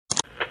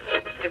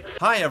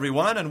Hi,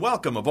 everyone, and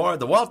welcome aboard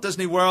the Walt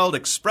Disney World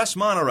Express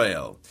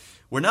Monorail.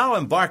 We're now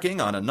embarking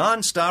on a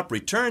non-stop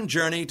return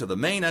journey to the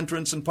main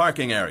entrance and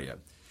parking area.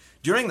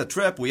 During the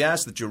trip, we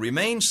ask that you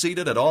remain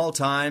seated at all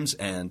times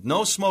and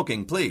no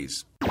smoking,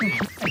 please.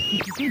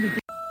 Magic Journey.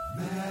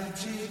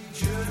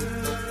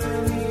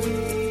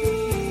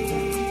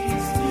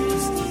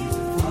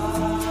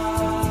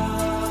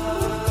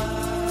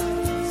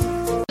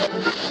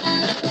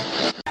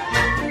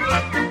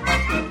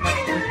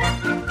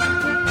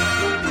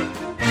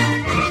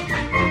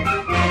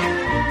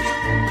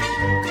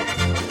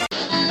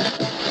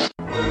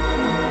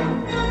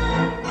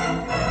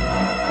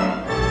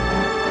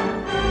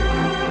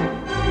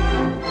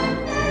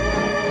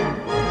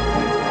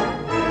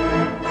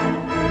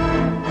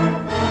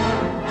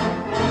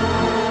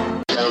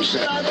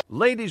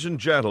 Ladies and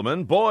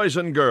gentlemen, boys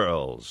and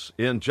girls,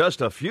 in just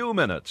a few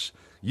minutes,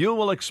 you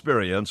will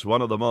experience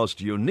one of the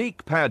most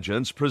unique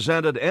pageants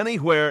presented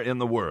anywhere in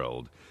the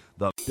world.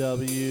 The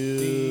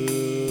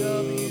WDW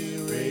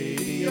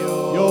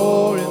Radio,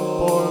 your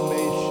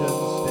information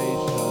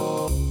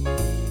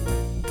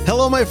station.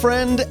 Hello, my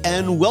friend,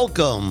 and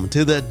welcome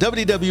to the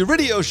WDW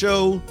Radio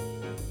Show,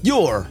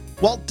 your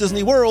Walt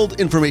Disney World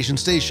information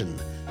station.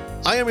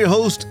 I am your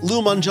host,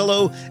 Lou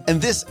Mangello,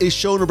 and this is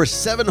show number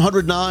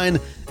 709,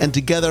 and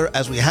together,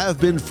 as we have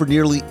been for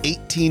nearly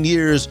 18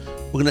 years,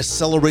 we're going to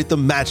celebrate the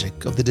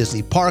magic of the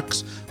Disney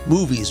parks,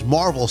 movies,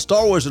 Marvel,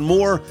 Star Wars, and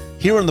more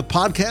here on the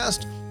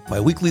podcast, my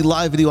weekly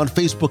live video on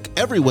Facebook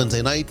every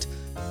Wednesday night,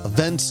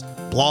 events,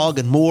 blog,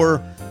 and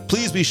more.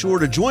 Please be sure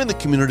to join the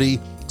community,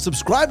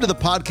 subscribe to the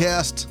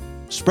podcast,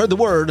 spread the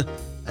word,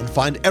 and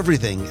find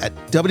everything at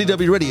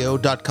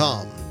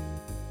WDWRadio.com.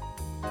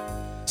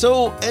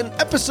 So, an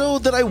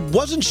episode that I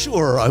wasn't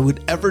sure I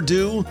would ever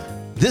do.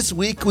 This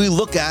week, we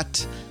look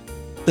at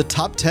the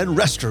top 10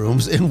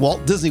 restrooms in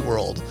Walt Disney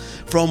World.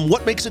 From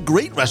what makes a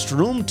great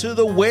restroom to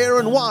the where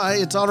and why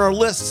it's on our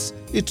lists.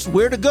 It's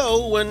where to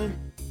go when,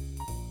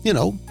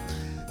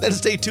 Then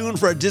stay tuned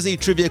for our Disney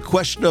Trivia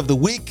Question of the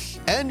Week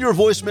and your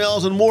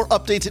voicemails and more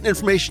updates and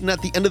information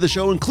at the end of the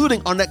show,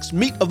 including our next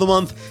Meet of the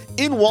Month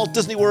in Walt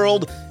Disney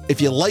World. If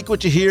you like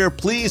what you hear,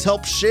 please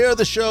help share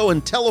the show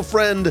and tell a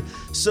friend.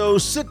 So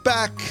sit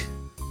back,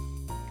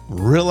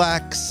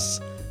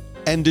 relax,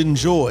 and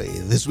enjoy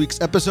this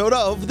week's episode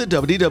of the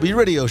WDW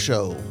Radio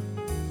Show.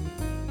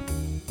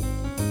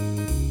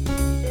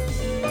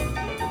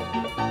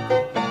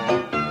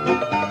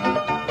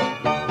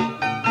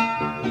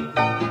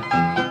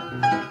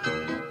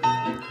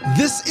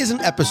 This is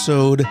an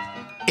episode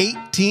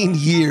 18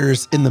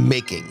 years in the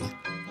making.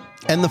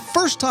 And the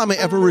first time I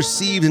ever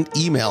received an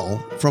email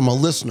from a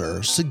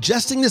listener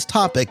suggesting this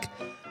topic,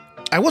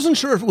 I wasn't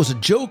sure if it was a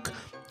joke,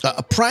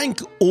 a prank,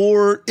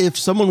 or if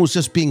someone was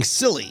just being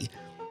silly.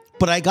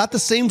 But I got the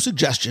same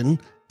suggestion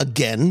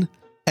again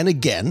and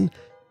again.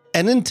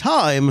 And in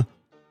time,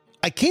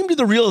 I came to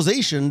the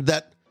realization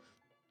that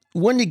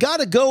when you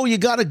gotta go, you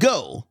gotta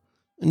go.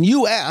 And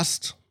you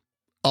asked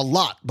a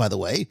lot, by the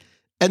way.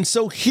 And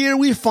so here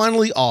we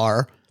finally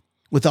are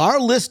with our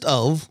list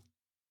of,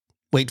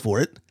 wait for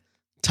it,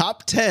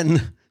 top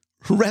 10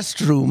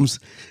 restrooms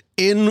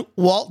in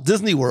Walt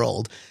Disney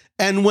World.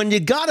 And when you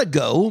gotta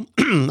go,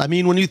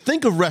 when you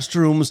think of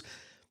restrooms,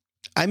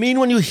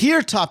 when you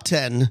hear top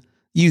 10,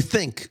 you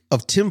think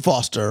of Tim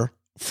Foster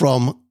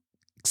from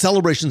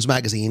Celebrations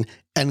Magazine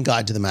and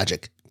Guide to the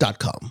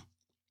Magic.com.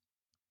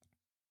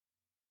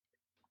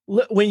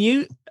 When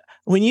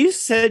you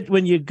said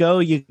when you go,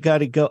 you got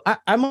to go,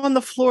 I'm on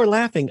the floor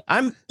laughing.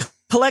 I'm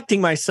collecting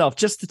myself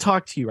just to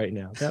talk to you right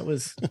now. That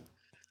was,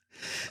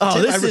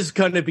 this is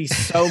going to be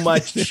so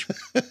much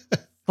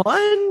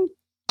fun.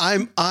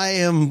 I'm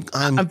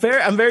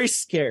very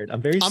scared.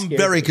 I'm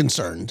very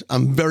concerned.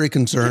 I'm very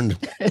concerned.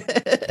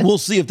 We'll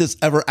see if this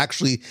ever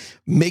actually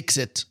makes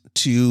it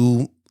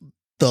to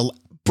the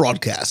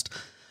broadcast.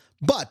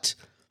 But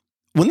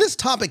when this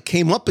topic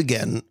came up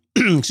again,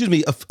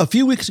 a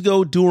few weeks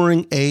ago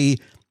during a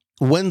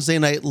Wednesday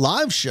night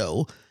live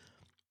show,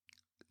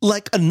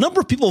 like a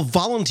number of people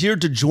volunteered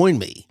to join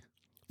me.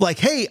 Like,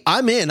 hey,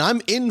 I'm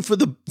in for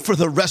the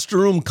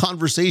restroom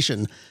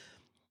conversation.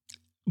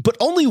 But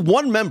only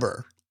one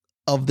member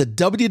of the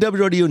WDW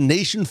Radio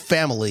Nation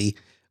family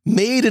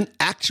made an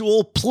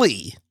actual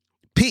plea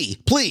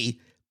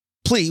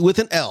with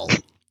an L.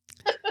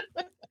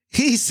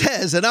 He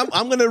says, and I'm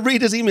going to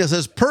read his email. It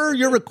says, per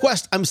your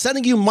request, I'm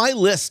sending you my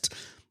list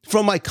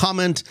from my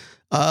comment.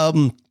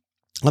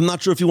 I'm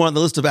not sure if you wanted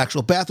the list of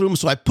actual bathrooms,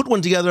 so I put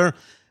one together.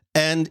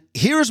 And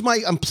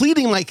I'm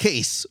pleading my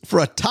case for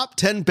a top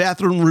 10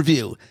 bathroom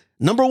review.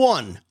 Number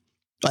 1,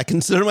 I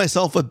consider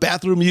myself a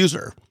bathroom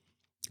user.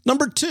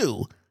 Number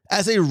 2,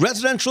 as a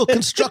residential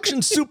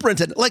construction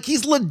superintendent, like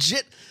he's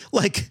legit,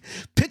 like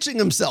pitching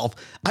himself.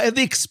 I have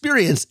the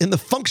experience in the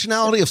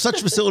functionality of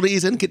such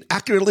facilities and can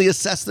accurately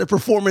assess their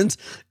performance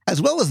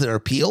as well as their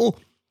appeal.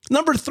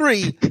 Number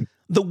 3,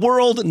 the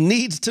world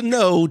needs to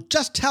know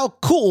just how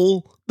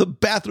cool the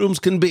bathrooms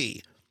can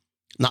be.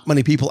 Not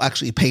many people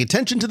actually pay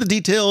attention to the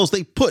details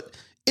they put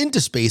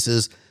into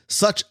spaces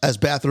such as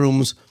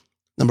bathrooms.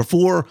 Number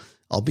 4,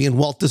 I'll be in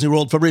Walt Disney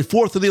World February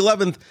 4th through the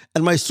 11th,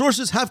 and my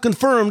sources have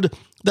confirmed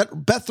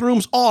that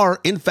bathrooms are,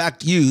 in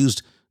fact,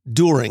 used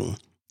during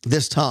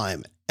this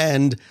time.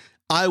 And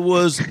I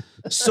was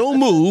so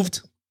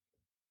moved,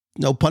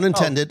 no pun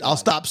intended, I'll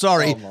stop,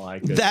 sorry,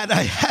 that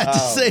I had to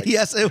say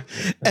yes.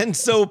 And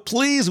so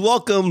please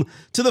welcome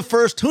to the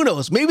first, who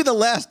knows, maybe the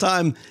last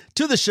time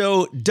to the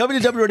show,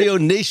 WDW Radio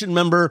Nation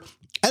member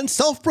and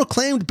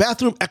self-proclaimed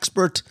bathroom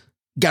expert,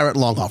 Garrett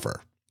Longhofer.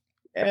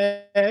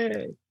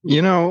 Hey.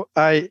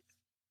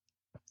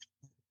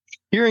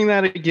 Hearing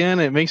that again,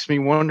 it makes me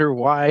wonder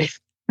why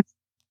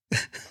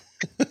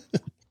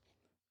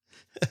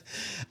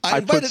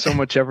I put so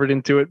much effort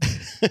into it.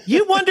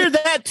 You wonder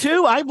that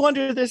too? I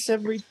wonder this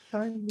every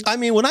time. I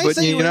mean, when I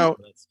say, go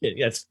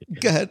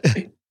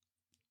ahead.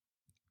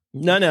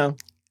 No.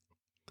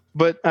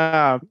 But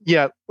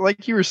yeah,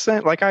 like you were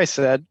saying, like I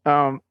said,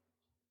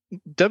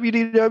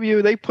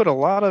 WDW, they put a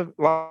lot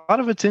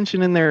of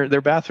attention in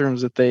their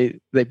bathrooms that they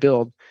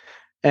build,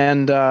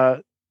 and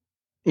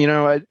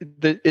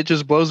it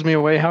just blows me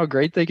away how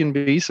great they can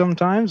be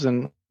sometimes,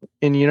 and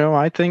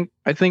I think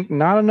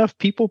not enough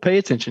people pay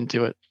attention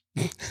to it.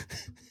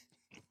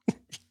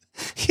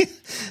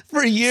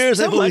 For years,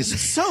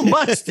 so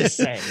much to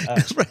say.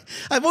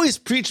 I've always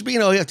preached, you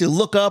have to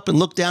look up and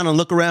look down and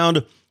look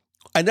around.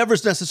 I never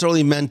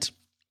necessarily meant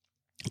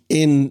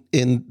in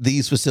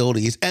these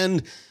facilities.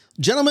 And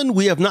gentlemen,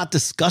 we have not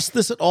discussed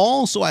this at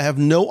all, so I have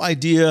no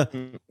idea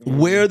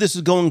where this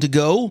is going to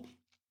go.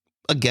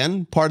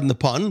 Again, pardon the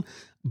pun.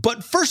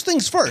 But first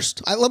things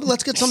first,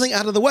 let's get something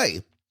out of the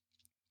way.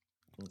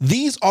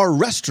 These are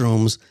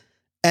restrooms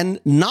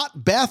and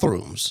not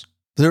bathrooms.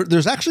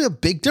 There's actually a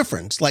big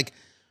difference. Like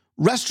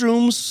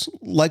restrooms,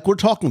 like we're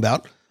talking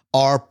about,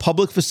 are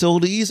public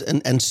facilities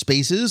and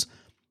spaces,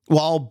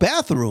 while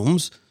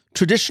bathrooms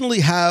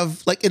traditionally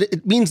have, like,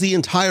 it means the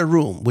entire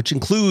room, which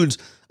includes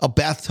a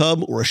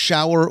bathtub or a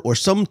shower or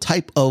some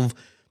type of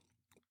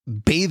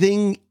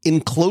bathing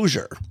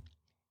enclosure.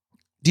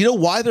 Do you know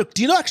why they're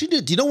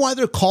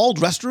called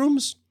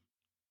restrooms?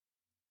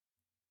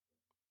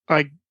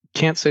 I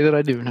can't say that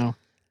I do, no.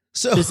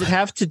 So does it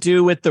have to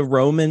do with the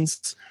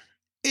Romans?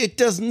 It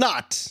does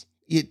not.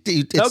 It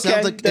sounds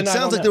like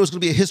there was going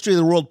to be a History of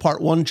the World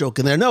Part 1 joke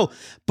in there. No,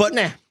 but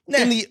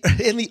in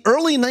the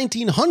early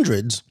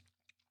 1900s,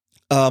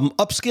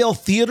 upscale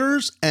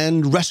theaters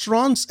and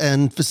restaurants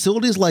and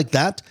facilities like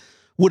that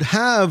would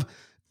have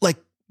like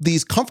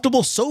these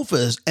comfortable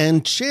sofas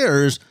and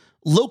chairs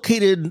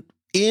located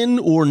in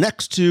or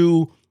next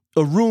to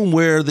a room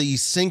where the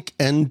sink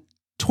and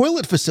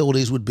toilet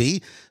facilities would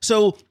be.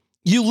 So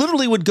you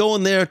literally would go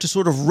in there to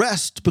sort of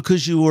rest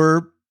because you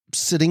were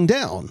sitting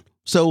down.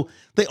 So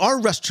they are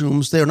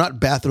restrooms. They are not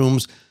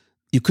bathrooms.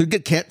 You could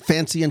get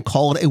fancy and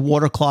call it a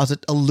water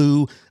closet, a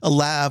loo, a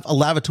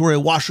lavatory, a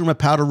washroom, a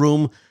powder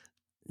room,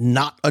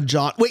 not a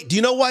John. Wait, do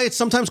you know why it's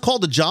sometimes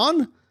called a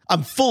John?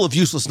 I'm full of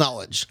useless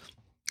knowledge.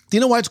 Do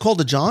you know why it's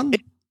called a John?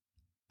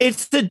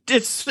 It's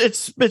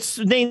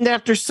named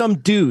after some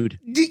dude.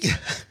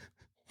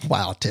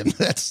 Wow, Tim,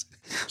 that's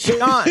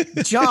John.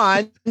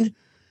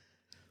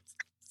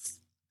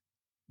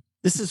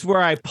 This is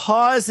where I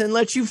pause and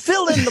let you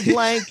fill in the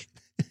blank.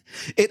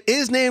 It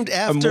is named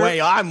after.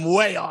 I'm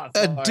way off.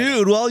 A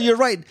dude. Well, you're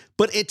right,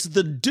 but it's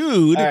the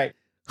dude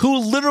who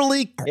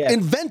literally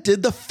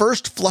invented the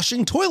first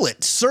flushing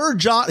toilet. Sir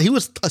John. He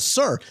was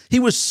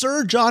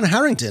Sir John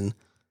Harrington.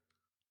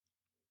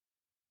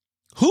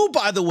 Who,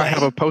 by the way, I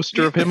have a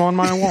poster of him on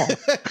my wall.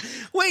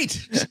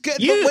 Wait,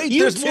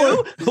 there's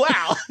more.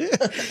 Wow.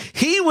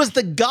 He was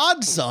the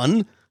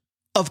godson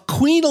of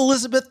Queen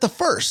Elizabeth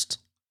I.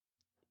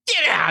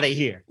 Get out of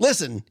here.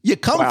 Listen, you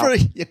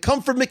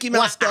come for Mickey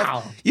Mouse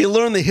stuff, you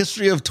learn the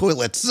history of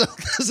toilets. So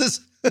this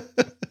is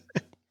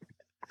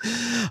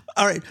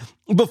all right.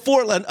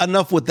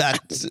 Enough with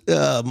that.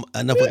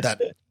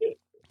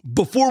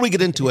 Before we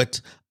get into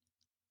it,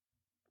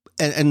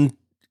 and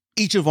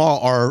each of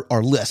our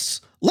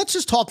lists, let's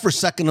just talk for a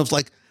second of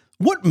like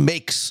what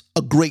makes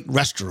a great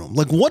restroom.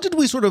 Like, what did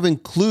we sort of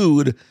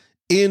include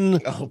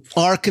in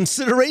our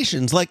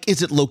considerations? Like,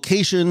 is it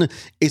location?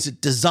 Is it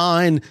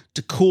design,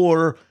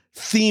 decor,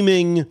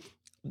 theming,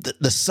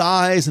 the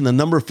size and the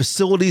number of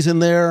facilities in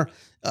there?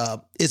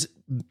 Is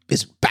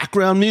it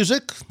background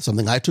music?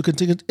 Something I took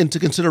into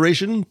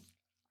consideration.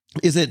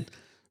 Is it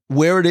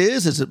where it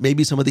is? Is it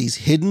maybe some of these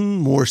hidden,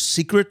 more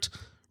secret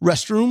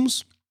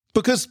restrooms?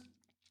 Because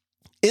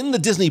in the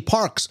Disney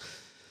parks,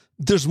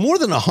 there's more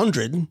than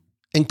 100,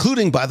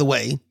 including, by the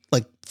way,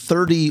 like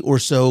 30 or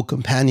so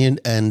companion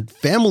and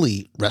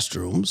family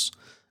restrooms.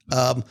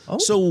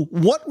 So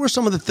what were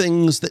some of the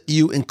things that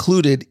you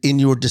included in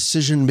your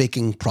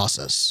decision-making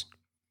process?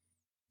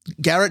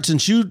 Garrett,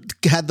 since you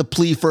had the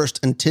plea first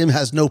and Tim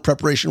has no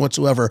preparation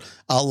whatsoever,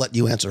 I'll let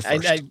you answer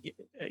first. I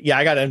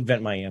got to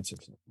invent my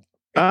answers.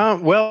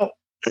 Well,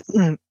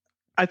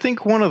 I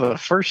think one of the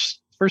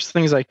first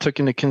things I took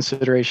into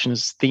consideration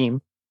is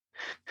theme.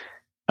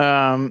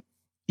 The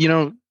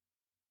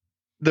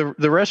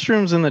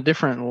restrooms in the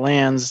different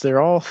lands,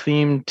 they're all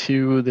themed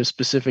to the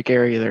specific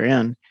area they're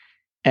in.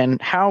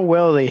 And how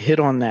well they hit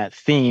on that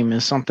theme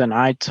is something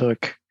I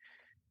took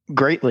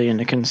greatly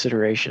into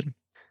consideration.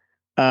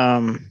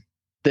 The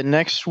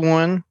next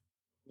one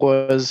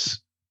was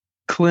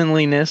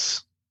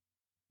cleanliness,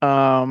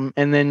 and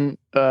then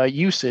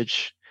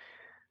usage.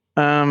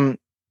 And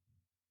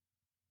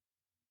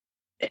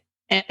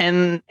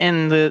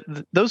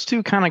those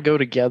two kind of go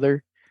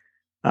together.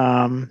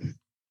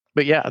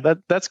 But yeah,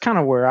 that's kind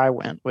of where I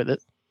went with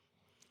it.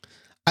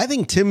 I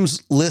think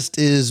Tim's list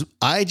is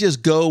I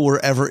just go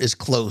wherever is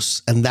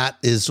close, and that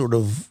is sort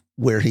of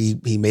where he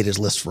made his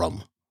list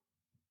from.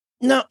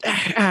 No,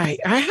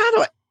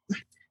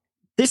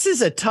 this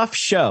is a tough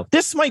show.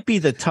 This might be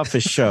the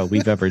toughest show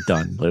we've ever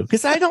done, Lou,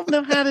 because I don't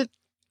know how to.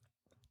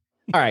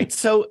 All right,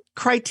 so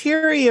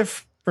criteria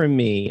for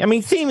me. I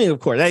mean, theming, of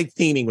course.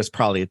 Theming was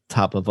probably at the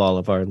top of all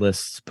of our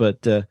lists,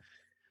 but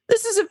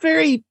this is a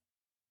very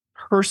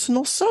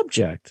personal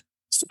subject.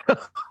 So,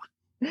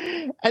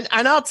 and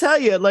I'll tell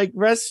you, like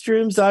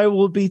restrooms, I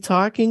will be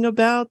talking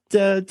about.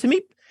 To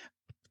me,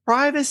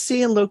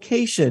 privacy and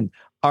location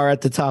are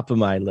at the top of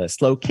my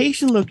list.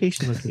 Location,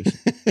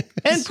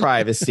 and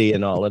privacy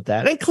and all of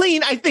that. And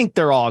clean, I think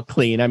they're all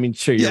clean. I mean,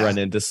 sure, you run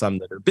into some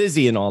that are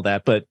busy and all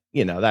that, but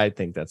I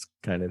think that's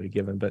kind of a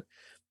given. But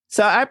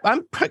so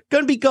I'm going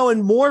to be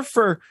going more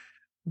for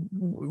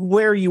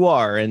where you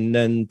are, and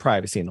then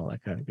privacy and all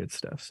that kind of good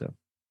stuff. So,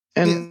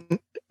 and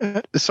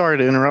sorry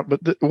to interrupt,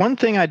 but the one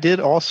thing I did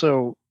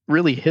also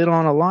really hit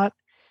on a lot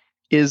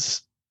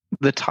is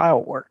the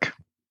tile work.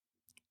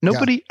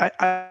 Nobody,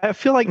 I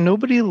feel like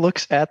nobody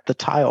looks at the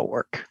tile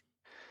work.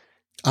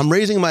 I'm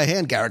raising my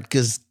hand, Garrett,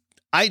 because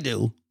I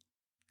do.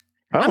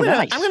 Oh, I'm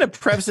going to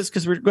preface this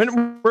because we're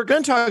going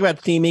to talk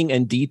about theming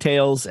and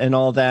details and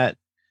all that.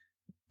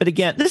 But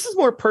again, this is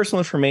more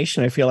personal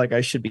information I feel like I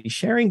should be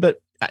sharing,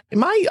 but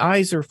my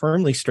eyes are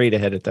firmly straight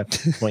ahead at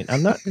that point.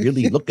 I'm not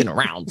really looking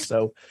around.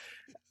 So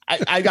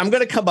I'm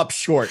going to come up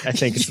short, I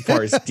think, as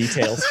far as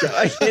details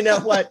go. You know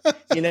what?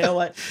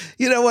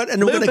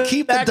 And we're going to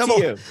keep the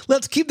double.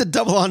 Let's keep the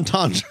double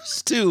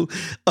entendres to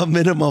a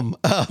minimum.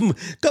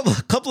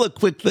 Couple of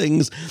quick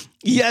things.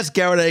 Yes,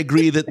 Garrett, I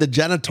agree that the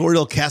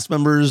janitorial cast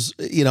members,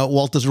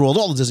 Walt Disney World,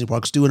 all the Disney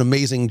parks do an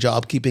amazing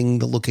job keeping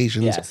the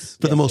locations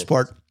for the most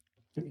part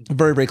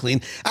very, very clean.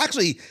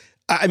 Actually,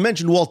 I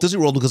mentioned Walt Disney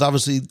World because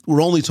obviously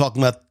we're only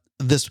talking about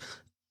this,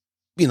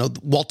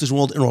 Walt Disney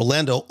World in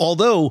Orlando,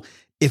 although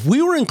if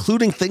we were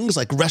including things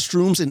like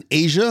restrooms in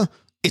Asia,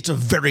 it's a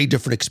very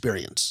different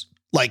experience.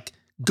 Like,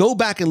 go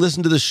back and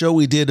listen to the show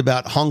we did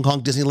about Hong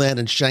Kong Disneyland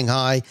and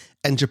Shanghai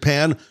and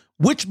Japan,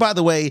 which, by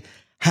the way,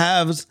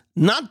 has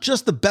not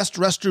just the best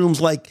restrooms,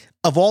 like,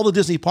 of all the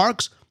Disney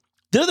parks,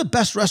 they're the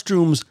best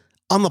restrooms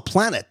on the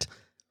planet.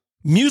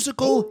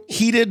 Musical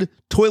heated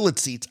toilet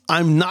seats.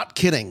 I'm not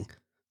kidding.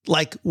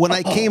 Like, when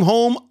I came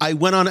home, I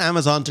went on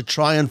Amazon to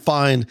try and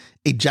find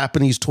a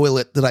Japanese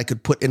toilet that I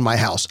could put in my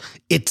house.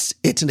 It's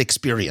an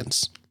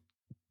experience.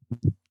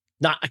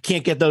 I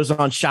can't get those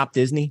on Shop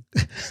Disney.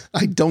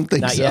 I don't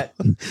think Not so. yet.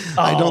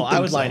 I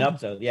would so. line up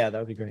though. Yeah, that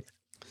would be great.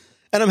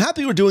 And I'm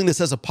happy we're doing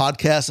this as a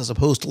podcast as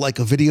opposed to like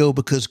a video,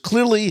 because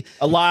clearly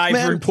a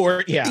live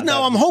report. Yeah.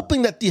 I'm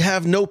hoping that you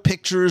have no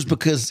pictures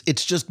because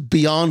it's just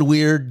beyond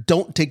weird.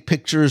 Don't take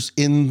pictures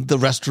in the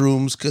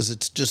restrooms because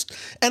it's just,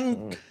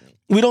 and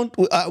we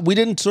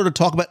didn't sort of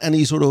talk about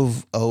any sort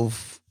of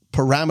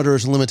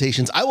parameters and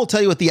limitations. I will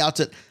tell you at the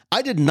outset,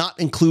 I did not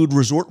include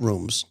resort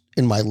rooms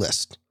in my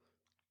list.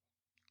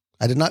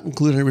 I did not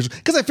include any resort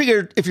because I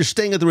figured if you're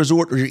staying at the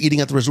resort or you're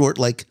eating at the resort,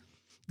 like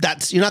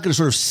you're not going to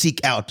sort of seek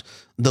out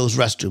those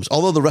restrooms.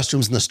 Although the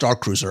restrooms in the Star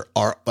Cruiser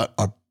are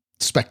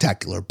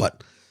spectacular,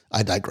 but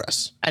I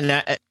digress. And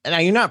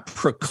you're not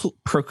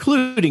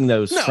precluding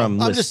those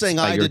from. I'm just saying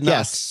I did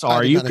guests, not.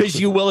 Are you? Because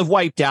you will have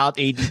wiped out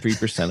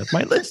 83% of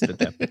my list at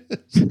them.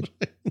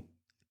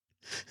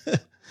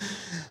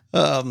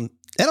 And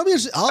I'll be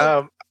interested.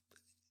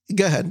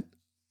 Go ahead.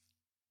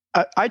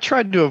 I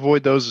tried to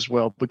avoid those as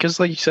well because,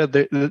 like you said,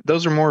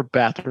 those are more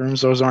bathrooms.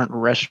 Those aren't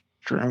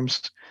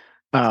restrooms,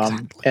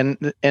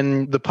 exactly.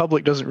 and the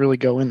public doesn't really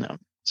go in them.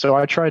 So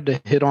I tried to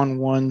hit on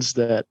ones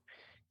that,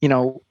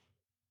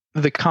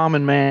 the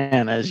common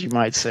man, as you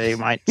might say,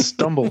 might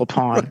stumble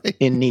upon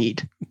in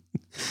need.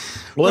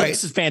 Well,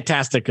 This is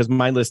fantastic because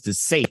my list is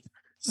safe.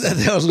 That's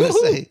what I was going to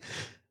say.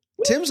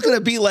 Tim's going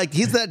to be like,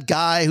 he's that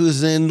guy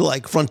who's in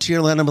like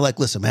Frontierland and be like,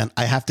 listen, man,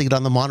 I have to get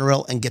on the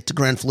monorail and get to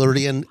Grand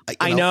Floridian.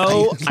 I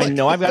know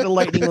I've got a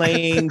lightning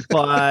lane,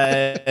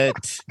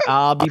 but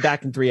I'll be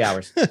back in 3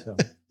 hours. So.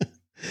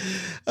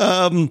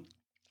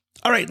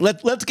 All right,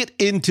 let's get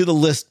into the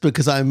list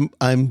because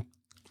I'm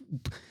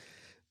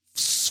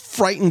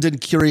frightened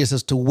and curious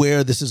as to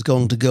where this is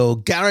going to go.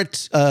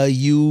 Garrett,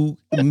 you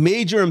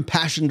made your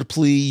impassioned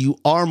plea. You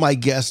are my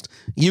guest.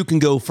 You can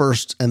go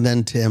first, and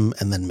then Tim,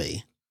 and then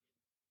me.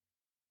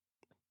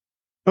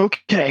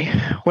 Okay.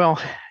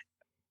 Well,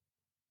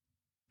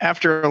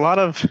 after a lot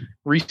of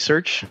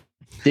research,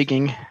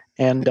 digging,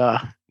 and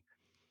we'll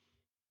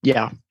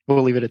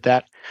leave it at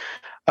that.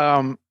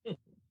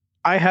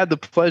 I had the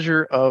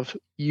pleasure of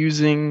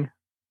using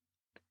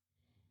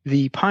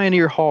the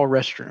Pioneer Hall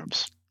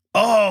restrooms.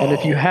 Oh, And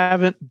if you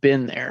haven't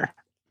been there,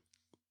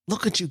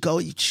 look at you go.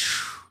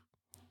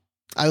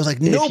 I was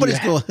like, nobody's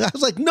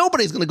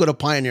going to go to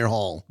Pioneer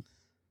Hall.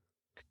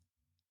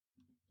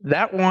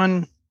 That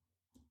one,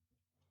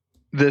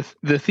 the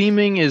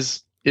theming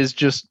is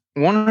just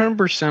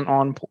 100%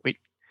 on point.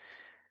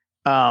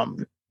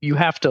 You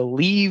have to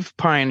leave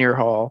Pioneer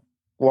Hall,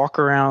 walk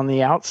around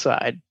the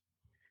outside,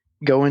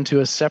 go into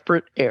a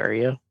separate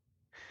area.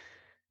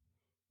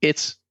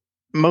 It's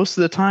most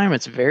of the time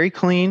it's very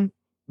clean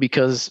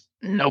because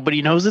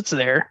nobody knows it's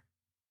there.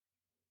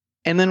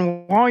 And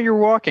then while you're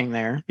walking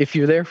there, if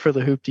you're there for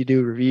the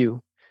Hoop-de-Doo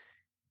review,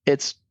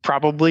 it's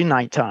probably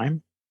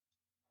nighttime.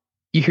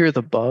 You hear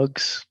the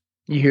bugs,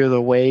 you hear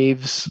the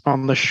waves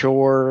on the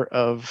shore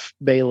of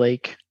Bay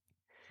Lake.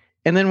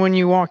 And then when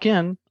you walk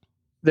in,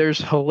 there's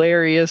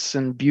hilarious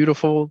and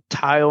beautiful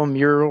tile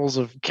murals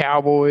of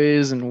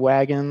cowboys and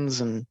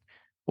wagons and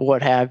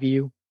what have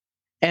you.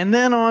 And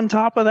then on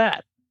top of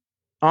that,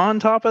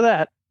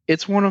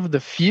 it's one of the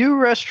few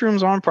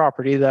restrooms on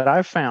property that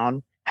I've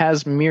found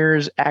has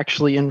mirrors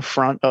actually in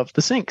front of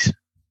the sinks.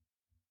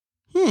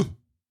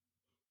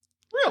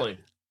 Really?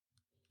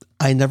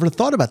 I never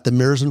thought about the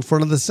mirrors in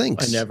front of the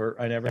sinks.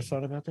 I never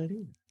thought about that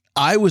either.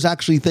 I was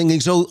actually thinking,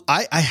 so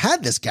I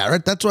had this,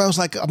 Garrett. That's why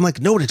I'm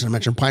like, nobody's going to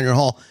mention Pioneer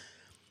Hall.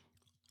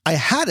 I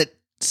had it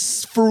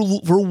for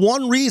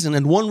one reason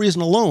and one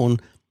reason alone,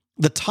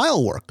 the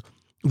tile work.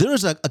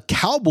 There's a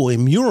cowboy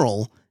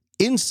mural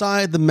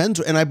inside the men's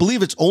room, and I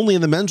believe it's only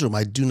in the men's room.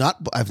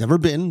 I've never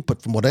been,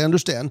 but from what I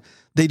understand,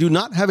 they do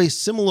not have a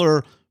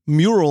similar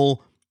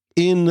mural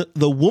in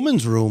the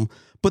women's room,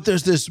 but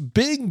there's this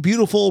big,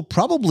 beautiful,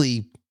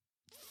 probably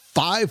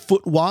 5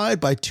 foot wide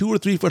by 2 or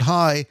 3 foot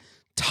high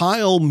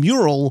tile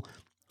mural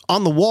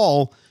on the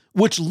wall,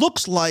 which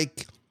looks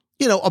like,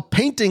 a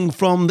painting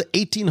from the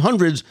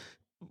 1800s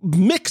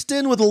mixed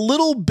in with a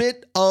little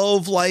bit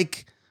of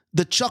like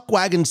the chuck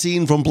wagon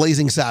scene from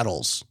Blazing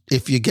Saddles,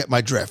 if you get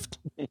my drift.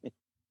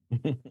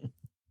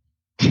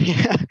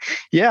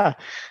 Yeah.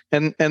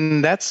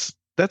 And that's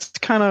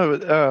kind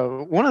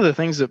of one of the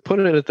things that put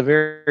it at the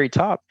very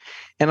top.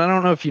 And I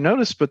don't know if you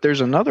noticed, but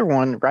there's another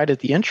one right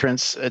at the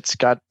entrance. It's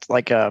got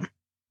like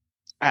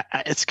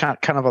it's kind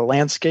of a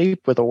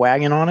landscape with a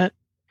wagon on it.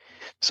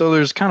 So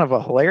there's kind of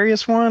a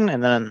hilarious one,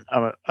 and then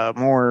a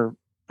more,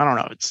 I don't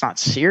know, it's not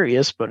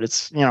serious, but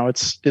it's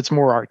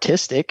more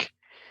artistic.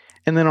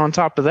 And then on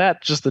top of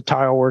that, just the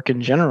tile work in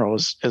general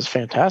is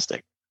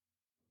fantastic.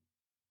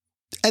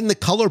 And the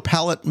color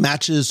palette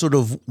matches sort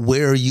of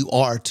where you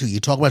are too.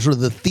 You talk about sort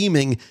of the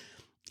theming.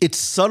 It's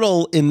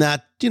subtle in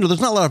that, there's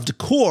not a lot of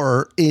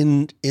decor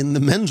in the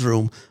men's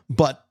room,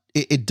 but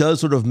it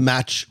does sort of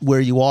match where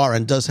you are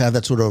and does have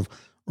that sort of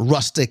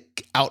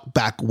rustic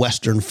outback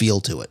Western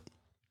feel to it.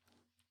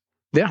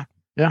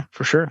 Yeah,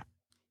 for sure.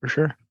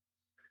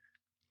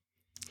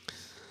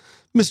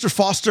 Mr.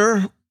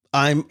 Foster,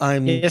 I'm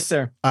yes,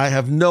 sir. I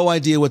have no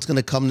idea what's going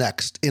to come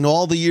next. In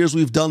all the years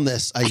we've done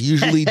this, I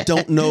usually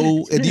don't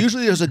know. And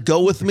usually there's a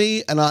go with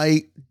me, and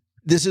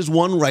this is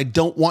one where I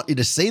don't want you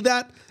to say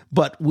that,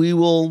 but we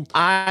will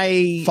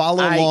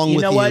follow along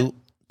with you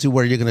to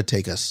where you're going to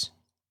take us.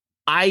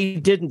 I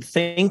didn't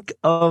think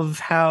of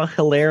how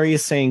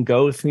hilarious saying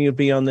 "go with me" would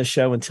be on the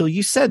show until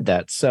you said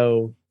that.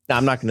 So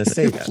I'm not going to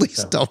say that.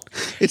 Please don't.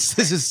 This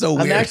is so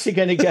weird. I'm actually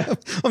going to go.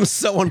 I'm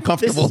so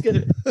uncomfortable.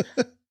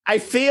 I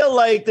feel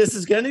like this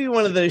is going to be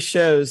one of those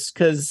shows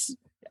because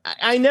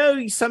I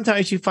know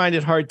sometimes you find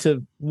it hard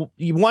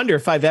you wonder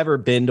if I've ever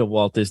been to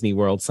Walt Disney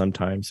World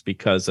sometimes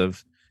because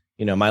of,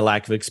 my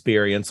lack of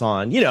experience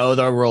on,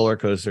 the roller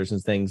coasters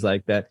and things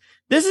like that.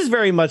 This is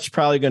very much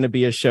probably going to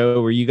be a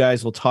show where you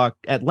guys will talk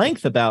at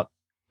length about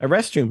a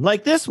restroom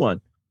like this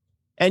one.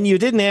 And you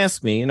didn't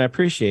ask me, and I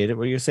appreciate it,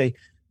 where you say,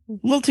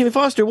 Little Timmy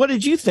Foster, what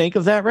did you think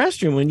of that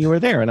restroom when you were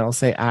there? And I'll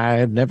say,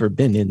 I've never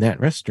been in that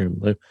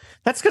restroom.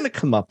 That's going to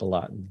come up a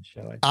lot in the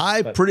show.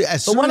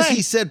 As soon as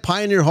he said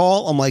Pioneer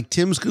Hall, I'm like,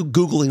 Tim's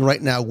Googling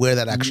right now where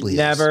that actually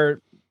is.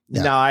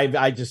 No,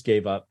 I just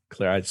gave up,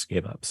 Claire. I just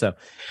gave up. So,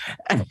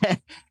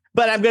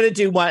 but I'm going to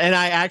do one. And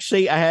I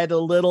had a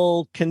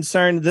little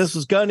concern. This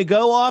was going to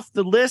go off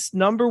the list,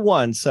 number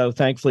one. So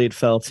thankfully it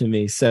fell to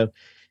me. So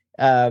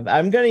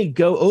I'm going to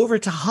go over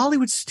to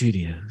Hollywood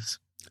Studios.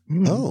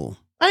 Oh.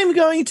 I'm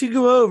going to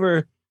go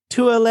over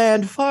to a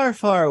land far,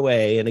 far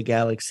away in a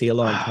galaxy a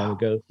long time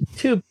ago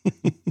to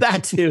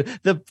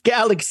the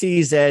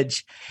galaxy's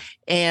edge.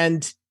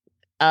 And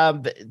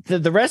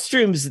the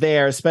restrooms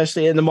there,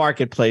 especially in the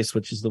marketplace,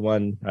 which is the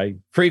one I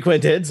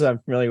frequented, so I'm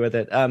familiar with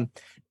it.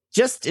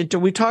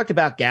 We talked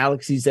about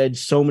Galaxy's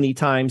Edge so many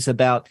times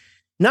about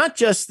not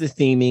just the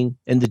theming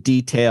and the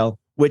detail,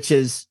 which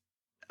is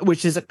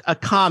a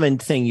common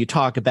thing you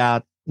talk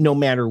about no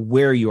matter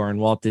where you are in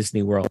Walt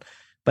Disney World,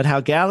 but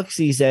how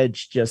Galaxy's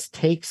Edge just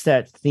takes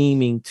that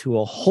theming to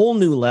a whole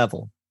new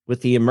level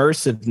with the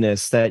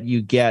immersiveness that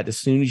you get as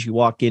soon as you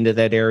walk into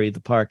that area of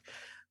the park,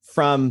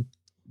 from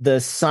the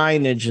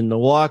signage and the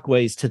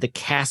walkways to the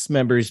cast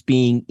members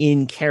being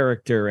in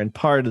character and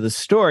part of the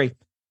story.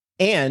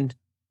 And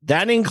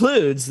that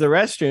includes the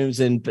restrooms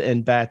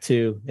in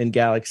Batu and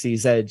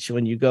Galaxy's Edge.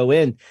 When you go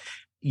in,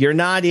 you're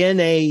not in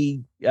a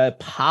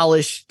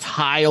polished,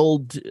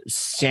 tiled,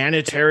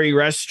 sanitary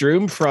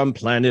restroom from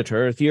planet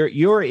Earth.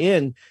 You're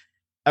in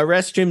a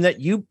restroom that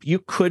you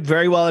could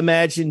very well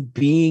imagine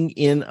being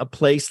in a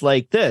place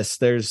like this.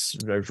 There's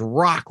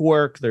rock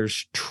work,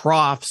 there's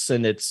troughs,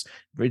 and it's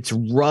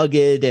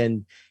rugged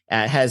and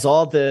has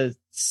all the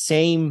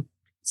same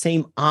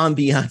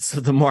ambiance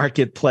of the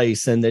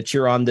marketplace, and that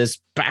you're on this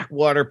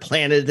backwater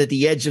planet at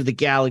the edge of the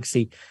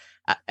galaxy.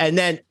 And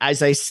then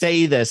as I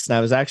say this, and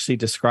I was actually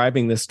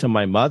describing this to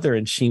my mother,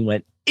 and she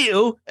went,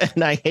 ew.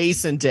 And I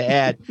hastened to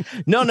add,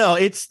 no,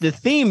 it's the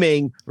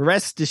theming.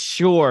 Rest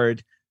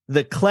assured,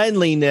 the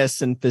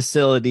cleanliness and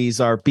facilities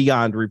are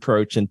beyond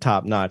reproach and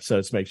top notch. So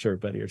let's make sure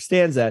everybody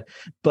understands that.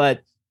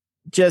 But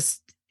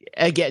just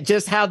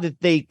how that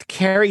they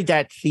carried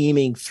that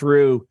theming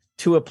through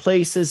to a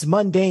place as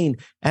mundane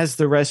as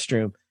the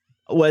restroom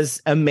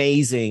was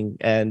amazing.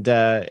 And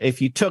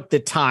if you took the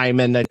time,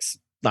 and that's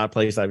not a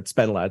place I would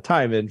spend a lot of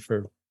time in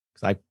because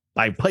I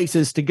have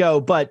places to go,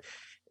 but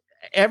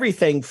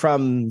everything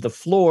from the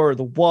floor,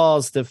 the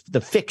walls, the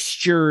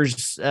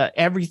fixtures,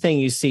 everything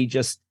you see,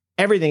 just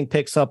everything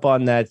picks up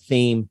on that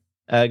theme.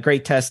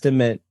 Great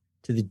testament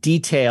to the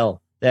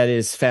detail that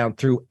is found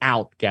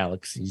throughout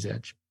Galaxy's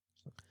Edge.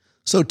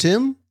 So,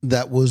 Tim,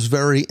 that was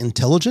very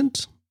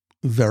intelligent,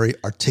 very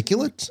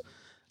articulate.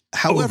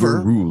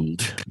 However,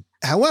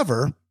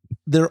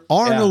 there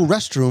are no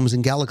restrooms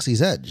in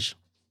Galaxy's Edge.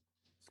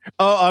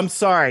 Oh, I'm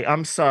sorry. I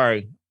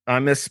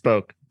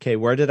misspoke. Okay,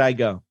 where did I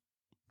go?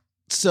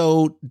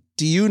 So,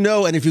 do you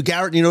know, and if you,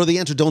 Garrett, you know the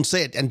answer, don't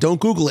say it and don't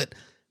Google it.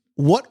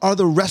 What are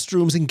the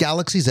restrooms in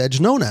Galaxy's Edge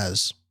known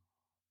as?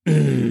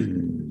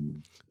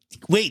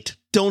 Wait,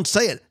 don't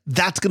say it.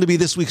 That's going to be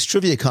this week's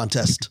trivia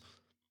contest.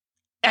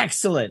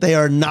 Excellent. They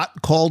are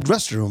not called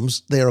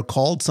restrooms. They are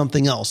called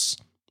something else.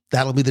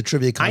 That'll be the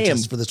trivia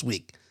contest for this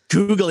week.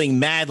 Googling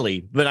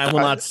madly, but I will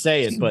not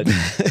say it. But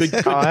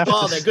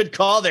good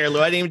call there, Lou.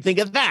 I didn't even think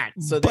of that.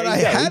 So there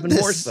you go. Even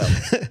more so.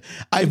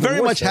 I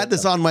very much had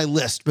this on my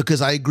list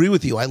because I agree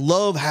with you. I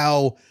love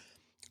how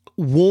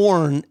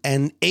worn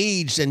and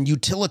aged and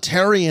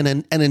utilitarian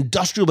and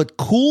industrial, but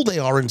cool they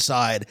are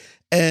inside.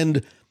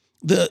 And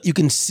you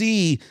can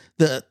see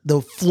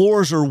the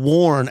floors are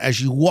worn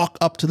as you walk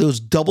up to those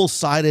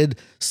double-sided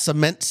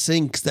cement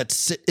sinks that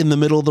sit in the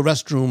middle of the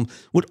restroom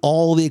with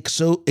all the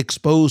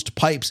exposed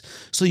pipes.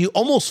 So you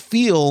almost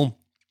feel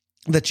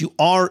that you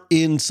are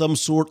in some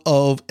sort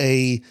of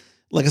a,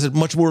 like I said,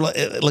 much more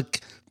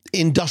like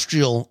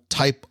industrial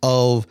type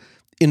of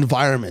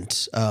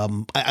environment.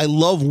 I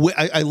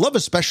love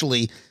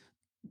especially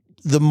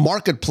the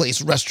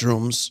marketplace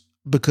restrooms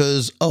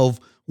because of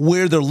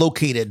where they're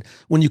located.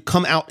 When you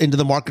come out into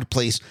the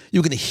marketplace,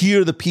 you can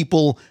hear the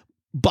people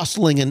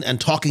bustling and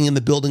talking in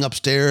the building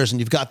upstairs, and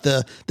you've got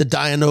the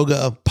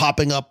Dianoga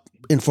popping up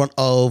in front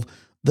of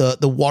the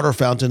water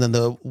fountain and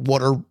the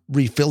water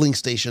refilling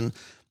station.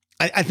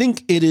 I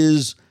think it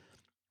is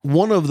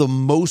one of the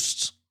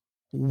most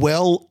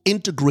well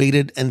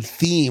integrated and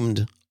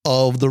themed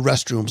of the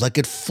restrooms. Like,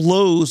 it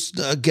flows,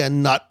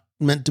 again, not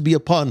meant to be a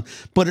pun,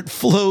 but it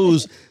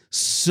flows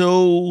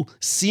so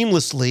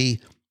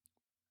seamlessly,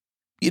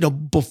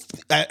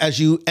 as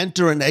you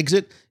enter and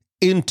exit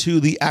into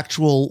the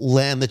actual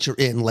land that you're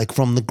in, like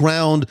from the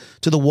ground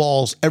to the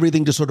walls,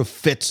 everything just sort of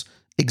fits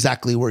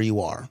exactly where you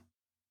are.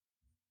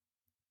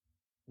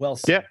 Well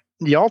said.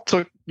 Yeah,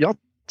 y'all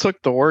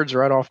took the words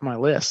right off my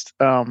list.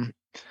 I'm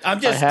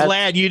just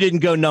glad you didn't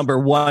go number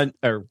one.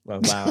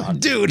 Wow,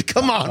 dude,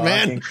 come on,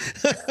 man.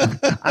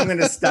 I'm going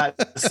to stop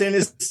as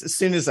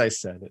soon as I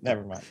said it.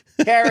 Never mind.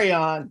 Carry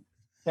on.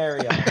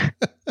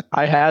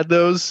 I had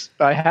those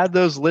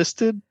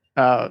listed.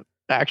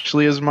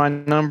 Actually, as my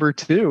number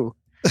 2.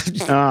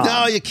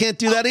 No, you can't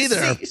do that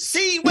either.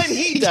 See when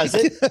he does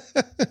it.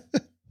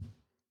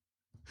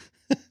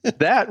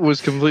 That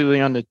was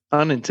completely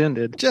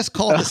unintended. Just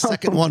call the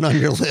second one on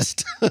your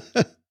list.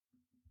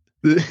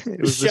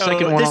 It was the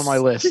second one on my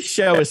list. This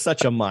show is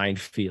such a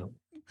minefield.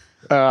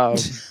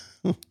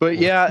 But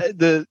yeah,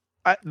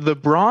 the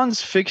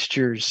bronze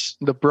fixtures,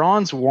 the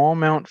bronze wall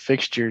mount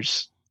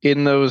fixtures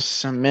in those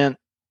cement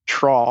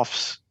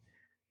troughs,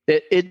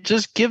 it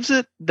just gives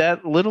it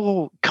that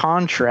little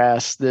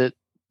contrast that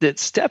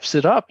steps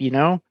it up,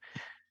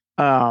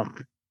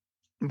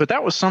 But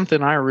that was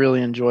something I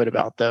really enjoyed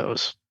about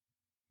those.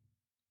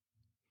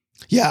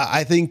 Yeah,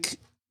 I think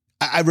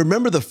I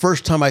remember the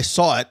first time I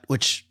saw it,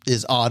 which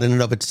is odd in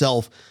and of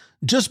itself,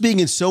 just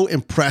being so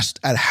impressed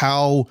at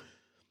how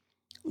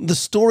the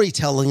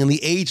storytelling and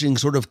the aging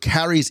sort of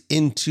carries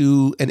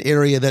into an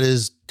area that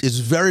is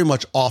very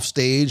much off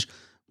stage,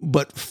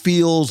 but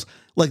feels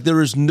like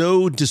there is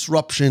no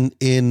disruption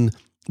in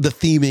the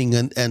theming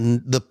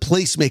and the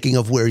placemaking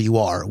of where you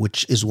are,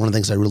 which is one of the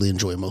things I really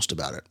enjoy most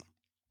about it.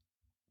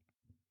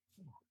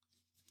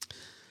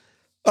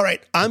 All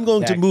right, I'm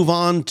going to move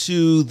on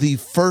to the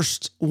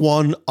first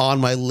one on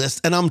my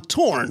list, and I'm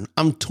torn.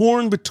 I'm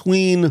torn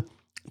between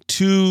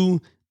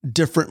two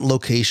different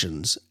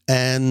locations,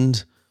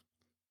 and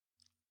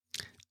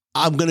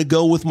I'm going to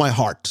go with my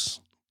heart,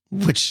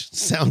 which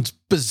sounds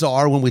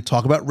bizarre when we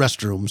talk about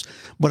restrooms,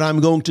 but I'm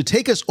going to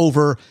take us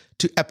over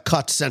to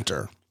Epcot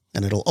Center,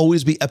 and it'll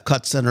always be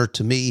Epcot Center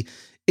to me.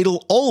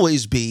 It'll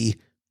always be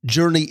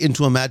Journey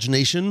into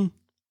Imagination,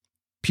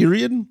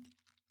 period,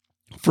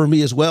 for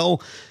me as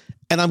well.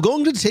 And I'm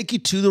going to take you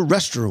to the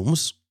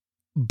restrooms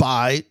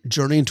by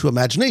Journey into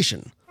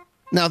Imagination.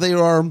 Now, they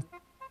are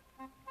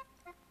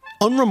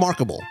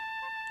unremarkable,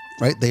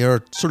 right? They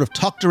are sort of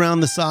tucked around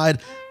the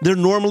side. They're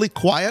normally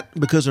quiet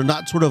because they're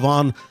not sort of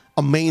on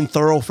a main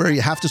thoroughfare.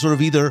 You have to sort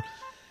of either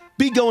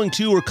be going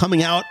to or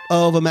coming out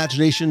of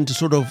Imagination to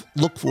sort of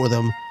look for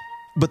them.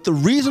 But the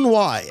reason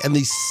why, and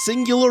the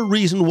singular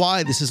reason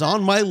why this is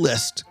on my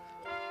list,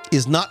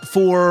 is not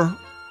for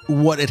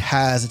what it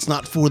has. It's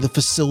not for the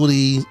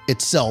facility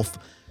itself.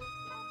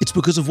 It's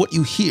because of what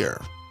you hear.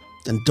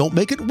 And don't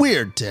make it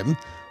weird, Tim,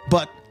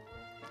 but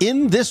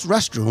in this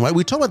restroom, right,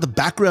 we talk about the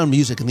background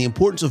music and the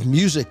importance of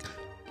music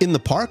in the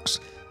parks.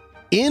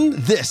 In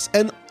this,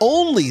 and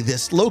only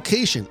this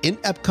location in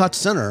Epcot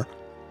Center,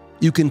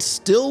 you can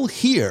still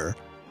hear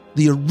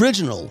the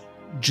original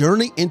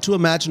Journey into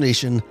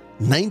Imagination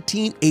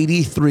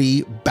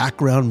 1983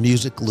 background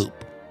music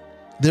loop.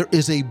 There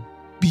is a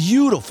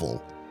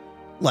beautiful,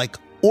 like,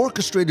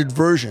 orchestrated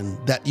version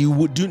that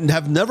you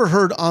have never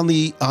heard on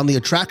the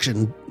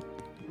attraction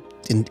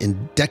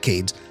in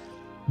decades.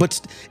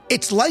 But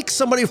it's like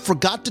somebody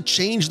forgot to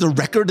change the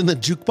record in the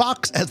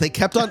jukebox as they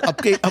kept on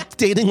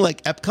updating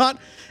like Epcot.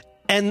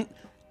 And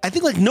I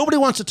think like nobody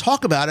wants to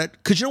talk about it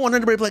because you don't want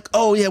anybody to be like,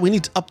 oh yeah, we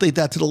need to update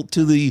that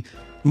to the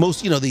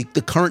most,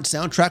 the current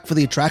soundtrack for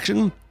the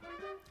attraction.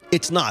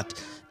 It's not.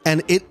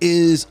 And it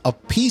is a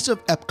piece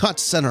of Epcot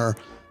Center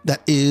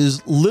that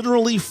is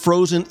literally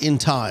frozen in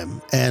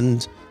time.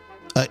 And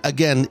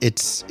again, it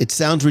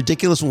sounds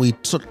ridiculous when we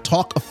sort of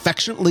talk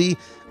affectionately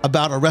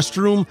about a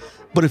restroom,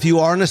 but if you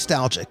are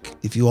nostalgic,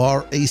 if you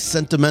are a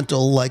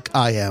sentimental like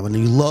I am, and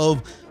you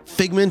love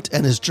Figment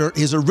and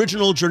his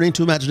original Journey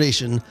into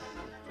Imagination,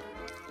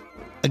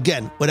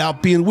 again,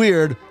 without being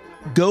weird,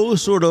 go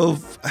sort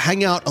of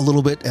hang out a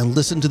little bit and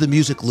listen to the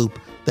music loop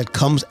that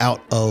comes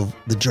out of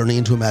the Journey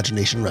into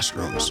Imagination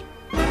restrooms.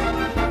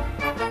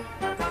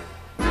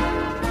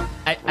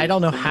 I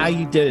don't know how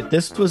you did it.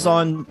 This was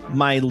on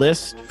my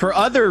list for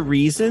other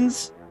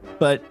reasons,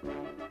 but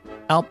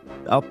I'll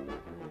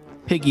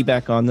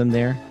piggyback on them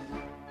there.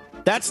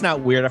 That's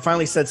not weird. I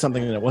finally said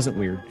something that wasn't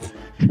weird.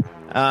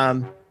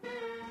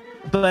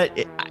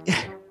 But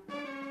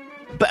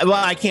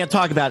I can't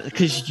talk about it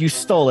because you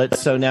stole it.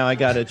 So now I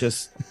got to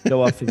just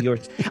go off of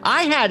yours.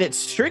 I had it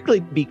strictly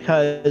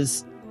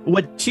because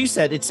what you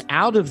said, it's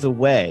out of the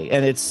way,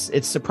 and it's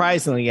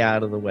surprisingly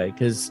out of the way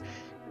because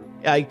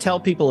I tell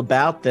people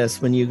about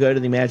this when you go to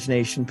the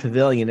Imagination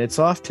Pavilion. It's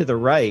off to the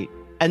right,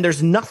 and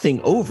there's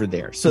nothing over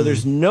there. So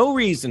there's no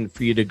reason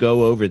for you to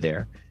go over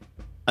there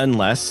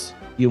unless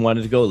you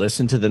wanted to go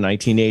listen to the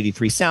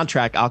 1983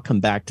 soundtrack. I'll come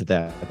back to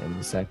that in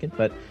a second.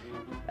 But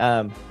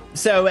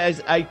so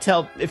as I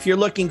tell, if you're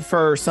looking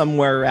for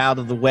somewhere out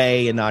of the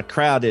way and not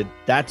crowded,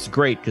 that's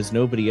great because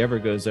nobody ever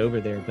goes over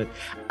there. But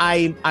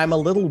I'm a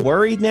little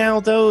worried now,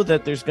 though,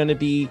 that there's going to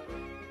be,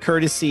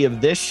 courtesy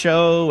of this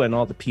show and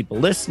all the people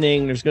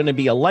listening, there's going to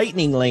be a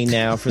lightning lane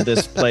now for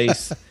this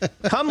place.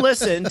 Come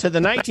listen to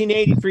the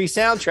 1983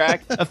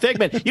 soundtrack of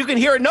Figment. You can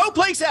hear it no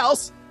place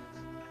else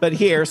but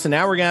here. So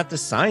now we're going to have to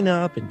sign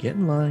up and get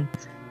in line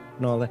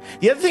and all that.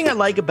 The other thing I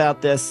like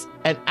about this,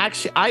 and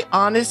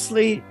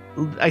actually,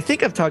 I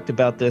think I've talked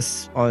about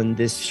this on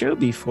this show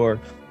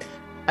before,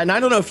 and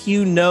I don't know if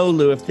you know,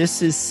 Lou, if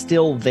this is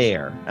still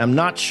there. I'm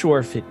not sure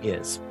if it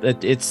is,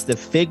 but it's the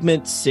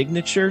Figment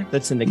signature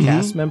that's in the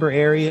cast member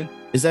area.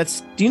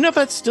 Do you know if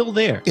that's still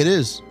there? It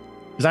is.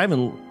 Because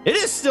it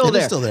is still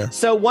there. It is still there.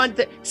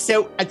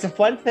 So it's a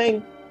fun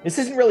thing. This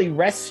isn't really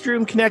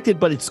restroom connected,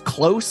 but it's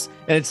close.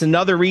 And it's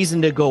another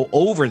reason to go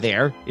over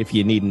there, if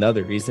you need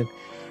another reason,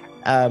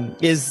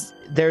 is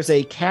there's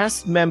a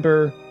cast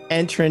member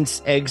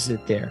entrance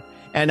exit there.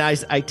 And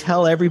I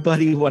tell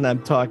everybody when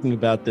I'm talking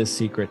about this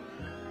secret,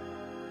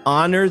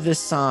 honor the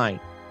sign.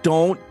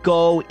 Don't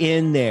go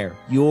in there.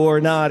 You're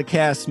not a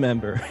cast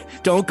member.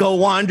 Don't go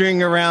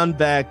wandering around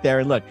back there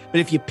and look. But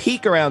if you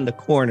peek around the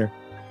corner,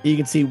 you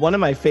can see one of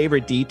my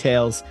favorite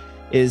details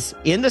is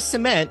in the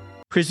cement,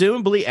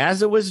 presumably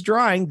as it was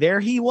drying, there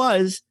he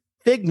was,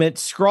 Figment,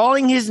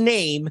 scrawling his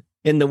name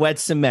in the wet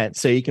cement.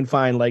 So you can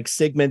find like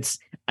Figment's,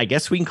 I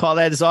guess we can call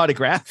that his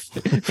autograph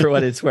for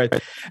what it's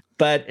worth.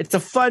 But it's a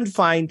fun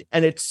find,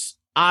 and it's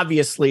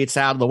obviously it's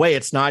out of the way.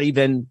 It's not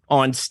even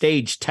on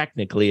stage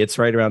technically. It's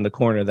right around the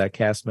corner of that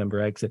cast member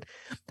exit.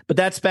 But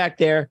that's back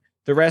there.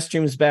 The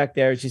restroom's back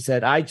there. She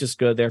said, I just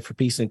go there for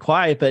peace and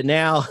quiet, but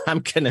now I'm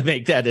going to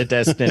make that a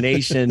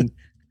destination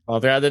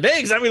all throughout the day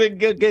because I'm going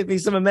to get me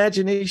some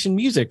Imagination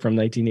music from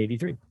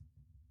 1983.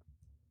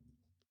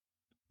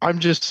 I'm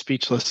just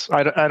speechless.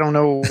 I don't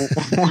know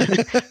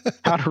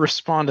how to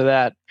respond to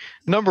that.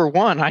 Number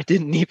one, I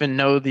didn't even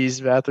know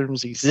these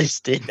bathrooms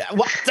existed.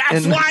 Well,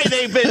 that's why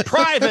they've been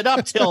private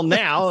up till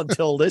now,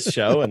 until this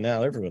show, and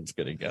now everyone's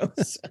going to go.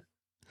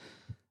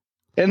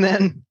 And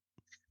then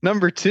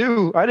number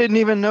 2, I didn't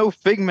even know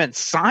Figment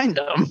signed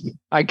him.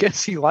 I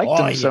guess he liked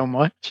him so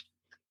much.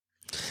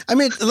 I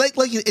mean, like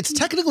it's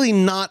technically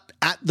not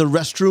at the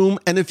restroom,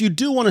 and if you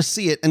do want to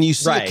see it, and you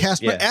see a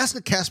cast member, ask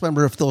a cast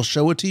member if they'll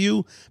show it to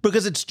you,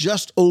 because it's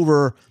just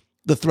over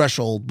the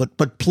threshold.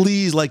 But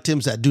please, like Tim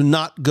said, do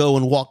not go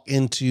and walk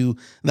into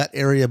that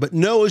area. But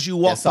know as you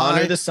walk by,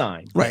 honor the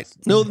sign. Right.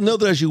 Yes. Know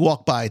that as you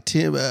walk by,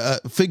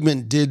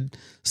 Figment did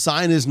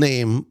sign his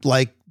name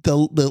like the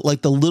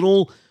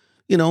little,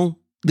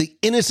 the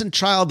innocent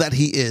child that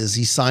he is.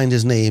 He signed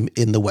his name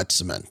in the wet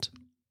cement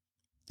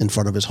in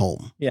front of his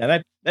home.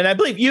 Yeah, and I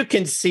believe you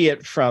can see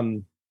it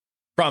from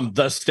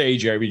the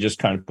stage area. You just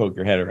kind of poke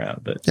your head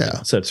around, but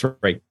so it's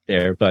right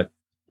there. But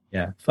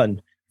yeah,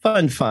 fun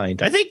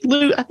find. I think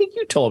Lou,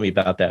 you told me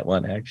about that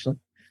one actually.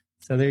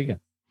 So there you go.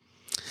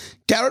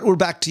 Garrett, we're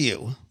back to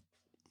you.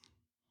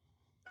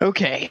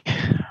 Okay,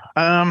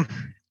 I'm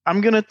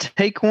gonna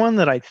take one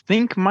that I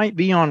think might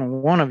be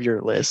on one of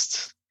your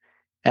lists,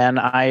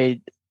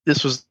 and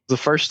this was the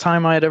first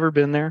time I had ever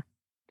been there.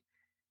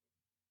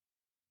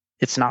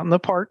 It's not in the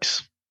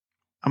parks.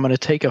 I'm going to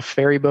take a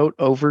ferry boat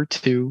over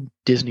to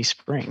Disney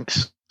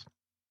Springs.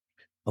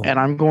 Oh. And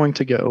I'm going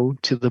to go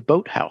to the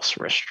boathouse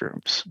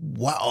restrooms.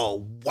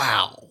 Wow.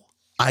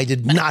 I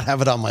did not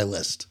have it on my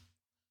list.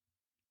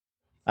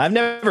 I've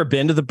never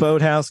been to the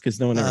boathouse because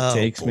no one ever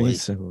takes me.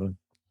 So,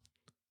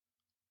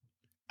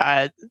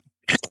 get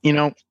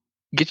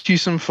you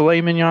some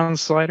filet mignon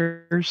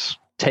sliders.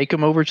 Take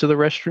them over to the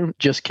restroom.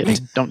 Just kidding.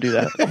 Don't do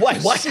that.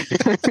 What?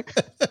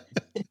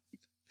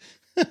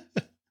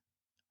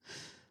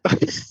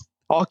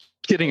 All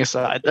kidding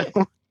aside,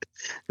 though,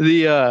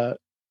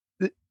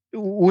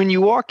 when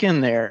you walk in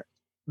there,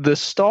 the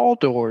stall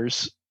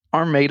doors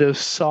are made of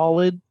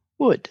solid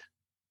wood.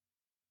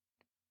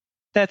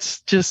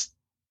 That's just,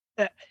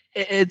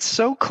 it's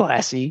so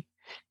classy.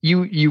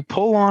 You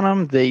pull on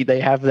them, they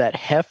have that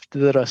heft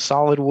that a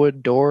solid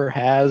wood door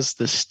has.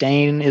 The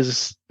stain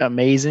is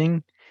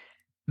amazing.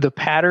 The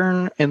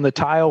pattern in the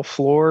tile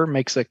floor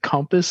makes a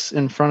compass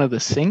in front of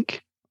the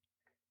sink.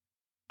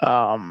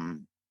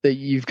 That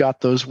you've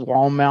got those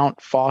wall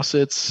mount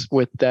faucets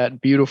with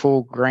that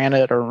beautiful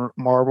granite or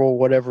marble,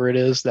 whatever it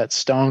is, that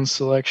stone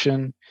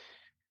selection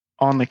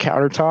on the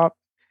countertop.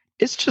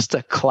 It's just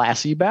a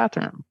classy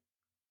bathroom.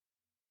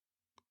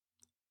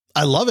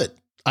 I love it.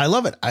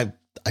 I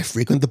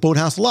frequent the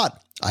boathouse a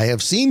lot. I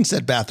have seen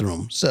said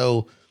bathroom.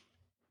 So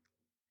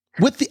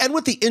with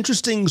the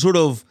interesting sort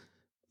of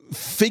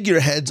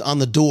figureheads on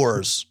the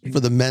doors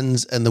for the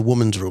men's and the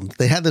women's room,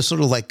 they had this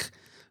sort of like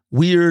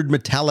weird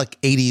metallic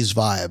 80s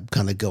vibe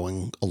kind of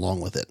going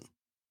along with it.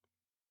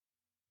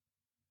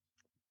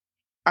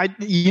 I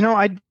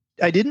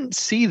didn't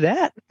see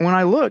that when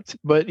I looked,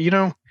 but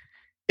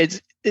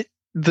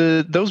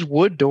those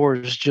wood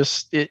doors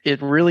just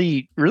it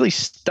really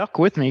stuck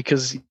with me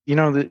because you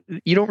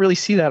don't really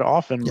see that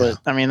often. Yeah.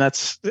 But I mean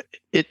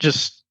it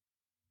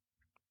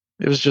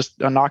was just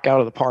a knockout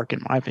of the park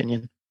in my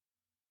opinion.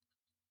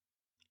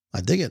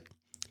 I dig it.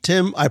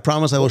 Tim, I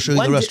promise I will show you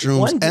the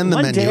restrooms and the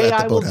menu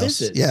at the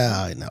boathouse. Yeah,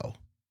 I know.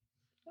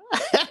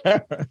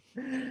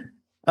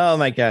 Oh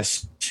my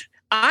gosh.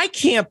 I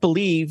can't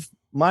believe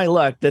my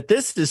luck that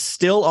this is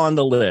still on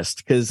the list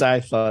because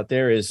I thought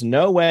there is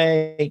no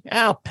way.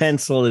 I'll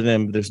pencil it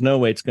in, but there's no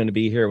way it's going to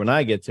be here when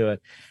I get to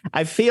it.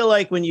 I feel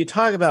like when you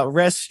talk about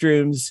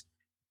restrooms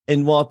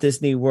in Walt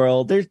Disney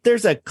World,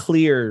 there's a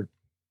clear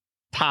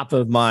top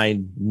of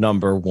mind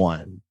number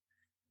one.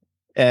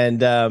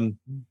 And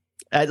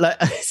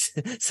I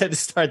said to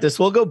start this,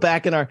 we'll go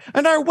back in our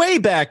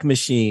Wayback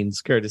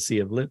Machines, courtesy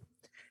of Lou.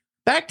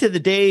 Back to the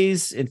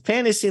days in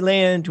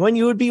Fantasyland when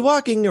you would be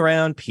walking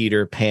around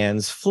Peter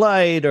Pan's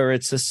Flight or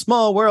It's a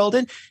Small World,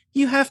 and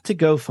you have to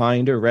go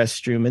find a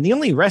restroom. And the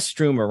only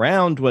restroom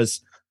around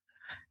was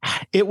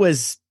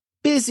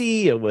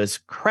busy, it was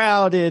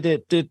crowded,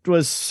 it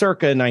was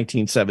circa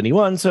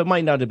 1971, so it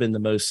might not have been the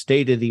most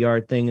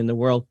state-of-the-art thing in the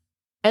world.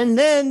 And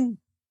then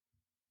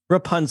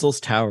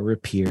Rapunzel's Tower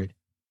appeared.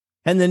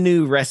 And the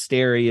new rest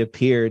area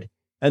appeared.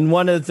 And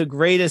one of the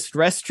greatest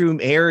restroom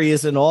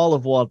areas in all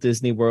of Walt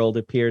Disney World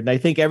appeared. And I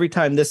think every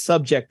time this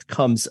subject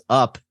comes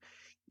up,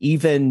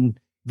 even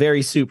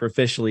very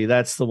superficially,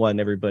 that's the one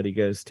everybody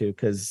goes to.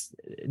 Because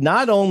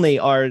not only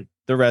are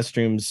the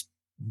restrooms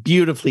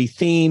beautifully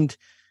themed,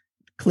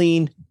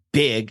 clean,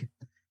 big,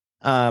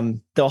 the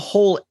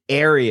whole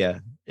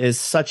area is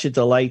such a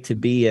delight to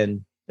be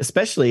in,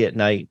 especially at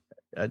night.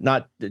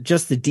 Not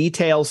just the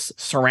details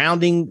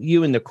surrounding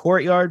you in the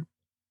courtyard,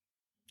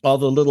 all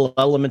the little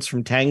elements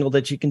from Tangle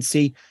that you can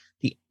see,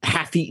 the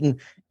half-eaten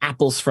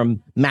apples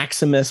from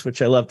Maximus,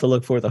 which I love to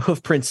look for, the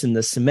hoof prints in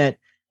the cement,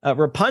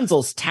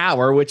 Rapunzel's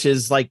Tower, which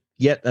is like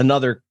yet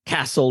another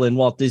castle in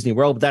Walt Disney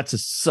World, but that's a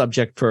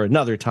subject for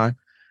another time.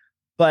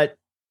 But,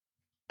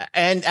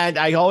 and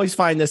I always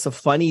find this a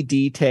funny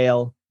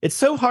detail. It's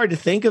so hard to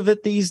think of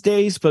it these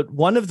days, but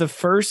one of the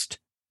first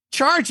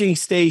charging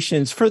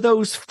stations for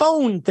those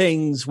phone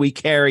things we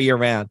carry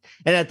around.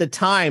 And at the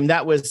time,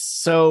 that was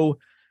so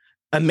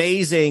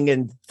amazing.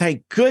 And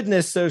thank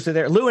goodness those are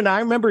there. Lou and I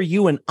remember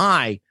you and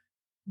I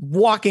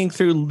walking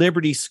through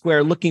Liberty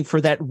Square looking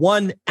for that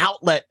one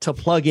outlet to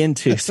plug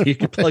into so you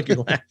could plug your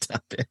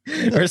laptop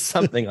in or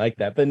something like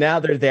that. But now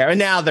they're there and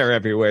now they're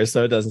everywhere.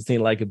 So it doesn't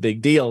seem like a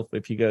big deal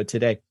if you go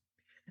today.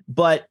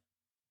 But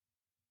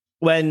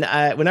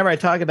whenever I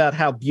talk about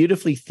how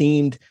beautifully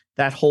themed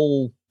that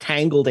whole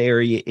Tangled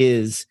area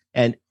is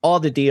and all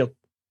the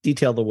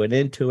detail that went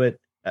into it,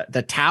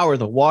 the tower,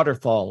 the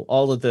waterfall,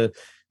 all of the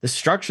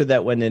structure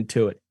that went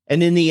into it.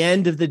 And in the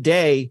end of the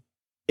day,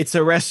 it's a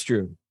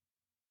restroom.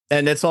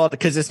 And it's all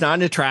because it's not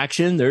an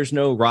attraction. There's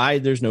no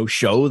ride. There's no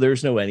show.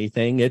 There's no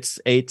anything. It's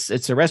a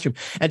restroom.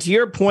 And to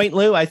your point,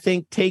 Lou, I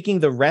think taking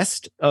the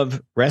rest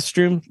of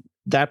restroom,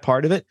 that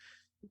part of it,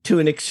 to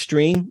an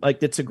extreme,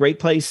 like it's a great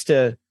place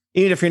to,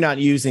 even if you're not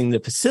using the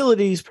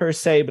facilities per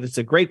se, but it's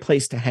a great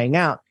place to hang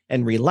out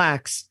and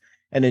relax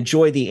and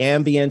enjoy the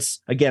ambience.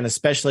 Again,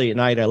 especially at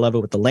night, I love it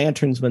with the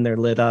lanterns when they're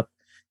lit up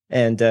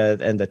and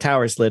the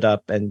towers lit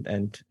up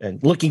and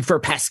looking for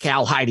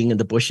Pascal hiding in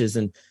the bushes.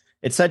 And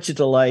it's such a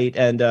delight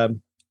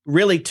and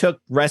really took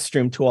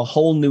Restroom to a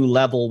whole new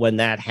level when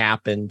that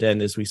happened.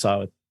 And as we saw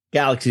with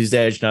Galaxy's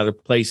Edge and other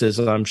places,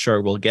 I'm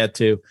sure we'll get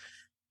to,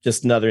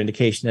 just another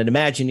indication that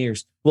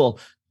Imagineers will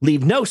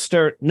leave no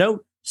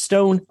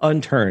stone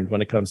unturned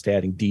when it comes to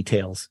adding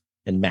details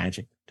and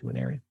magic to an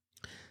area.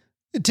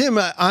 Tim,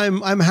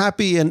 I'm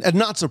happy and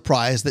not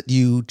surprised that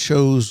you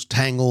chose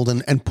Tangled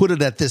and put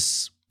it at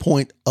this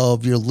point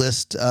of your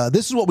list.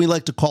 This is what we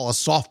like to call a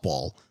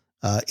softball.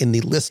 In the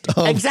list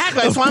of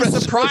exactly. That's why I'm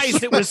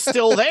surprised it was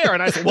still there.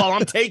 And I said, well,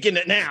 I'm taking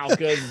it now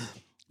because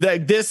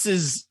this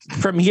is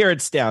from here.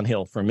 It's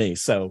downhill for me.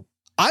 So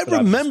I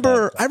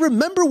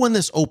remember when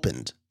this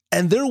opened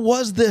and there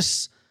was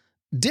this,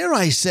 dare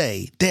I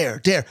say,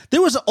 there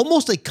was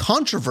almost a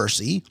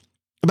controversy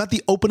about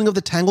the opening of the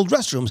Tangled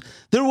restrooms.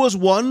 There was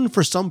one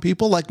for some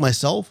people like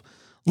myself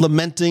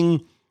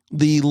lamenting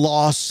the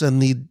loss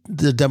and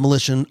the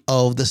demolition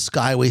of the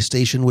Skyway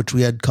Station, which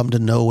we had come to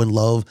know and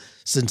love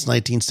since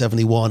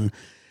 1971.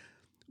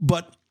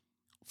 But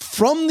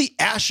from the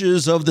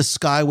ashes of the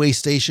Skyway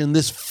Station,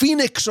 this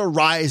phoenix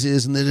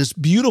arises and this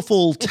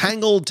beautiful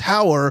Tangled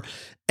tower.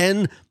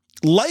 And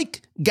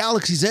like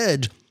Galaxy's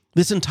Edge,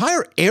 this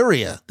entire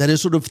area that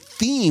is sort of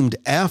themed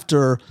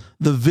after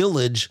the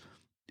village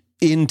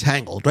in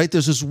Tangled, right?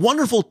 There's this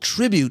wonderful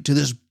tribute to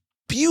this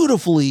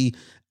beautifully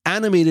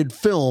animated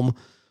film.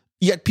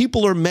 Yet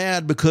people are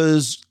mad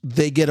because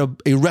they get a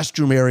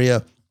restroom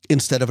area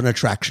instead of an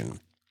attraction.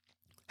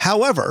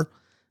 However,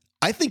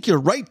 I think you're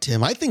right,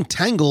 Tim. I think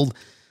Tangled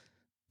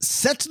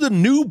sets the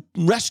new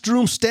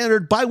restroom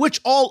standard by which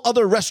all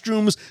other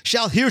restrooms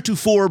shall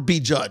heretofore be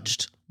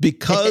judged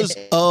because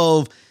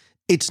of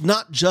it's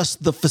not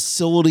just the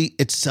facility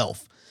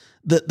itself.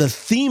 The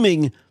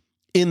theming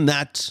in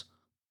that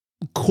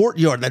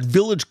courtyard, that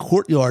village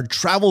courtyard,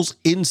 travels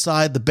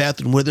inside the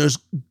bathroom where there's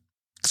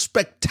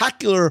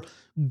spectacular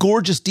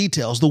gorgeous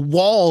details. The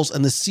walls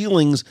and the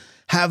ceilings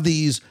have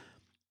these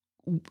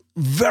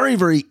very,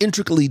 very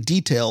intricately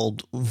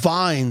detailed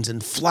vines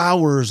and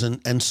flowers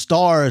and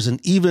stars,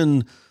 and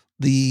even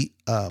the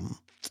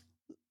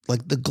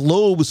like the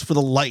globes for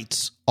the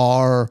lights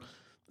are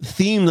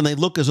themed and they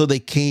look as though they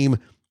came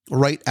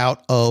right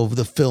out of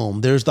the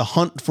film. There's the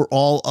hunt for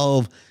all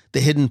of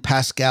the hidden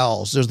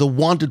Pascals. There's the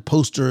wanted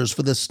posters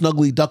for the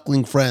Snuggly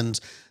Duckling friends.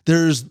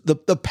 There's the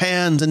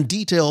pans and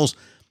details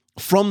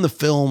from the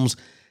films.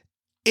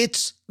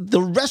 It's the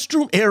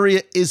restroom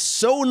area is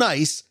so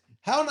nice.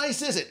 How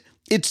nice is it?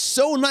 It's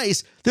so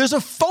nice. There's a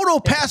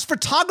PhotoPass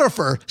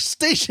photographer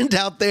stationed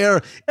out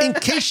there in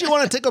case you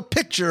want to take a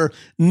picture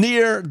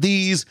near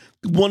these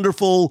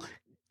wonderful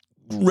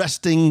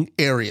resting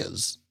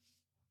areas.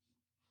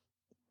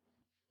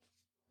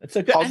 That's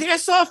so good. I think I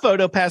saw a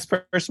PhotoPass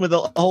person with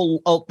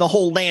the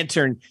whole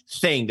lantern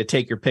thing to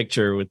take your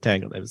picture with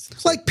Tangled.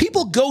 It's like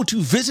people go to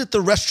visit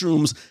the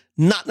restrooms,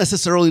 not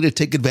necessarily to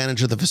take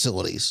advantage of the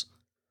facilities.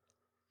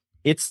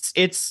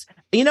 It's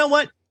you know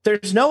what?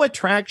 There's no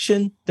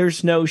attraction,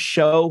 there's no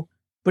show,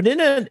 but in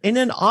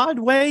an odd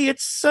way,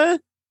 it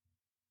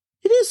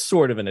is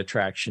sort of an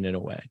attraction in a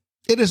way.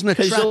 It is an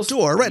attractor,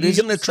 right? It is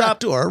an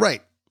attractor,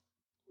 right?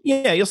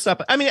 Yeah, you'll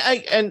stop. I mean,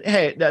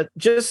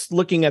 just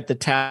looking at the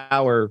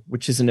tower,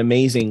 which is an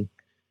amazing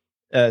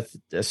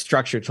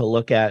structure to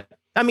look at.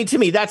 I mean, to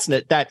me,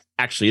 that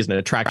actually is an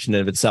attraction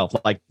in of itself,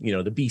 like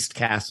the Beast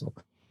Castle.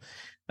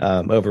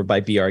 Over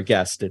by Be Our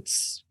Guest.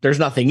 There's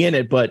nothing in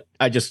it, but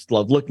I just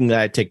love looking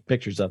at it, take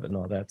pictures of it and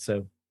all that.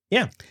 So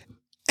yeah.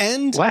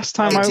 And last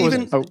time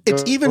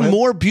it's even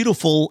more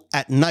beautiful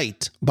at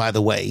night, by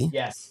the way.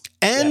 Yes.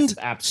 And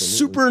absolutely.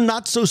 Super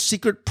not so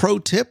secret pro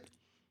tip.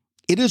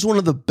 It is one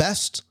of the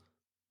best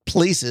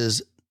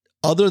places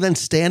other than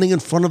standing in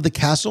front of the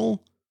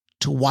castle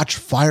to watch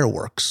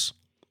fireworks,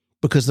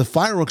 because the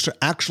fireworks are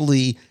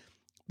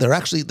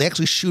they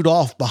actually shoot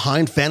off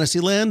behind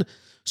Fantasyland.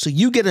 So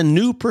you get a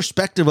new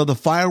perspective of the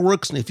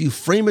fireworks, and if you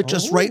frame it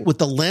just right with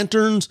the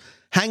lanterns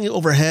hanging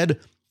overhead,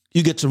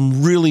 you get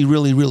some really,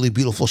 really, really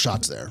beautiful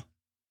shots there.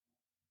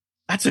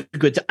 That's a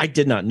good. I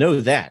did not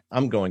know that.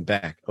 I'm going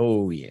back.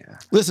 Oh yeah.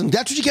 Listen,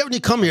 that's what you get when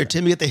you come here,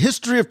 Tim. You get the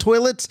history of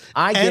toilets.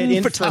 I get and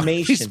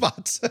information.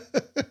 Spots.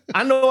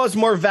 I know what's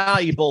more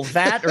valuable,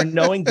 that or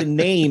knowing the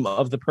name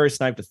of the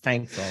person I have to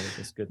thank for all of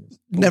this goodness.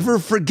 Never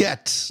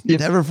forget,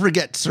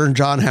 Sir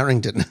John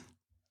Harrington.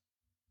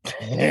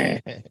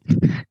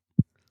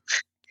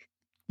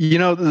 You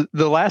know,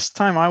 the last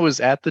time I was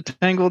at the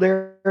Tangled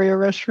area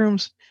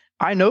restrooms,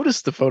 I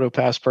noticed the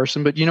PhotoPass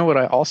person, but you know what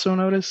I also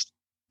noticed?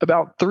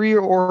 About three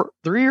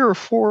or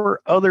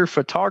four other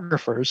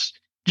photographers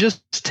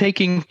just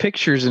taking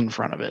pictures in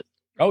front of it.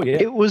 Oh yeah,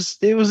 it was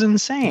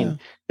insane.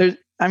 Yeah.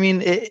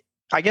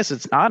 I guess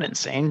it's not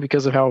insane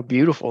because of how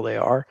beautiful they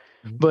are,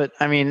 but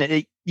I mean,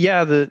 the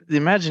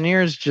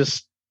Imagineers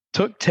just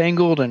took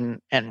Tangled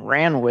and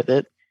ran with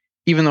it,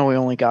 even though we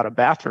only got a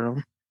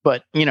bathroom.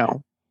 But you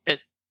know,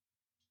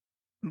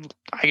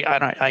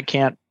 I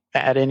can't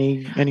add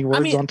any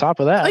words on top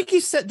of that. Like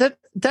you said,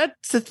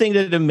 that's the thing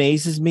that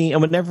amazes me.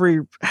 And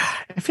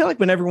I feel like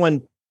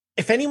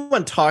if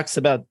anyone talks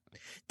about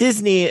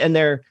Disney and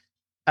they're,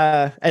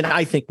 and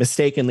I think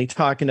mistakenly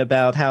talking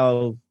about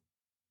how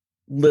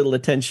little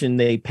attention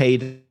they pay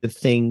to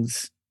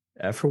things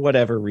for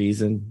whatever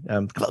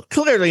reason,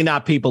 clearly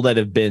not people that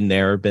have been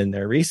there or been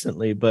there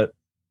recently, but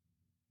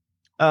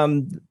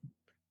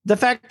the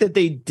fact that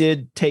they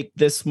did take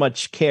this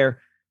much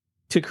care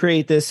to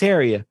create this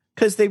area,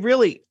 because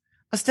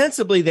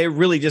ostensibly they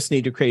really just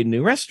need to create a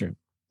new restroom.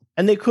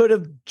 And they could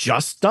have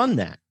just done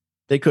that.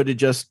 They could have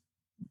just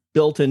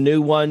built a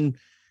new one,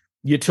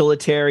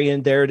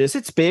 utilitarian. There it is.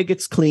 It's big,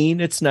 it's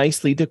clean, it's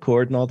nicely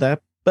decorated and all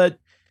that. But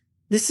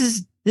this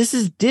is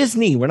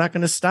Disney. We're not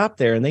going to stop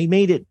there. And they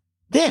made it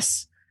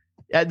this.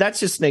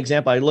 That's just an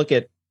example. I look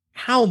at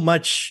how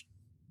much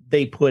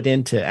they put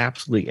into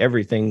absolutely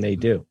everything they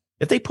do.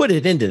 If they put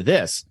it into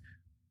this,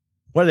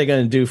 what are they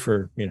going to do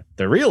for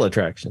the real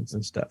attractions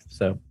and stuff?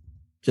 So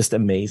just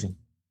amazing.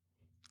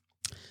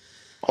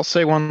 I'll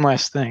say one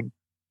last thing.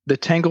 The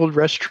Tangled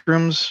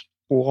restrooms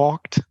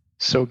walked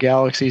so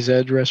Galaxy's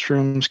Edge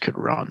restrooms could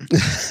run.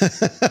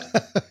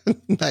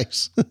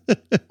 Nice.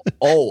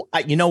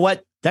 You know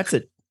what? That's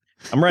it.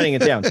 I'm writing it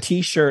down.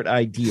 T-shirt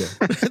idea.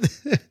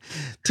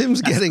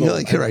 Tim's getting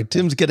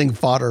Tim's getting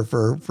fodder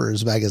for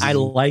his magazine. I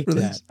like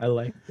that. I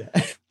like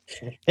that.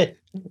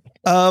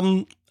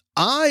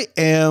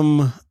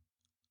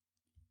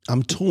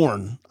 I'm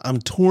torn. I'm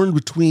torn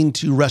between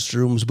two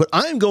restrooms, but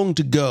I'm going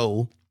to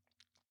go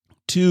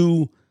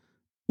to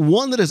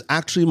one that is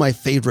actually my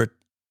favorite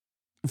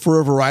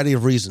for a variety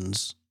of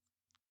reasons.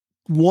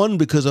 One,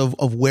 because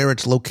of where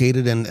it's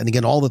located and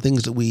again, all the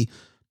things that we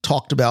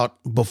talked about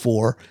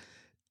before.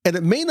 And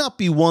it may not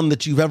be one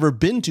that you've ever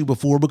been to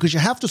before because you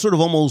have to sort of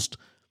almost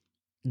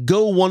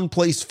go one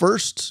place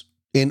first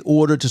in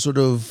order to sort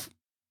of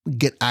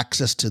get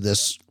access to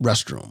this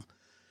restroom.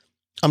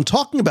 I'm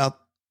talking about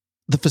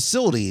the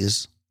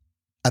facilities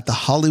at the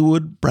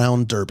Hollywood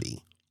Brown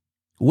Derby,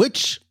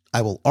 which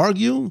I will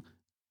argue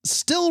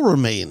still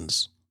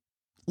remains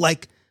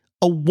like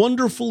a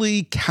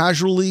wonderfully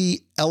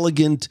casually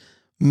elegant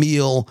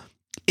meal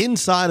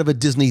inside of a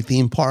Disney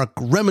theme park,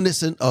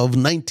 reminiscent of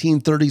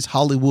 1930s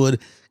Hollywood.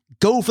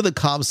 Go for the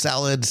Cobb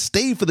salad,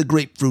 stay for the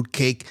grapefruit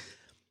cake,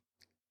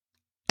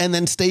 and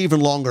then stay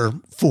even longer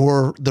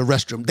for the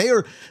restroom.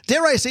 Dare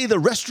I say, the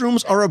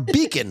restrooms are a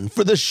beacon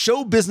for the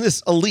show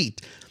business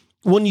elite.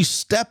 When you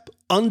step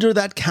under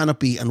that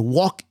canopy and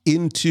walk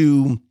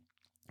into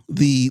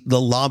the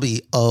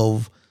lobby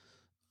of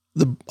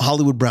the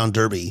Hollywood Brown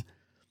Derby,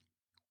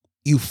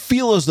 you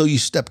feel as though you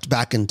stepped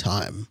back in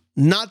time.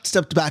 Not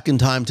stepped back in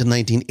time to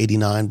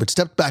 1989, but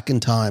stepped back in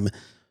time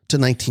to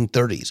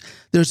 1930s.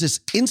 There's this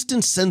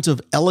instant sense of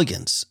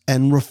elegance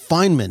and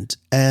refinement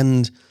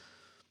and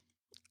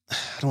I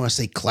don't want to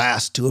say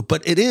class to it,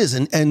 but it is.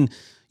 And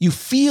you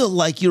feel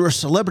like you're a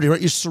celebrity,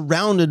 right? You're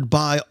surrounded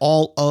by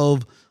all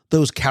of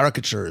those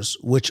caricatures,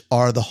 which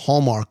are the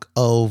hallmark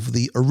of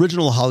the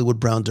original Hollywood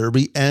Brown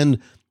Derby and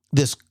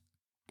this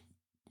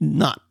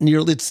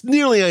it's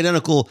nearly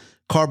identical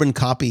carbon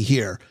copy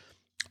here.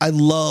 I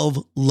love,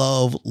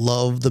 love,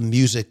 love the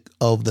music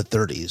of the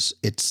 30s.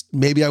 It's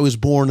maybe I was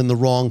born in the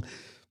wrong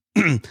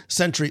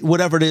century,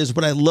 whatever it is,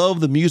 but I love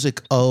the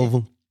music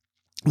of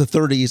the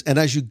 30s. And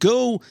as you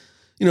go,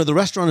 the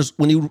restaurant is,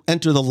 when you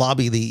enter the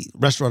lobby, the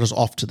restaurant is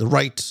off to the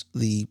right.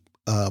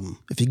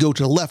 If you go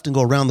to the left and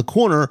go around the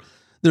corner,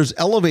 there's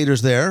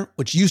elevators there,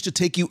 which used to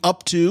take you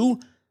up to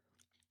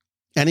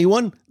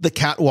anyone? The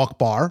Catwalk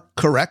Bar,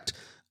 correct.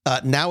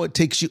 Now it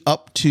takes you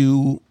up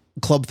to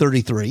Club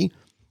 33,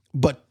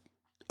 but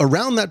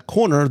around that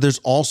corner, there's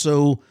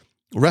also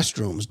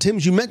restrooms. Tim,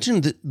 you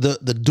mentioned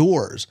the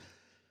doors.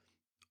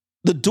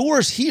 The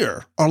doors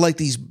here are like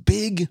these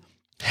big,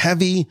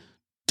 heavy,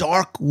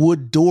 dark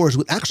wood doors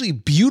with actually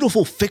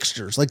beautiful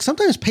fixtures. Like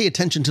sometimes pay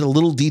attention to the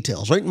little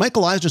details, right?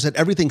 Michael Eisner said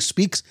everything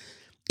speaks.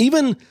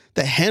 Even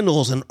the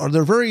handles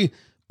they're very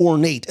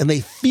ornate and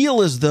they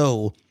feel as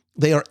though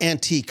they are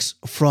antiques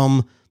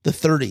from the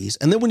 30s.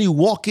 And then when you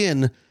walk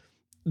in,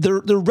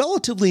 they're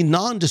relatively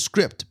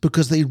nondescript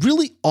because they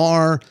really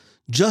are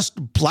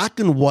just black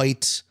and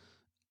white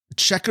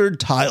checkered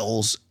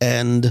tiles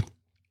and,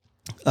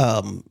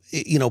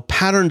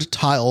 patterned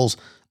tiles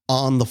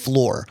on the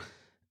floor.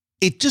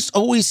 It just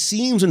always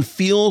seems and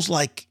feels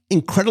like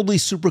incredibly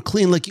super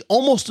clean. Like you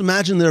almost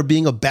imagine there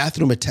being a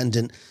restroom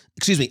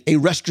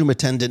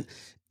attendant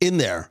in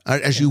there,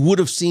 as you would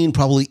have seen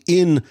probably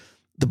in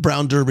the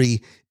Brown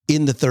Derby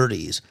in the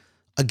 30s.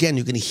 Again,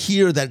 you can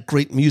hear that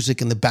great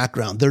music in the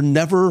background. They're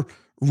never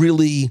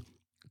really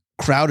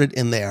crowded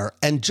in there.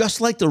 And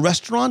just like the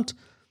restaurant,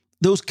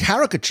 those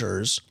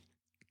caricatures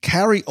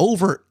carry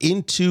over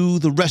into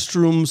the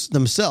restrooms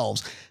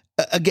themselves.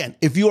 Again,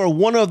 if you are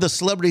one of the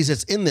celebrities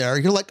that's in there,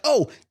 you're like,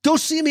 oh, go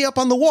see me up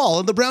on the wall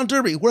in the Brown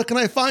Derby. Where can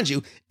I find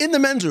you? In the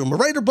men's room,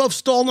 right above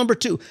stall number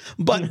 2.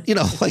 But,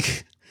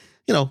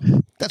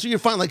 that's where you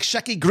find like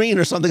Shecky Green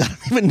or something. I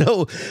don't even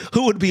know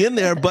who would be in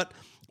there, but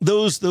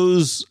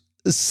those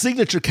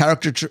signature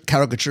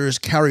caricatures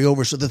carry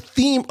over. So the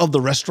theme of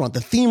the restaurant,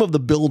 the theme of the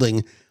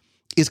building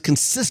is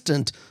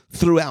consistent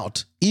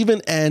throughout,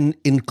 even and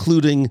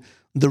including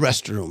the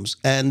restrooms.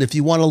 And if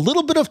you want a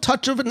little bit of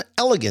touch of an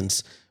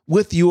elegance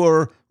with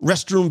your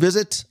restroom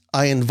visit,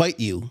 I invite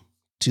you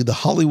to the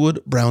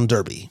Hollywood Brown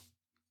Derby.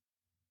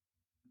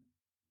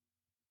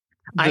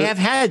 I have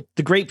had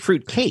the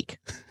grapefruit cake.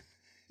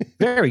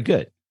 Very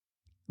good.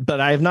 But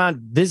I have not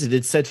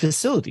visited said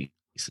facility.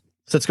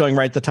 So it's going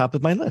right at the top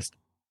of my list.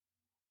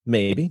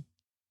 Maybe.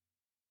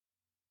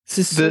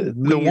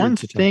 The one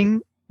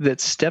thing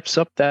that steps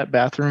up that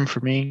bathroom for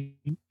me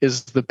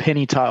is the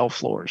penny tile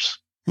floors.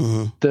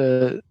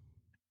 Mm-hmm.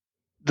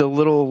 The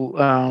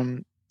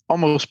little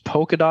almost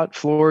polka dot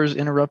floors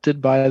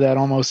interrupted by that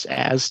almost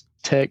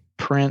Aztec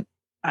print.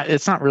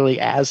 It's not really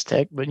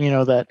Aztec, but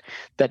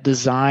that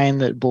design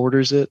that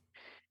borders it,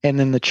 and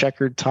then the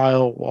checkered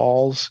tile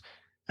walls.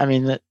 I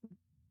mean,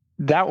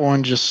 that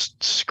one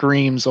just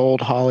screams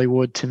old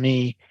Hollywood to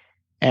me.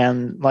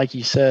 And like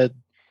you said,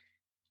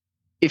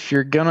 if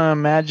you're gonna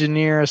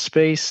Imagineer a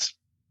space,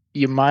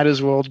 you might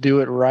as well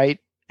do it right,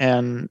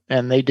 and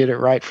they did it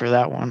right for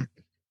that one.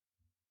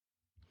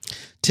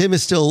 Tim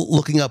is still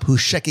looking up who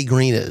Shecky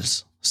Green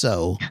is.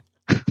 So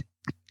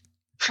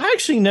I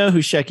actually know who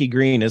Shecky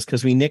Green is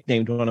because we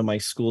nicknamed one of my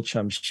school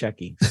chums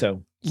Shecky.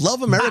 So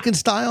Love American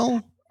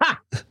Style.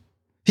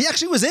 He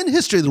actually was in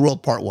History of the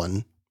World Part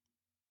 1.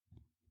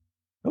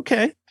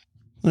 Okay.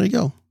 There you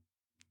go.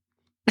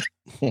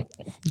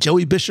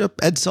 Joey Bishop,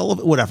 Ed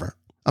Sullivan, whatever.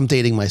 I'm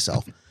dating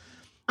myself.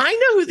 I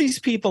know who these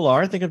people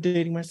are. I think I'm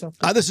dating myself.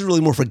 This is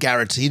really more for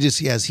Garrett. He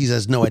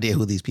has no idea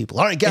who these people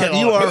are. All right, Garrett,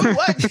 you are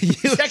what?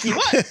 Shecky,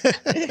 what?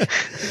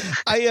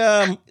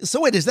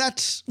 So wait,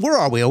 where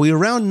are we? Are we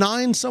around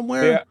 9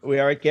 somewhere? We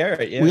are at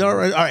Garrett. Yeah. We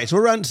are. All right. So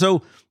we're around.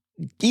 So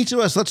each of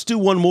us, let's do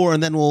one more,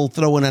 and then we'll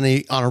throw in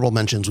any honorable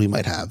mentions we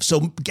might have. So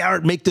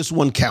Garrett, make this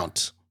one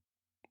count.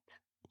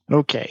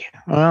 Okay.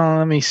 Well,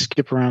 let me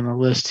skip around the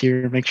list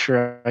here and make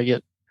sure I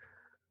get.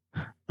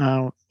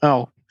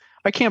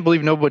 I can't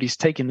believe nobody's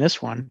taken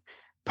this one.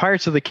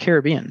 Pirates of the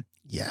Caribbean.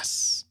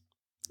 Yes.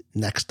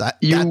 Next,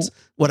 that's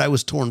what I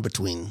was torn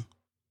between.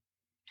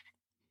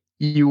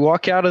 You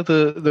walk out of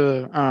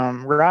the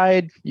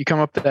ride, you come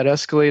up that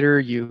escalator,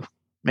 you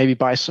maybe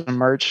buy some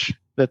merch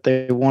that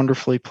they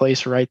wonderfully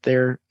place right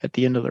there at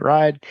the end of the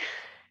ride.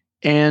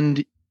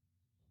 And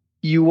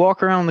you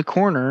walk around the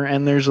corner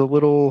and there's a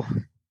little,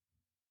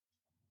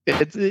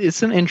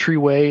 it's an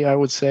entryway, I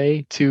would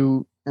say,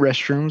 to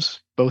restrooms,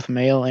 both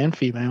male and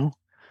female.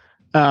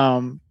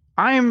 I'm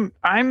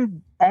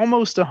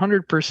almost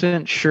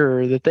 100%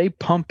 sure that they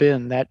pump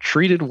in that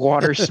treated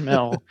water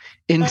smell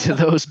into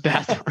those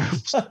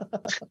bathrooms.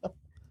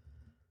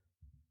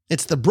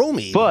 It's the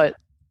bromine. But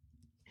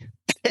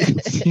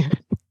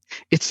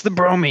it's the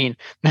bromine.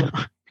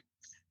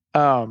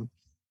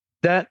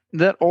 That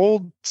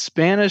old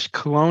Spanish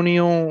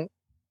colonial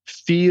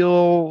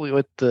feel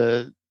with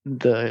the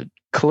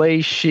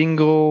clay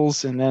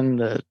shingles and then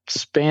the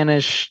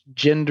Spanish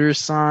gender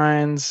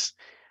signs.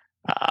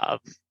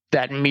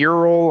 That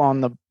mural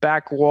on the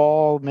back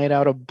wall made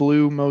out of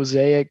blue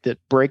mosaic that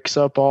breaks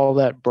up all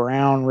that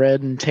brown,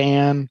 red, and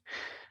tan.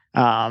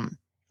 The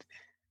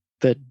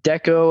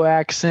deco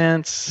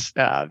accents.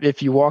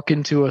 If you walk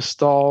into a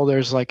stall,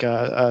 there's like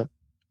a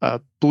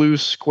blue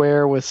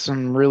square with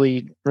some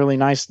really, really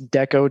nice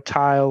deco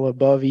tile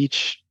above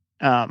each,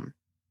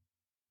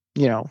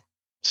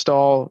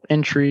 stall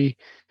entry.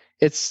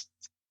 It's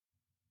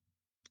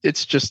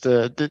just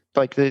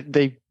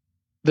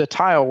the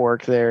tile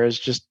work there is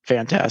just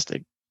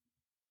fantastic.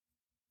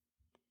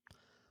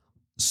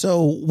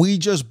 So we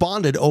just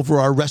bonded over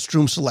our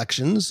restroom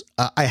selections.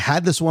 I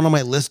had this one on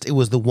my list. It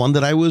was the one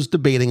that I was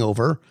debating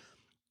over.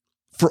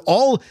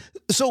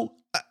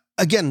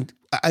 Again,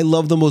 I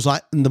love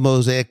the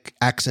mosaic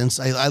accents.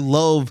 I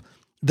love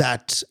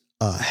that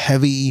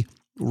heavy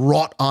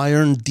wrought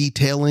iron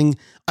detailing.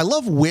 I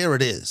love where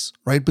it is,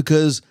 right?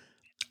 Because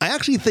I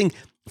actually think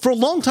for a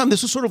long time,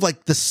 this was sort of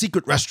like the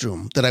secret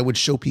restroom that I would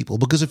show people.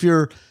 Because if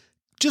you're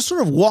just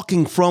sort of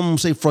walking from,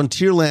 say,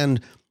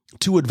 Frontierland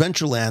to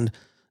Adventureland,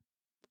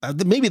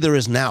 maybe there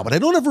is now, but I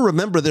don't ever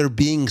remember there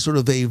being sort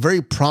of a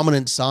very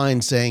prominent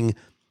sign saying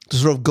to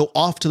sort of go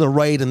off to the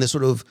right in this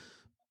sort of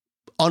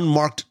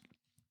unmarked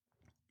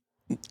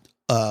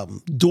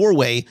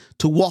doorway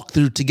to walk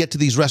through to get to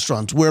these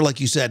restaurants where, like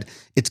you said,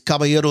 it's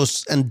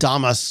caballeros and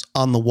damas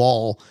on the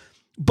wall.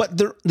 But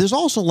there's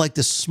also like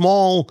this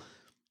small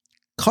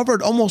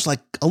covered, almost like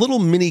a little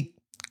mini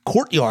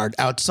courtyard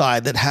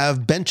outside that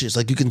have benches.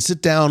 Like you can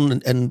sit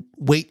down and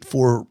wait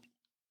for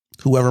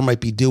whoever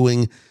might be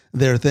doing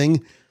their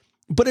thing.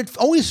 But it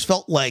always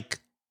felt like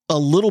a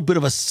little bit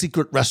of a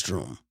secret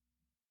restroom,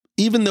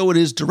 even though it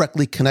is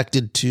directly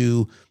connected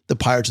to the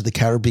Pirates of the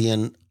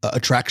Caribbean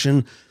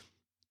attraction.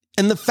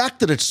 And the fact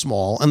that it's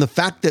small and the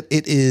fact that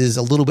it is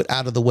a little bit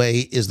out of the way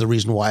is the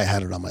reason why I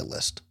had it on my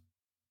list.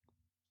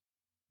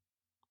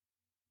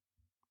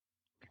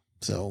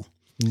 So,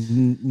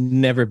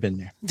 never been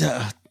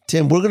there.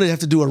 Tim, we're going to have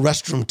to do a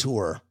restroom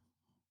tour.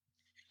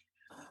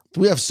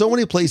 We have so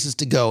many places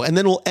to go, and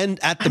then we'll end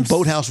at the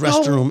boathouse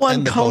restroom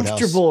and the boathouse.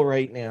 Uncomfortable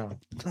right now.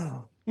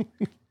 Oh.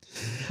 Okay.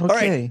 All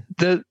right.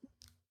 The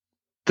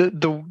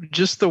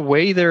just the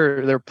way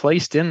they're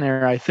placed in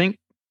there, I think,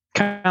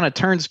 kind of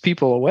turns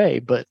people away,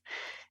 but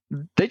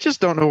they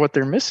just don't know what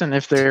they're missing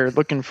if they're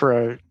looking for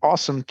an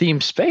awesome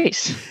themed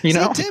space. You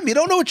know, Tim, you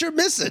don't know what you're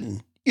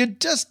missing. You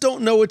just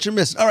don't know what you're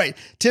missing. All right,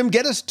 Tim,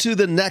 get us to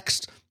the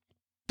next,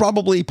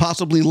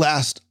 possibly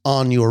last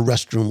on your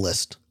restroom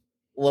list.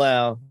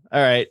 Well,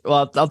 all right.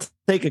 Well, I'll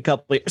take a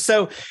couple.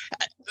 So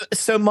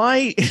as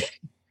I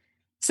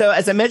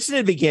mentioned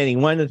at the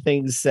beginning, one of the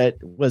things that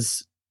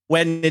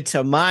went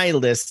into my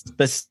list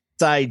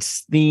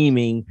besides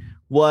theming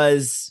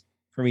was,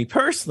 for me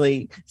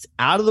personally, it's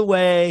out of the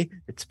way.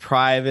 It's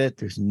private.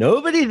 There's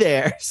nobody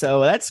there.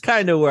 So that's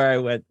kind of where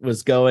I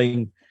was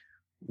going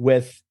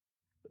with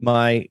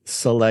my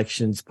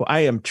selections. I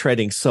am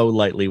treading so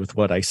lightly with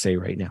what I say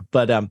right now.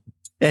 But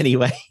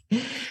anyway,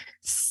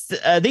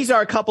 these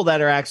are a couple that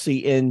are actually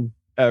in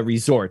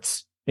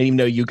resorts. And even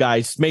though you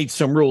guys made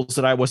some rules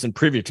that I wasn't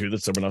privy to,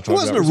 that someone else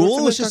talked about. It wasn't a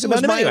rule.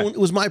 It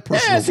was my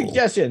personal rule.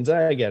 Suggestions.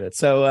 I get it.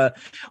 So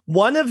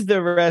one of the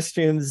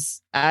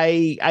restrooms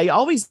I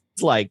always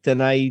liked,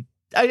 and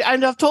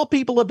I've told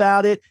people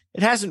about it.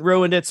 It hasn't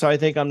ruined it, so I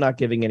think I'm not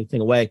giving anything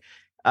away.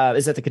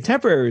 Is at the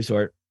Contemporary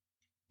Resort.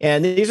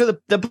 And these are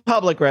the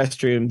public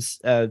restrooms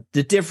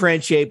to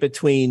differentiate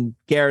between,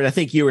 Garrett, I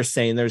think you were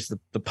saying there's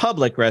the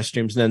public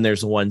restrooms, and then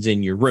there's the ones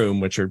in your room,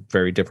 which are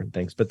very different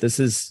things. But this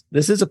is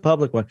a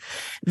public one.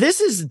 This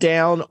is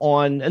down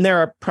on, and there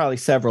are probably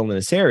several in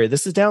this area.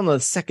 This is down on the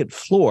second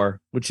floor,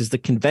 which is the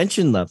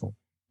convention level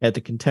at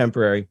the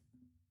Contemporary,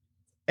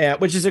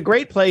 which is a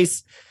great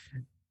place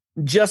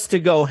just to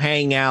go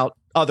hang out.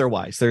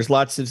 Otherwise, there's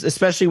lots of,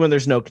 especially when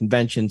there's no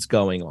conventions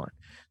going on.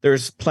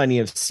 There's plenty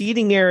of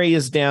seating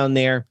areas down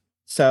there.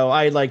 So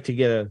I like to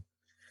get a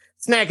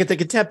snack at the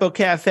Contempo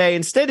Cafe.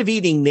 Instead of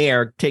eating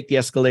there, take the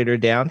escalator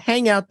down,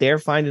 hang out there,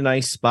 find a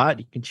nice spot.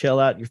 You can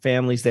chill out. Your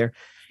family's there.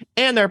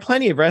 And there are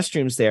plenty of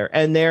restrooms there.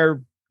 And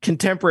they're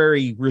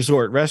contemporary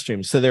resort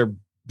restrooms. So they're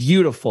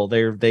beautiful.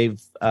 They've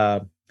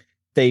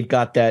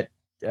got that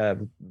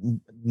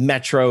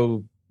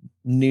Metro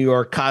New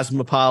York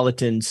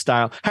cosmopolitan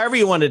style, however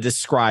you want to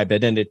describe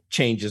it. And it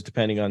changes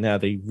depending on how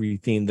they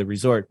retheme the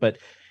resort. But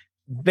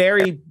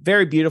very,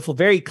 very beautiful,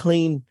 very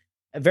clean,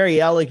 very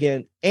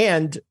elegant,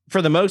 and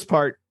for the most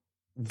part,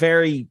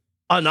 very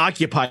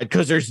unoccupied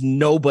because there's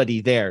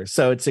nobody there.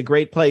 So it's a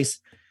great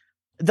place.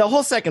 The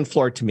whole second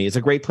floor to me is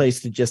a great place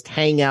to just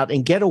hang out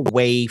and get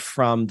away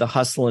from the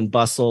hustle and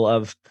bustle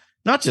of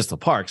not just the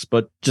parks,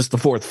 but just the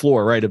fourth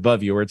floor right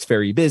above you, where it's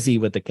very busy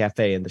with the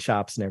cafe and the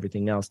shops and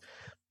everything else.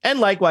 And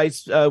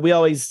likewise, we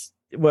always,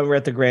 when we're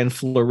at the Grand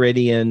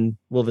Floridian,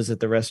 we'll visit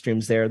the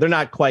restrooms there. They're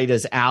not quite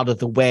as out of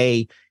the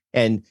way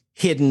and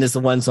hidden as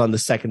the ones on the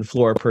second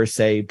floor per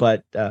se,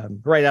 but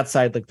right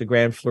outside like the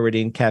Grand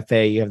Floridian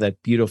Cafe, you have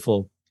that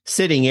beautiful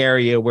sitting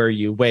area where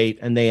you wait,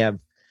 and they have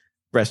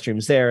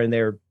restrooms there, and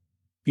they're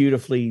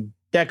beautifully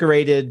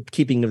decorated,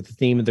 keeping with the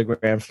theme of the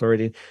Grand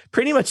Floridian.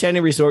 Pretty much any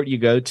resort you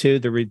go to,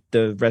 the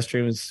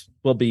restrooms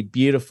will be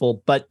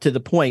beautiful, but to the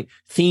point,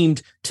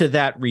 themed to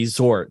that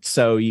resort.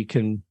 So you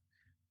can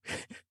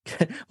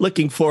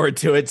looking forward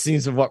to it,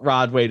 seems a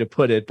odd way to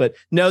put it, but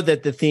know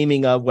that the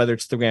theming of whether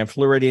it's the Grand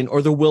Floridian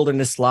or the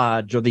Wilderness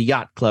Lodge or the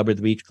Yacht Club or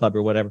the Beach Club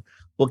or whatever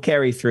will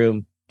carry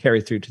through to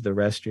the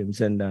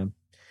restrooms.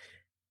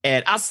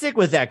 And I'll stick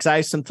with that because I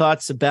have some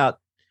thoughts about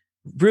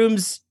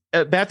bathrooms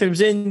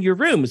in your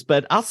rooms,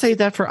 but I'll say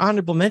that for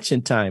honorable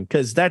mention time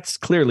because that's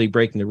clearly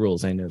breaking the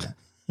rules. I know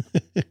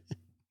that.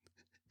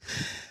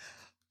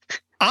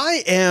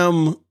 I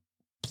am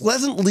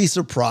pleasantly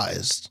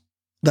surprised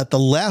that the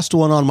last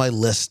one on my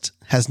list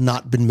has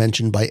not been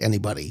mentioned by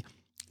anybody.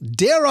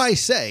 Dare I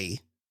say,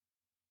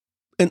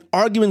 an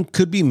argument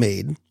could be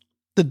made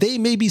that they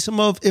may be some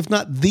of, if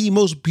not the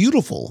most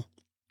beautiful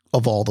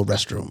of all the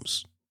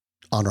restrooms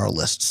on our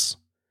lists.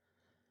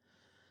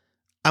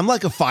 I'm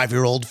like a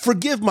 5-year-old.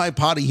 Forgive my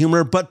potty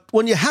humor, but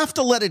when you have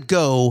to let it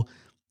go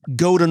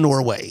to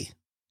Norway.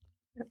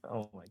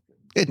 Oh my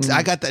goodness.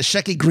 I got that.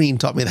 Shecky Green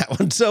taught me that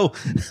one. So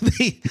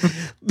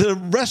the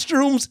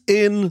restrooms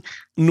in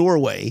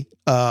Norway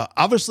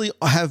obviously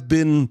have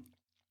been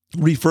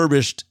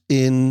refurbished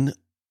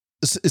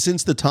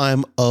since the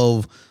time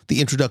of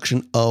the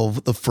introduction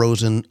of the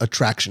Frozen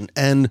attraction.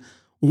 And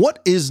what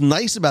is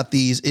nice about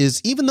these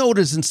is, even though it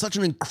is in such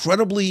an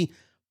incredibly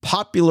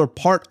popular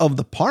part of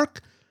the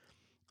park,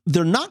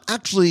 they're not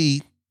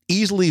actually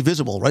easily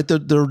visible, right?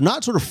 They're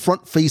not sort of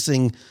front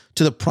facing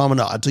to the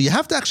promenade. So you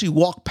have to actually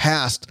walk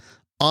past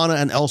Anna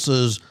and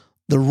Elsa's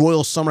the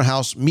Royal Summer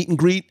House meet and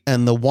greet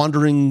and the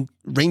Wandering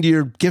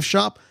Reindeer gift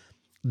shop.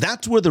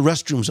 That's where the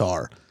restrooms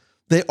are.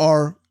 They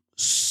are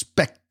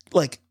spotless.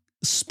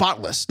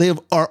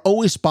 Are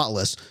always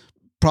spotless,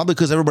 probably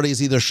because everybody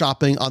is either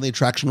shopping on the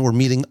attraction or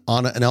meeting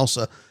Anna and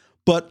Elsa.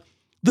 But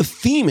the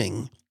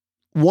theming,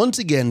 once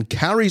again,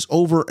 carries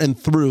over and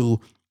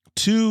through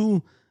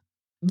to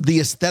the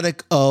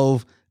aesthetic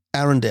of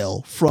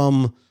Arendelle,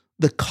 from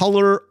the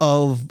color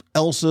of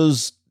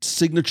Elsa's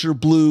signature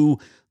blue,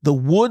 the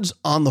woods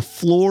on the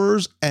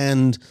floors,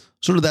 and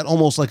sort of that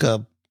almost like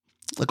a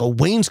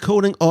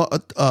wainscoting,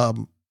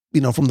 from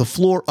the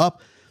floor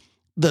up.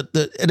 And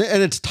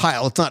it's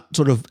tile. It's not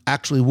sort of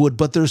actually wood,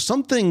 but there's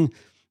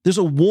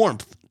a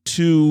warmth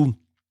to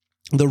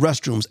the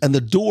restrooms, and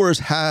the doors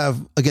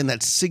have, again,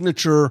 that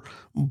signature.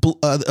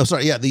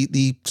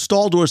 The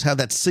stall doors have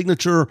that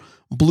signature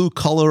blue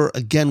color,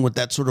 again, with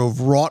that sort of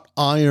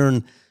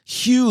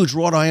huge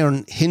wrought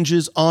iron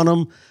hinges on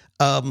them.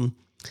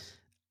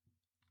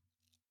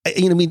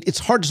 It's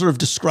hard to sort of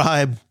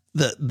describe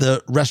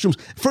the restrooms.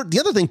 For the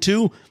other thing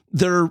too,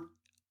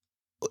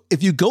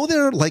 if you go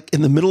there like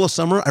in the middle of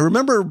summer, I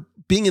remember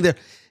being in there,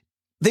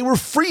 they were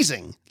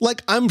freezing.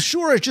 Like, I'm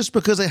sure it's just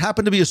because it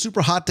happened to be a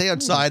super hot day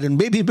outside, and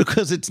maybe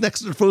because it's next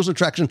to the Frozen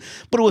attraction,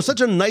 but it was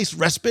such a nice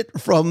respite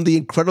from the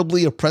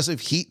incredibly oppressive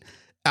heat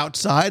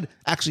outside.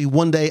 Actually,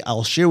 one day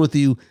I'll share with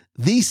you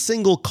the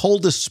single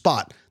coldest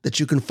spot that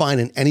you can find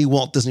in any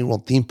Walt Disney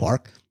World theme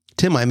park.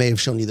 Tim, I may have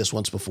shown you this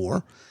once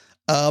before.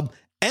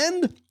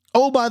 And,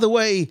 oh, by the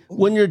way,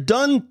 when you're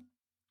done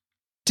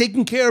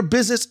taking care of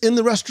business in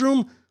the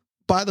restroom,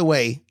 by the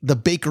way, the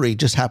bakery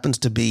just happens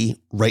to be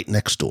right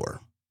next door.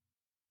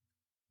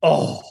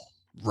 Oh,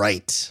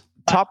 right.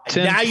 Top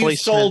 10 now placement. You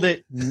sold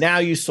it. Now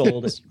you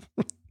sold it.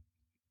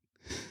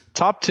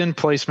 Top 10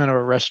 placement of a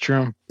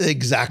restroom.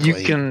 Exactly.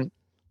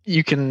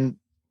 You can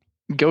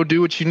go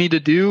do what you need to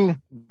do,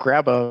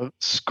 grab a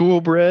school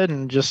bread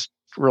and just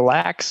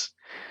relax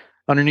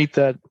underneath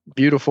that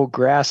beautiful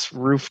grass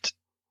roofed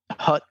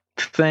hut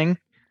thing.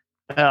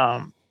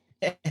 Hut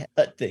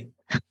thing.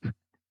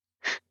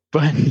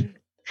 But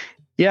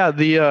yeah,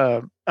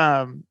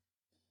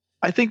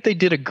 I think they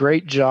did a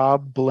great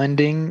job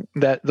blending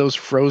those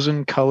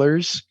Frozen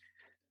colors,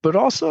 but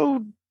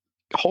also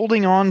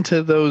holding on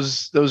to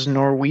those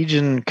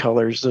Norwegian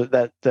colors,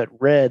 that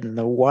red and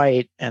the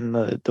white and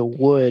the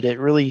wood. It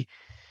really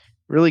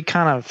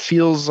kind of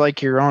feels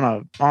like you're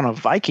on a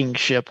Viking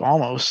ship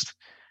almost.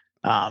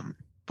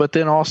 But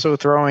then also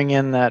throwing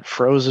in that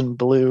Frozen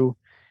blue,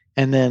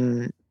 and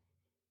then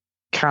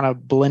kind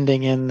of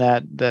blending in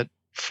that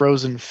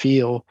Frozen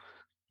feel,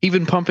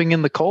 even pumping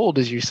in the cold,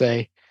 as you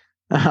say.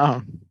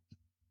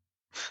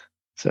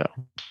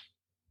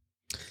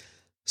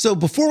 So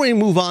before we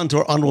move on to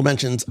our honorable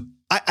mentions,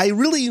 I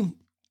really,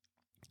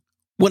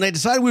 when I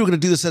decided we were going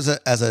to do this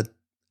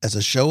as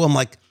a show, I'm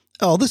like,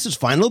 oh, this is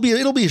fine.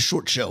 It'll be a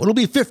short show. It'll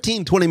be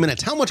 15, 20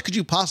 minutes. How much could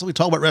you possibly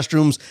talk about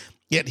restrooms?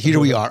 Yet here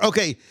we are.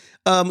 Okay.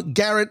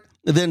 Garrett,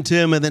 then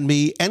Tim, and then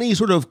me. Any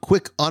sort of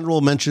quick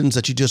honorable mentions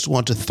that you just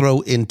want to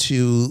throw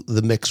into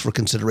the mix for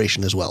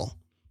consideration as well?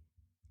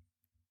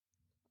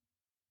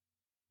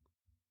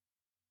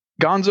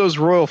 Gonzo's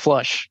Royal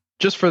Flush,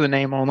 just for the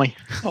name only.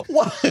 Oh,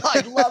 wow,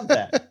 I love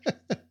that.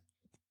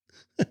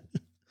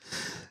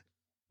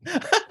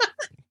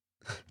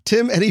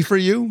 Tim, any for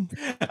you?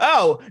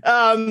 Oh,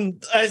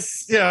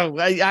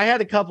 I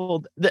had a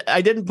couple.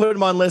 I didn't put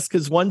them on list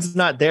because one's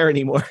not there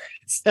anymore.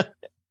 So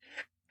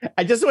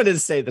I just wanted to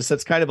say this.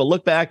 It's kind of a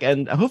look back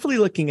and hopefully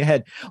looking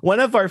ahead.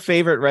 One of our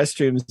favorite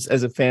restrooms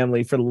as a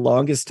family for the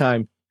longest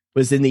time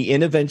was in the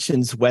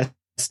Innovations West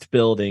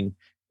building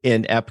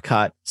in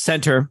Epcot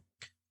Center,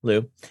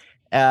 Lou.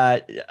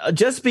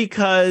 Just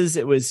because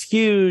it was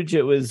huge,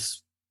 it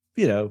was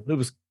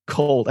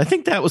cold. I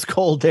think that was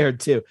cold there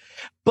too.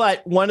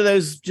 But one of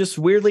those just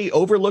weirdly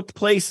overlooked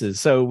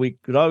places. So we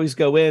could always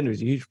go in.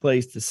 There's a huge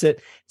place to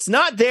sit. It's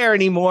not there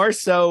anymore.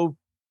 So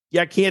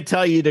I can't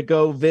tell you to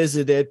go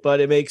visit it, but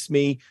it makes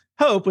me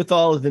hope with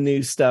all of the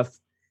new stuff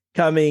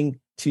coming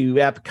to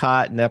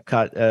Epcot and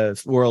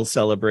Epcot World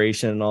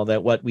Celebration and all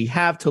that, what we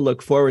have to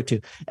look forward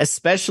to,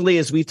 especially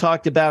as we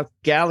talked about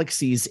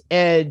Galaxy's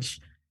Edge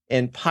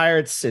and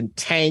Pirates and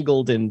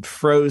Tangled and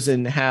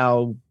Frozen,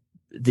 how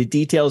the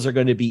details are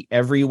going to be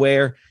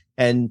everywhere.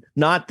 And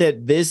not that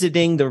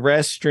visiting the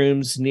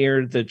restrooms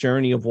near the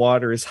Journey of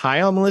Water is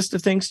high on the list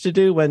of things to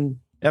do when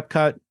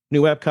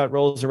new Epcot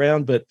rolls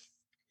around, but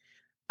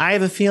I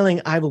have a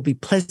feeling I will be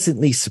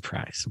pleasantly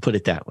surprised, put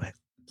it that way.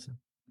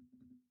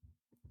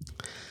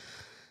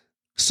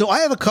 So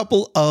I have a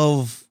couple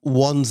of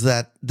ones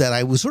that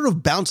I was sort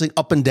of bouncing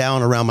up and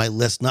down around my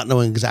list, not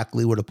knowing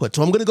exactly where to put.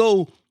 So I'm going to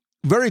go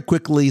very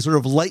quickly, sort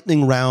of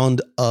lightning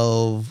round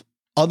of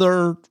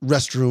other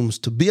restrooms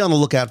to be on the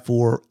lookout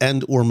for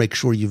and or make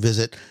sure you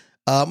visit.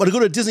 I'm going to go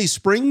to Disney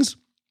Springs,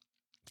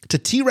 to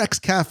T-Rex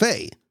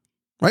Cafe,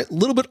 right? A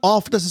little bit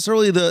off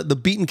necessarily the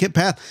beaten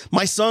path.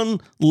 My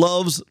son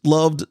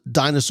loved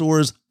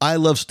dinosaurs. I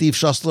love Steve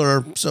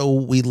Schussler, so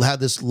we had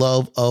this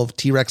love of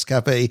T-Rex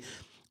Cafe.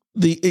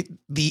 The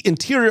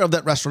interior of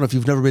that restaurant, if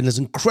you've never been, is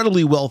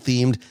incredibly well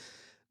themed.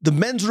 The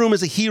men's room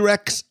is a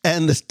he-rex,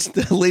 and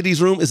the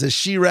ladies' room is a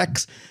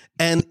she-rex.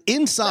 And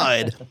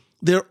inside,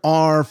 there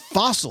are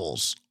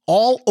fossils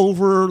all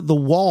over the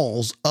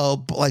walls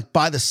of, like,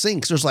 by the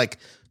sinks. There's like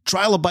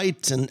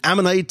trilobites and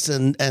ammonites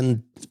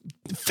and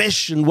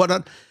fish and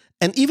whatnot.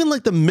 And even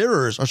like the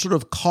mirrors are sort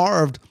of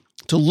carved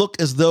to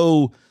look as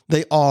though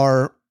they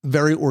are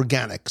very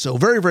organic. So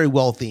very, very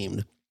well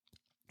themed.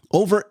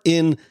 Over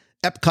in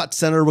Epcot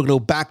Center, we're going to go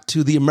back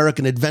to the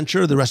American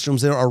Adventure. The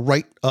restrooms there are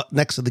right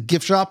next to the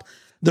gift shop.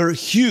 They're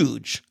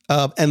huge.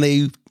 And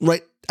they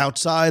right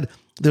outside,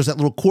 there's that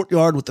little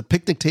courtyard with the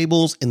picnic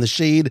tables in the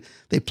shade.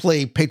 They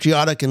play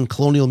patriotic and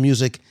colonial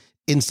music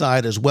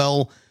inside as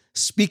well.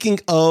 Speaking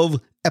of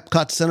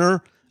Epcot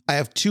Center, I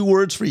have 2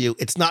 words for you.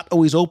 It's not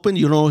always open.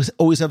 You don't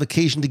always have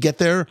occasion to get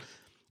there,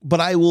 but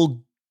I'm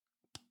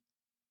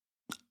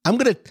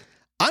going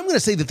to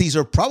say that these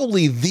are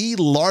probably the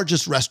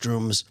largest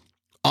restrooms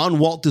on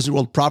Walt Disney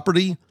World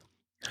property,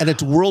 and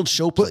it's World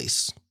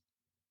Showplace.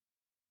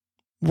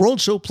 World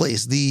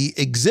Showplace, the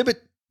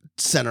exhibit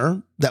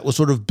center that was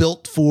sort of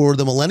built for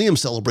the Millennium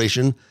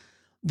Celebration.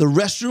 The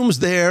restrooms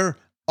there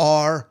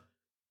are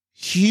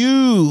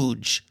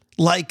huge,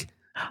 like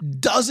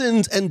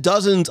dozens and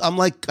dozens. I'm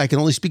like, I can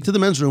only speak to the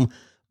men's room,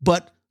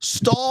 but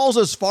stalls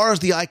as far as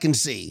the eye can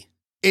see.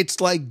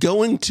 It's like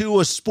going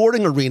to a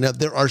sporting arena.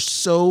 There are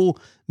so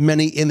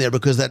many in there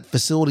because that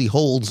facility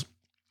holds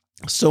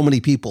so many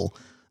people.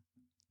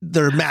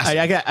 They're massive.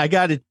 I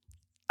got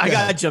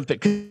to jump in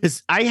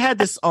because I had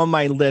this on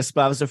my list,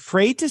 but I was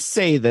afraid to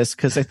say this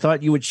because I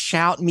thought you would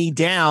shout me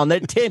down.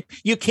 That Tim,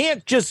 you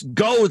can't just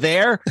go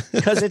there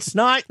because it's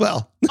not.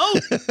 Well,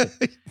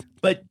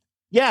 but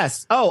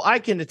yes. Oh, I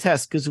can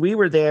attest because we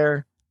were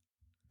there.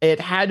 It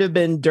had to have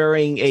been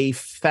during a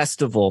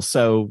festival.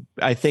 So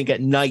I think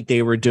at night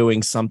they were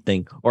doing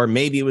something, or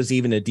maybe it was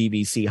even a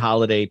DVC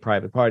holiday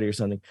private party or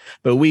something.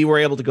 But we were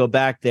able to go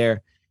back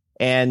there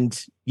and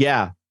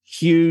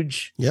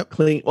huge,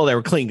 clean. Well, they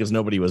were clean because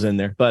nobody was in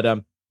there. But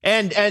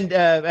and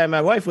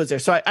my wife was there,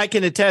 so I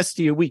can attest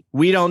to you.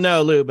 We don't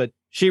know, Lou, but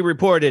she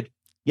reported,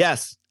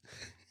 yes,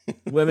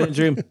 women's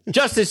room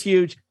just as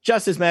huge,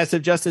 just as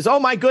massive, just as, oh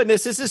my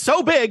goodness, this is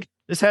so big.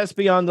 This has to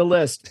be on the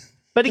list.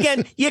 But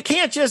again, you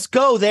can't just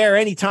go there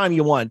anytime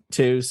you want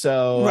to.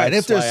 So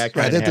if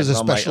there's a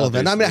special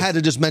event, I had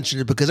to just mention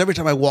it because every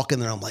time I walk in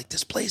there, I'm like,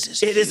 this place is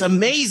huge. It is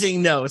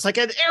amazing. No, it's like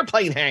an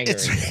airplane hangar.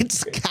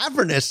 It's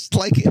cavernous,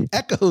 like it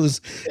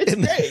echoes.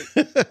 It's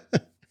great.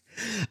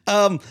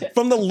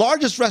 From the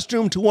largest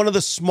restroom to one of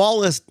the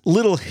smallest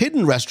little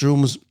hidden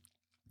restrooms.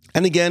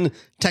 And again,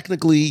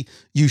 technically,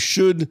 you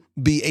should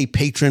be a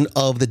patron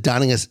of the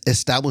dining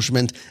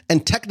establishment.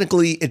 And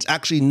technically, it's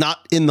actually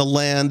not in the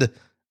land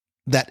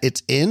that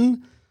it's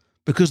in,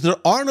 because there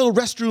are no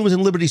restrooms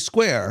in Liberty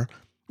Square,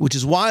 which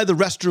is why the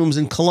restrooms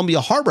in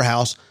Columbia Harbor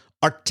House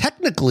are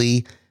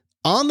technically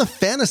on the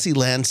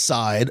Fantasyland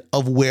side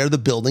of where the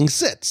building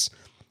sits.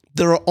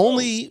 There are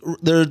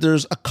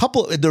there's a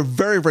couple, they're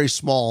very, very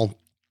small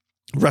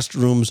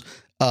restrooms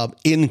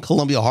in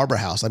Columbia Harbor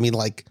House. I mean,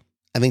 like,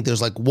 I think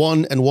there's like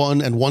one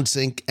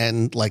sink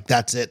and like,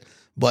 that's it.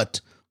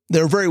 But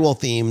they're very well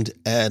themed,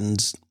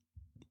 and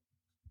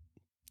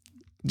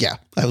yeah,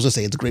 I was going to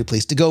say it's a great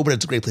place to go, but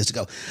it's a great place to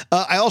go.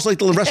 I also like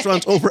the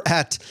restaurants over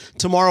at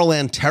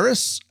Tomorrowland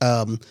Terrace.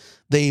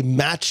 They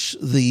match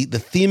the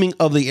theming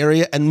of the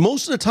area. And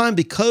most of the time,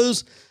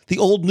 because the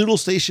old noodle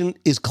station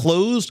is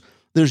closed,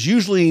 there's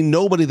usually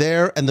nobody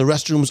there, and the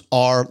restrooms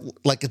are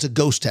like it's a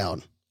ghost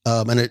town.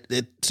 And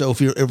so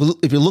if you're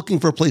looking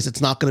for a place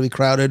that's not going to be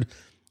crowded,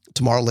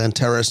 Tomorrowland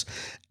Terrace.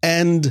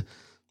 And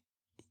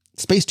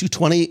Space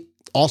 220,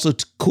 also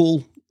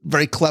cool.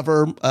 Very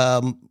clever,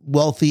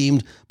 well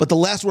themed. But the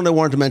last one I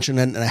wanted to mention,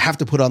 and I have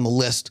to put on the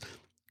list,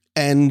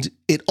 and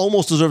it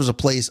almost deserves a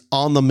place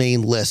on the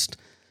main list,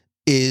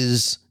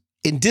 is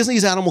in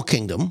Disney's Animal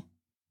Kingdom.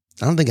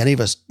 I don't think any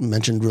of us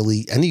mentioned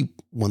really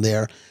anyone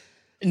there.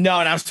 No,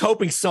 and I was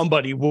hoping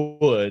somebody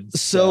would.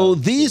 So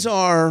these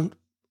are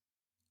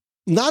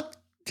not,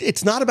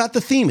 it's not about the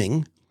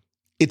theming.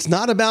 It's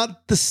not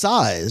about the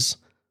size,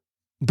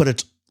 but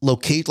it's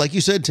locate, like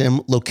you said,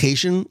 Tim,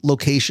 location.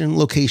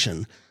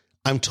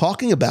 I'm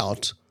talking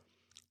about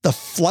the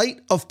Flight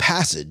of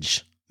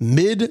Passage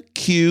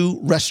mid-queue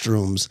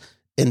restrooms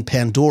in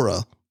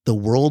Pandora, the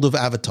world of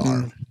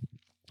Avatar.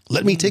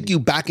 Let me take you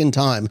back in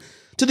time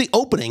to the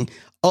opening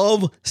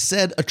of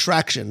said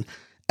attraction.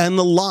 And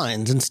the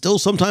lines, and still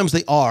sometimes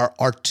they are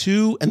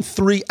 2 and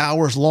 3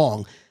 hours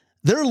long.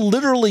 there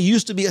literally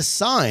used to be a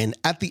sign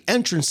at the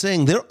entrance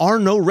saying there are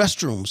no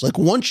restrooms. Like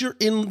once you're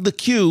in the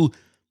queue,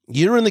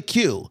 you're in the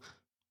queue.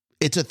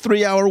 It's a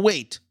 3-hour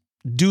wait.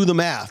 Do the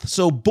math.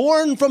 So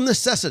born from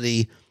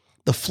necessity,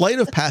 the flight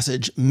of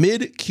passage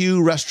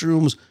mid-queue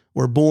restrooms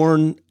were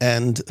born,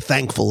 and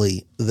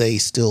thankfully they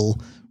still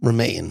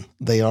remain.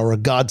 They are a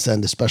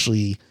godsend,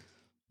 especially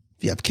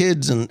if you have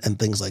kids and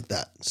things like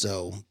that.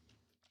 So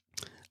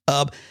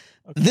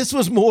this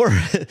was more.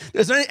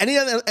 Is there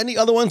any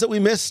other ones that we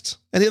missed?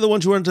 Any other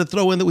ones you wanted to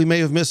throw in that we may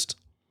have missed?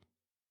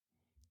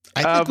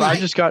 I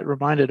just got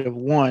reminded of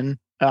one.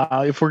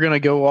 If we're going to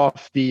go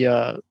off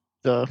the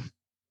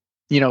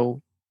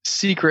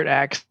secret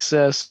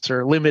access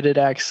or limited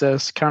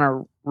access kind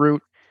of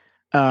route,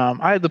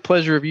 I had the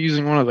pleasure of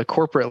using one of the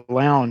corporate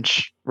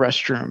lounge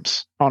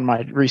restrooms on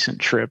my recent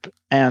trip,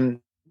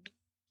 and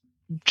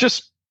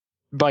just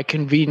by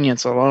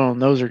convenience alone,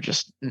 those are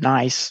just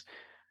nice.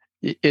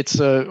 It's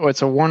a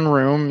one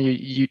room.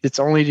 It's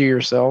only to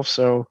yourself,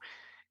 so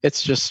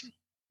it's just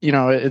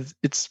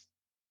it's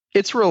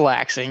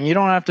relaxing. You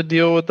don't have to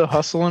deal with the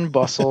hustle and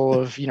bustle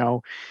of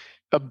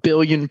a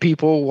billion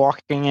people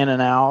walking in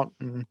and out,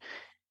 and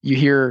you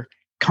hear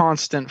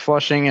constant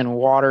flushing and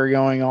water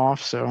going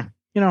off. So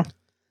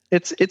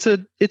it's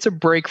a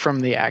break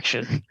from the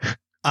action.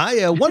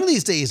 One of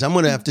these days I'm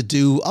going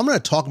to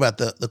talk about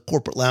the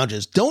corporate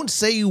lounges. Don't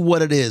say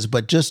what it is,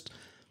 but just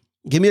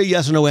give me a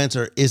yes or no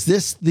answer. Is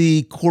this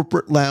the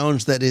corporate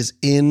lounge that is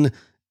in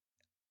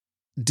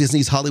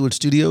Disney's Hollywood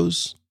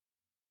Studios?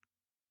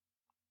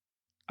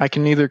 I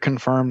can neither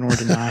confirm nor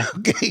deny.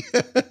 Okay.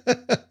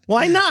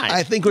 Why not?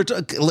 I think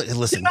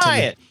listen. Deny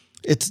it.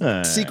 It's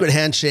secret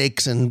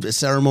handshakes and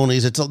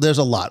ceremonies. There's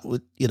a lot.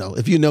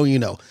 If you know, you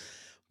know.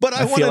 But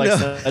I feel want like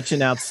to know. Such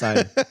an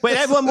outsider. Wait,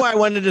 I have one more I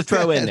wanted to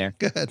throw in there.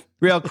 Go ahead.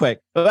 Real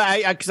quick.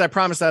 Because I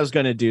promised I was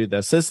going to do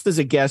this. This is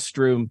a guest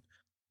room,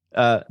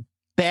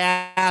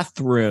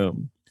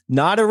 bathroom,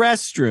 not a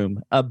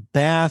restroom, a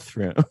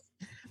bathroom,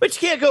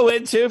 which you can't go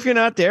into if you're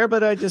not there.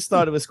 But I just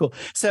thought it was cool.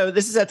 So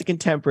this is at the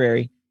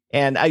Contemporary.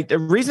 And the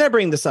reason I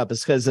bring this up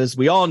is because, as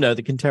we all know,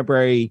 the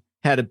Contemporary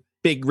had a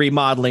big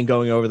remodeling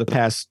going over the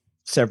past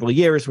several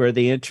years where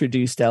they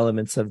introduced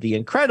elements of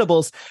The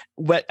Incredibles,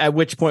 at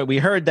which point we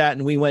heard that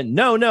and we went,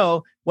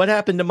 no, what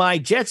happened to my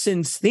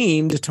Jetsons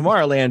themed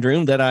Tomorrowland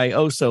room that I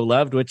oh so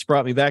loved, which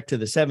brought me back to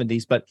the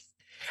 70s. But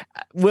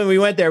when we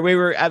went there,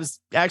 I was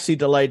actually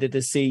delighted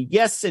to see,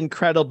 yes,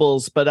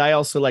 Incredibles, but I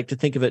also like to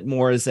think of it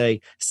more as a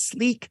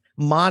sleek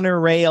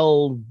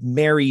monorail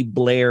Mary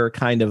Blair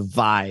kind of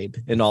vibe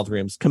in all the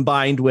rooms,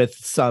 combined with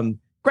some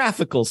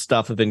graphical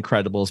stuff of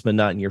Incredibles, but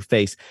not in your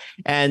face.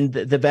 And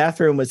the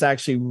bathroom was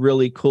actually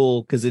really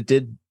cool because it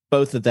did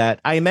both of that.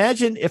 I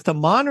imagine if the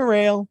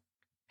monorail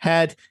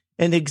had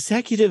an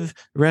executive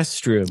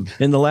restroom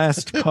in the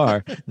last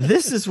car,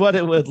 this is what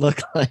it would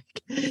look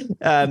like.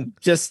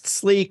 Just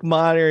sleek,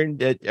 modern,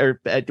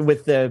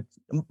 with the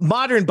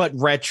modern but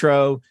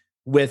retro,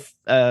 with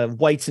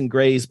whites and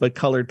grays but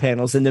colored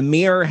panels, and the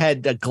mirror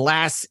had a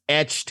glass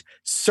etched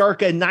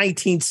circa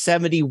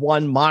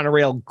 1971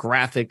 monorail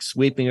graphic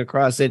sweeping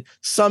across it.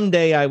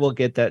 Someday I will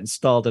get that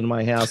installed in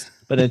my house,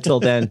 but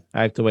until then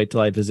I have to wait till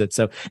I visit.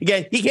 So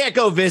again, you can't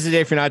go visit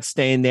if you're not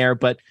staying there,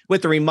 but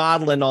with the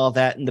remodel and all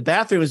that, and the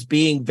bathrooms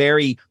being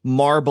very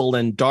marble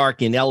and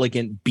dark and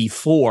elegant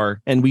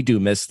before, and we do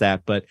miss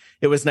that, but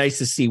it was nice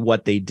to see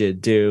what they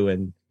did do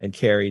and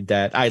carried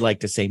that, I like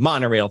to say,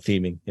 monorail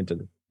theming into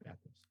the.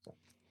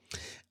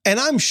 And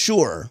I'm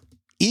sure,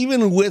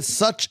 even with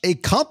such a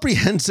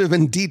comprehensive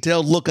and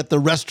detailed look at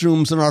the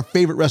restrooms and our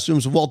favorite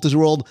restrooms of Walt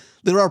Disney World,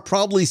 there are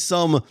probably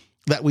some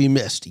that we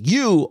missed.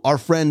 You, our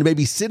friend, may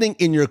be sitting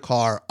in your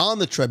car, on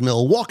the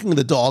treadmill, walking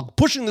the dog,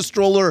 pushing the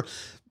stroller,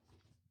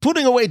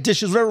 putting away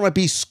dishes, whatever it might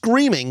be,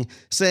 screaming,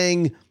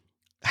 saying,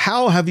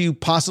 how have you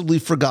possibly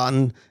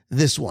forgotten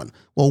this one?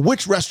 Well,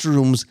 which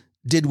restrooms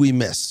did we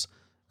miss?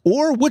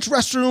 Or which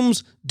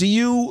restrooms do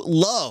you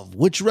love?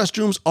 Which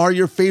restrooms are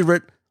your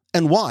favorite?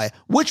 And why?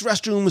 Which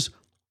restrooms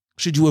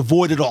should you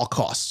avoid at all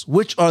costs?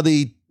 Which are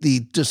these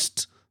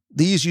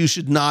you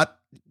should not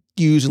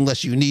use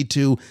unless you need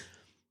to?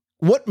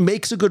 What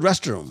makes a good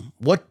restroom?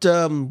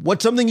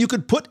 What's something you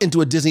could put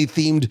into a Disney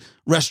themed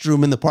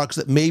restroom in the parks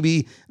that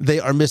maybe they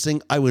are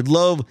missing? I would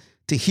love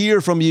to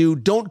hear from you.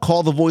 Don't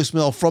call the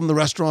voicemail from the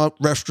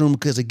restroom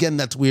because again,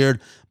 that's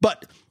weird.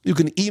 But you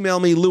can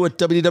email me,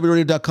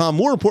 lou@wdwradio.com.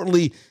 More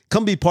importantly,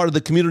 come be part of the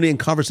community and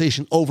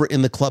conversation over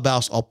in the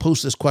clubhouse. I'll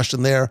post this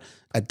question there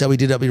at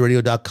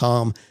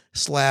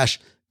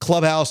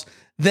wdwradio.com/clubhouse.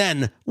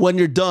 Then, when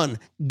you're done,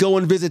 go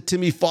and visit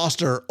Timmy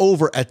Foster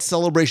over at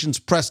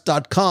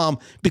celebrationspress.com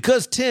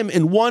because Tim,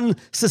 in one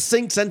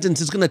succinct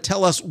sentence, is going to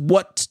tell us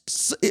what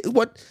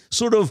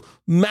sort of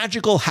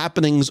magical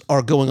happenings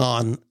are going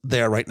on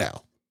there right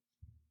now.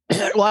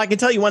 Well, I can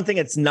tell you one thing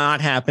that's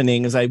not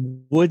happening is I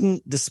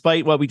wouldn't,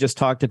 despite what we just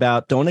talked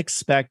about, don't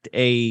expect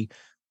a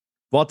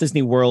Walt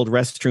Disney World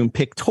restroom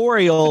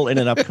pictorial in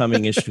an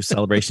upcoming issue of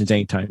Celebrations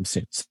anytime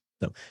soon. So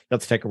you have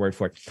to take a word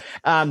for it.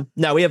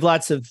 No, we have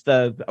lots of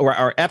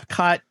our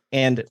Epcot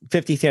and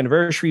 50th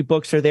anniversary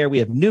books are there. We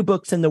have new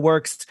books in the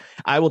works.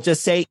 I will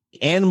just say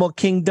Animal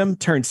Kingdom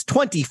turns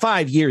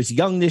 25 years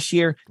young this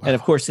year. Wow. And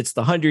of course, it's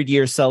the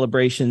 100-year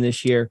celebration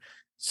this year.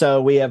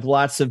 So we have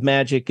lots of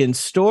magic in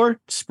store.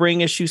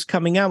 Spring issues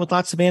coming out with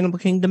lots of Animal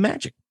Kingdom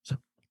magic. So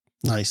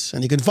nice.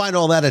 And you can find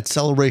all that at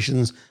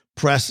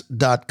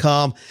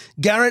celebrationspress.com.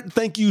 Garrett,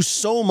 thank you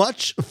so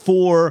much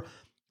for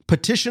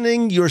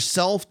petitioning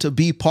yourself to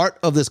be part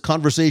of this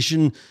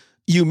conversation.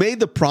 You made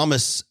the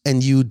promise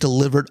and you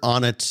delivered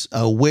on it.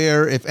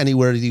 Where, if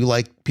anywhere, do you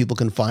like people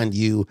can find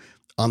you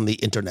on the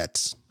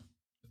internets?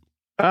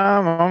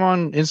 I'm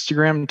on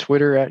Instagram,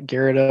 Twitter at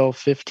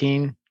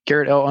GarrettL15,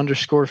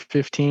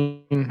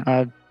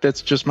 GarrettL_15.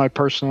 That's just my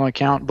personal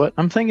account, but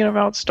I'm thinking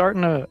about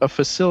starting a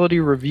facility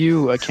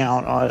review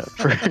account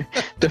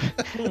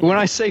when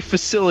I say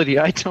facility,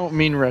 I don't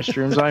mean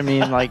restrooms. I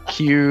mean like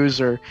queues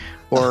or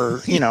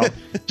you know,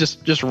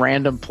 just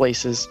random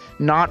places,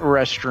 not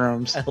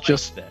restrooms. Like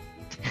just that.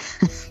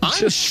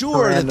 I'm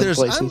sure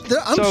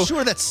that I'm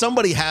sure that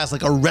somebody has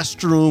like a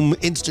restroom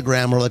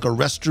Instagram or like a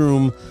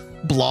restroom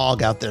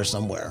blog out there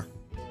somewhere.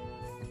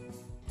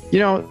 You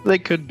know, they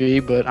could be,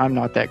 but I'm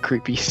not that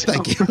creepy. So.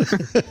 Thank you.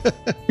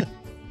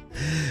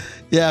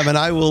 Yeah, man,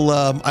 I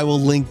will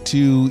link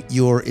to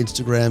your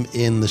Instagram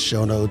in the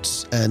show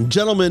notes. And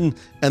gentlemen,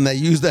 and I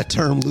use that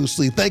term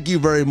loosely, thank you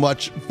very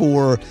much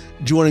for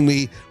joining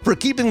me, for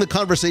keeping the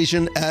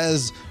conversation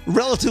as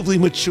relatively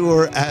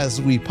mature as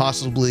we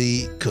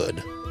possibly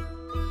could.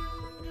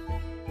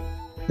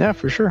 Yeah,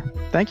 for sure.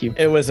 Thank you.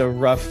 It was a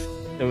rough,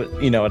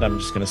 you know what, I'm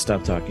just going to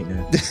stop talking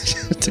now.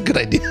 It's a good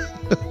idea.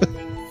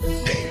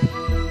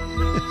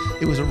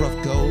 It was a rough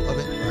go of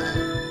it.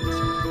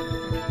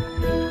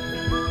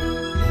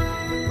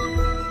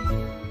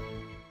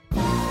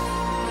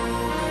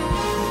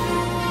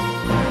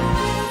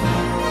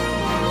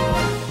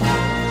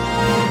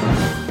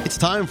 It's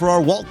time for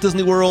our Walt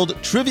Disney World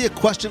Trivia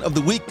Question of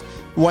the Week,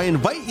 where I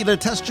invite you to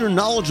test your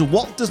knowledge of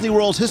Walt Disney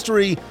World's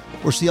history,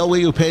 or see how well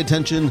you pay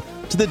attention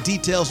to the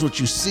details of what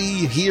you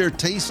see, hear,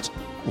 taste.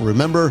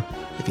 Remember,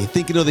 if you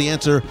think you know the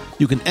answer,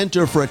 you can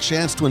enter for a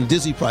chance to win a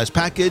Disney Prize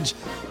package.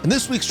 And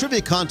this week's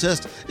trivia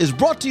contest is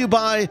brought to you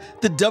by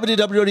the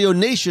WDW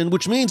Nation,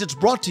 which means it's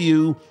brought to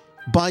you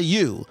by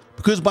you.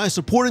 Because by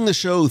supporting the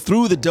show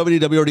through the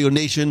WDW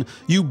Nation,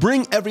 you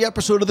bring every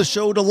episode of the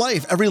show to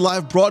life. Every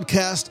live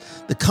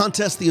broadcast, the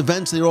contests, the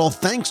events, they're all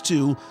thanks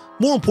to,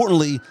 more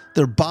importantly,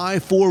 they're by,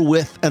 for,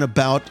 with, and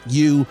about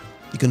you.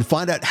 You can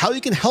find out how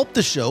you can help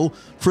the show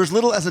for as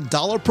little as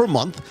 $1 per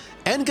month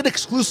and get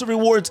exclusive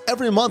rewards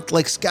every month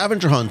like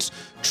scavenger hunts,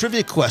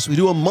 trivia quests. We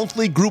do a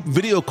monthly group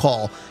video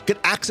call. Get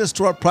access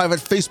to our private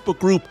Facebook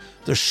group.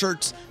 There's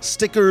shirts,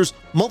 stickers,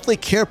 monthly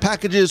care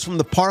packages from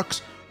the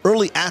parks,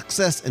 early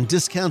access and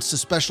discounts to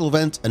special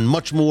events, and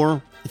much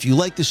more. If you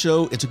like the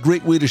show, it's a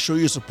great way to show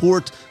your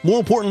support. More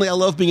importantly, I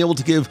love being able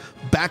to give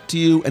back to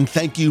you and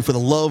thank you for the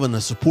love and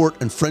the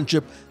support and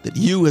friendship that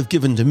you have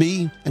given to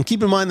me. And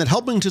keep in mind that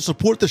helping to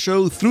support the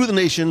show through the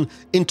nation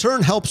in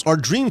turn helps our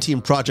Dream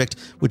Team project,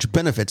 which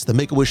benefits the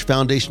Make-A-Wish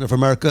Foundation of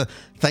America.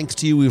 Thanks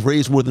to you, we've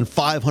raised more than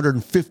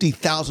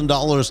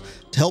 $550,000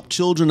 to help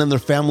children and their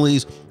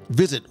families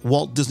visit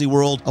Walt Disney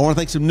World. I want to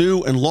thank some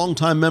new and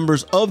longtime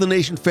members of the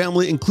Nation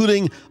family,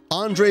 including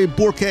Andre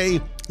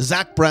Bourque,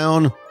 Zach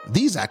Brown,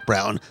 the Zach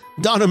Brown,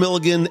 Donna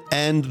Milligan,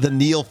 and the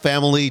Neal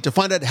family. To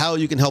find out how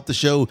you can help the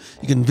show,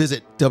 you can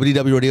visit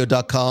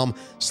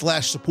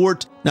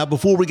www.radio.com/support. Now,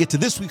 before we get to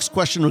this week's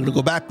question, we're going to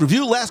go back,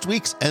 review last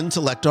week's, and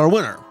select our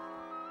winner.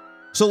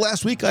 So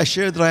last week, I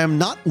shared that I am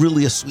not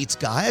really a sweets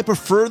guy. I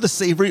prefer the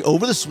savory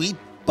over the sweet,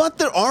 but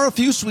there are a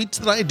few sweets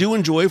that I do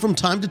enjoy from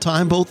time to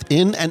time, both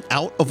in and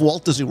out of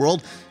Walt Disney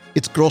World.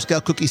 It's Girl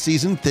Scout cookie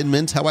season, Thin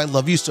Mints, How I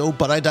Love You So,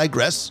 but I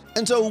digress.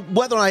 And so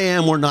whether I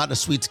am or not a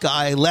sweets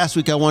guy, last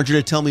week I wanted you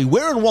to tell me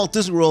where in Walt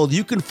Disney World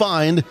you can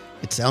find,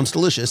 it sounds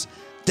delicious,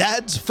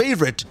 Dad's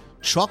favorite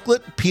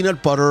chocolate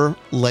peanut butter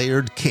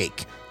layered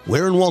cake.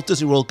 Where in Walt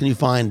Disney World can you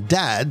find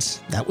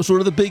Dad's, that was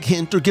sort of the big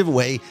hint or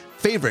giveaway,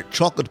 favorite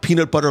chocolate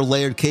peanut butter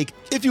layered cake?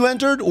 If you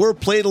entered or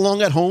played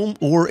along at home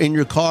or in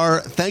your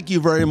car, thank you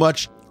very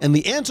much. And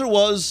the answer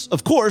was,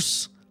 of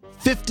course,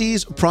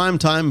 50s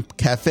Primetime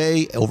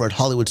Cafe over at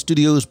Hollywood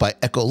Studios by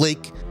Echo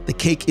Lake. The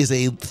cake is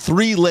a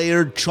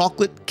 3-layered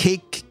chocolate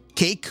cake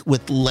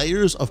with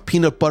layers of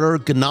peanut butter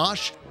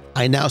ganache.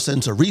 I now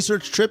sense a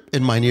research trip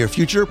in my near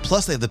future.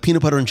 Plus, they have the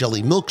peanut butter and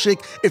jelly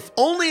milkshake. If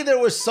only there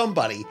was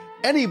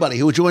anybody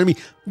who would join me.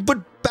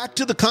 But back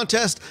to the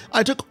contest.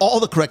 I took all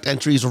the correct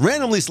entries,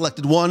 randomly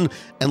selected one,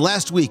 and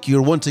last week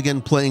you're once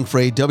again playing for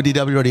a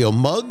WDW Radio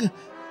mug,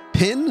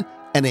 pin,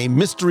 and a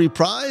mystery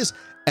prize.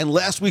 And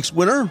last week's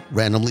winner,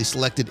 randomly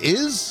selected,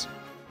 is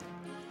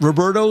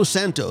Roberto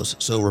Santos.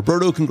 So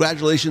Roberto,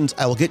 congratulations.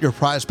 I will get your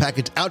prize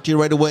package out to you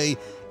right away.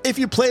 If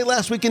you played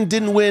last week and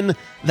didn't win,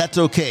 that's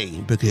okay,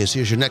 because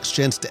here's your next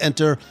chance to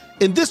enter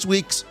in this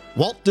week's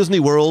Walt Disney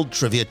World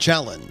Trivia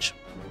Challenge.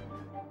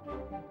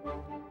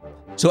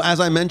 So as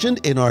I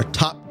mentioned in our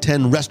top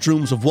 10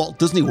 restrooms of Walt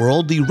Disney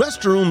World, the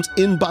restrooms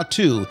in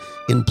Batuu,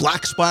 in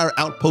Black Spire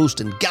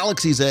Outpost, in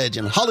Galaxy's Edge,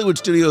 and Hollywood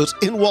Studios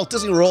in Walt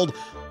Disney World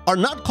are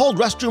not called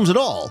restrooms at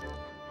all.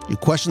 Your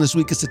question this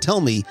week is to tell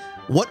me,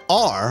 what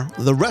are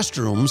the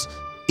restrooms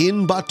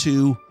in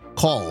Batuu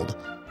called?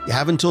 You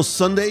have until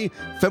Sunday,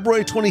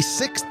 February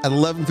 26th at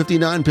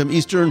 11:59 p.m.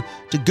 Eastern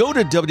to go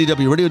to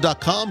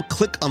WDWRadio.com,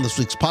 click on this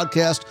week's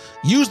podcast,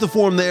 use the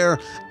form there.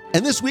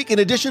 And this week, in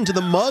addition to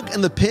the mug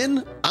and the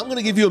pin, I'm going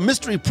to give you a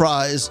mystery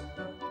prize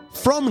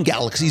from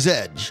Galaxy's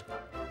Edge.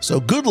 So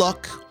good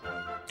luck,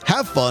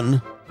 have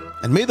fun,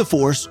 and may the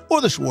Force or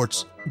the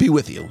Schwartz be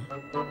with you.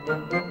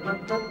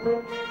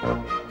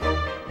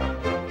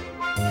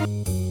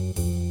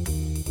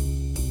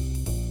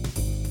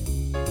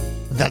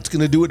 That's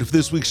going to do it for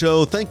this week's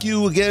show. Thank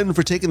you again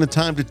for taking the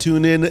time to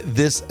tune in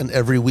this and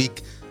every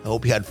week. I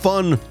hope you had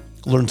fun,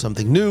 learned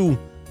something new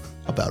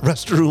about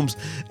restrooms,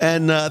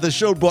 and the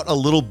show brought a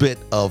little bit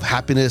of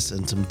happiness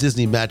and some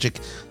Disney magic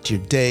to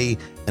your day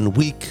and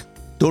week.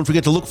 Don't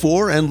forget to look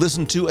for and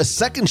listen to a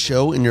second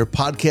show in your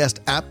podcast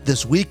app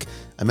this week.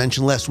 I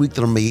mentioned last week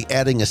that I'm going to be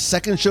adding a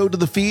second show to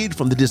the feed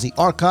from the Disney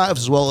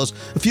Archives, as well as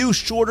a few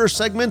shorter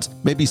segments,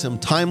 maybe some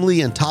timely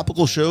and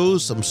topical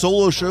shows, some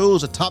solo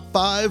shows, a top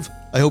 5.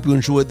 I hope you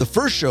enjoyed the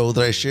first show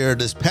that I shared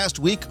this past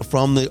week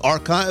from the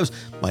archives,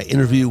 my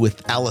interview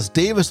with Alice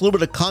Davis, a little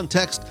bit of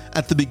context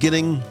at the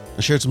beginning.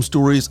 I shared some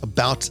stories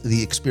about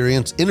the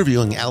experience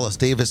interviewing Alice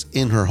Davis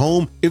in her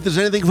home. If there's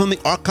anything from the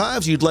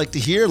archives you'd like to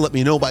hear, let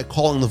me know by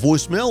calling the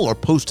voicemail or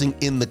posting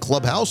in the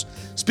Clubhouse.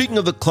 Speaking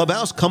of the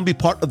Clubhouse, come be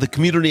part of the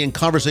community and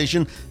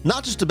conversation,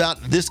 not just about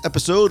this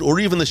episode or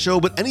even the show,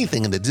 but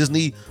anything in the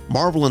Disney,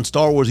 Marvel, and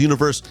Star Wars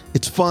universe.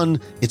 It's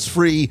fun, it's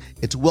free,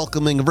 it's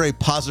welcoming, a very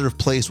positive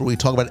place where we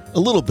talk about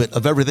a little bit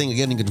of everything.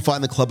 Again, you can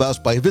find the Clubhouse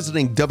by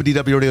visiting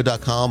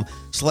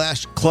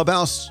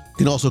wdwradio.com/clubhouse. You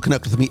can also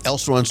connect with me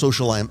elsewhere on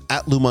social. I am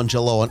at Lou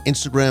Mongello on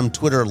Instagram,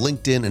 Twitter,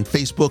 LinkedIn, and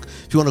Facebook.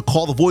 If you want to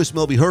call the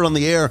voicemail, be heard on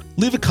the air,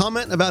 leave a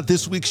comment about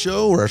this week's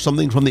show or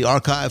something from the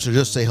archives, or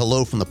just say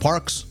hello from the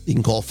parks. You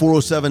can call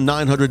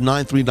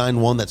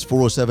 407-900-9391. That's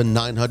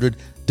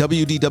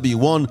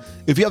 407-900-WDW1.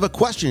 If you have a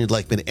question you'd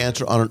like me to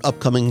answer on an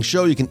upcoming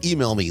show, you can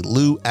email me,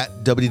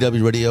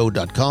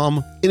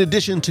 lou@wdwradio.com. In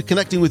addition to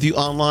connecting with you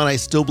online, I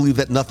still believe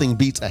that nothing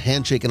beats a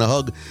handshake and a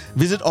hug.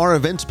 Visit our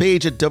events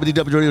page at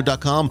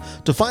wdwradio.com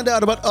to find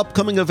out about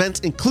upcoming events,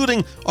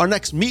 including our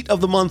next Meet of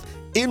the Month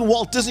in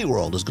Walt Disney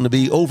World. Is going to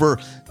be over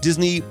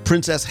Disney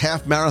Princess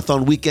Half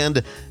Marathon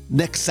Weekend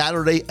next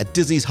Saturday at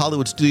Disney's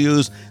Hollywood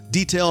Studios.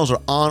 Details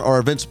are on our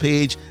events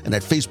page and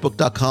at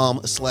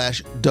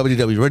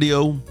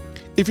facebook.com/WDWRadio.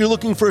 If you're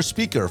looking for a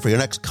speaker for your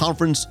next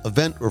conference,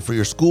 event, or for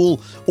your school,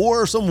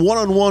 or some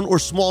one-on-one or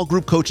small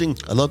group coaching,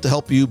 I'd love to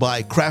help you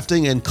by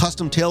crafting and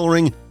custom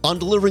tailoring on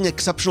delivering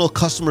exceptional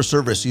customer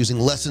service using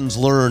lessons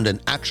learned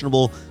and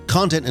actionable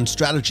content and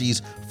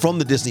strategies from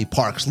the Disney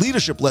parks,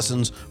 leadership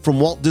lessons from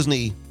Walt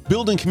Disney,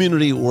 building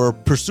community, or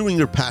pursuing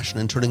your passion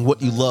and turning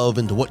what you love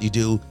into what you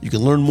do. You can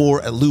learn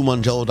more at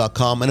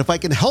LouMongello.com. And if I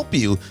can help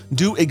you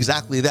do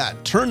exactly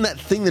that, turn that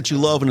thing that you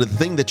love into the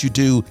thing that you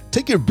do,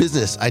 take your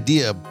business,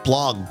 idea,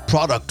 blog,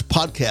 product,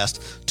 podcast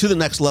to the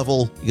next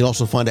level. You can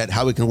also find out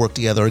how we can work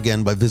together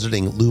again by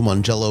visiting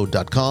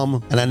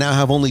LouMongello.com. And I now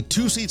have only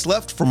 2 seats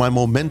left for my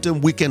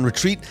Momentum Weekend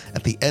Retreat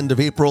at the end of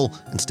April.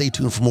 And stay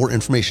tuned for more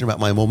information about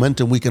my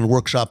Momentum Weekend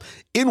Workshop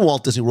in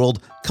Walt Disney World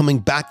coming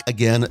back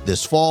again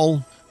this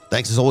fall.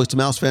 Thanks as always to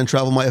Mouse Fan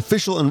Travel, my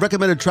official and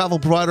recommended travel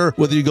provider.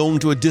 Whether you're going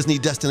to a Disney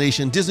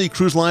destination, Disney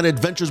Cruise Line,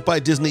 Adventures by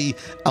Disney,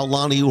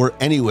 Aulani, or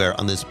anywhere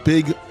on this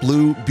big,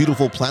 blue,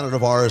 beautiful planet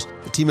of ours,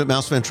 the team at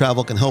Mouse Fan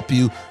Travel can help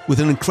you with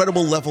an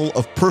incredible level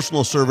of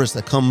personal service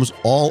that comes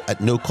all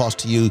at no cost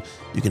to you.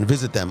 You can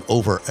visit them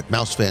over at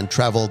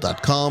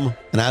mousefantravel.com.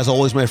 And as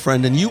always, my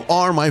friend, and you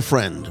are my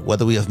friend,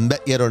 whether we have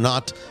met yet or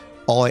not,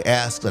 all I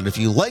ask that if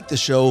you like the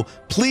show,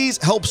 please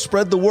help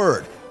spread the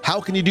word. How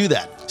can you do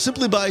that?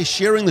 Simply by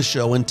sharing the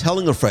show and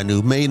telling a friend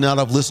who may not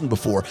have listened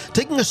before,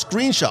 taking a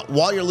screenshot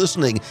while you're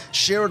listening,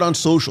 share it on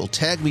social,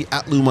 tag me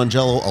at Lou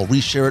Mongello, I'll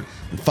reshare it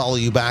and follow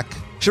you back.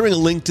 Sharing a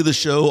link to the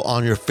show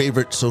on your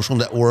favorite social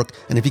network.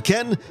 And if you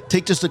can,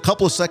 take just a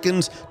couple of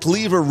seconds to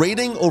leave a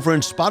rating over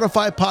in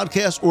Spotify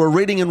podcast or a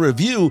rating and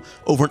review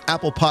over in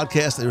Apple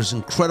Podcast. That is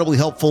incredibly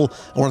helpful.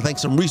 I want to thank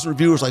some recent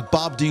reviewers like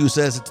Bob D, who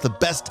says it's the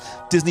best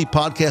Disney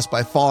podcast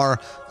by far.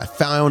 I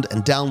found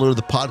and downloaded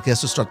the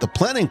podcast to start the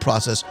planning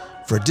process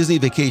for a Disney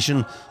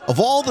vacation. Of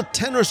all the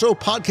 10 or so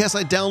podcasts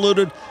I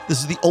downloaded, this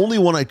is the only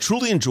one I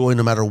truly enjoy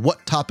no matter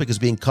what topic is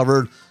being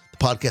covered.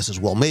 Podcast is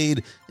well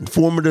made,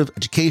 informative,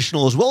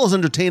 educational, as well as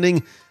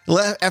entertaining.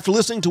 After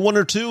listening to one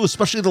or two,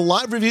 especially the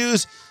live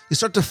reviews, you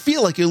start to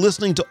feel like you're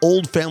listening to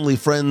old family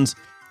friends.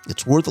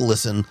 It's worth a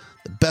listen.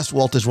 The best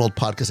Walt Disney World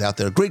podcast out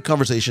there. Great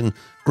conversation,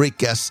 great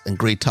guests, and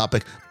great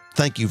topic.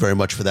 Thank you very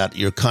much for that.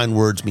 Your kind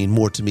words mean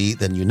more to me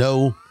than you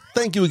know.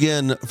 Thank you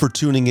again for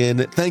tuning in.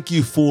 Thank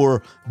you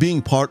for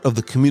being part of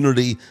the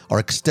community, our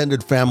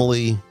extended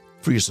family,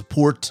 for your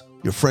support,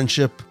 your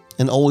friendship,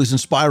 and always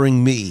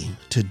inspiring me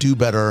to do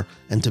better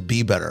and to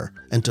be better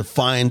and to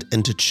find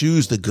and to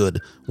choose the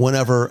good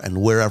whenever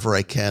and wherever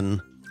I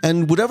can.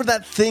 And whatever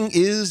that thing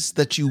is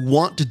that you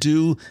want to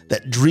do,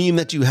 that dream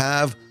that you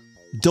have,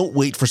 don't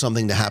wait for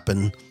something to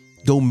happen.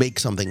 Go make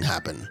something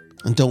happen.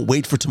 And don't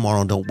wait for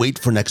tomorrow and don't wait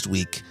for next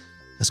week.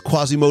 As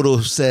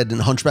Quasimodo said in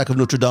Hunchback of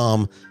Notre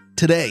Dame,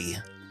 today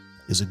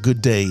is a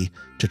good day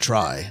to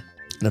try.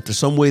 And if there's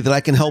some way that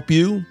I can help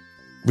you,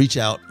 reach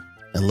out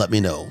and let me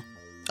know.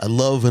 I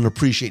love and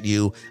appreciate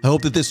you. I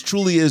hope that this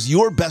truly is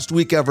your best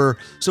week ever.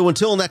 So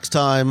until next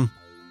time,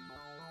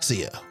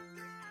 see ya.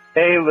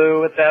 Hey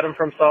Lou, it's Adam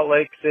from Salt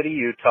Lake City,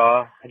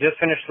 Utah. I just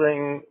finished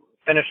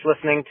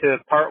listening to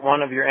part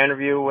 1 of your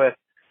interview with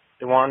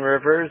Dewan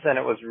Rivers, and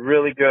it was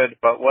really good.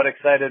 But what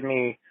excited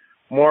me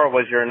more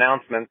was your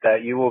announcement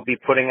that you will be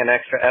putting an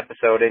extra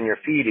episode in your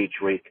feed each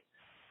week.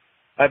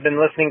 I've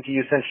been listening to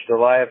you since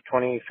July of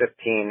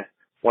 2015,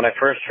 when I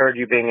first heard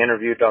you being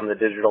interviewed on the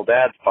Digital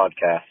Dads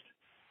podcast.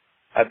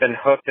 I've been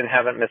hooked and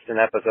haven't missed an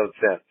episode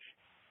since.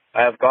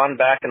 I have gone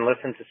back and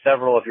listened to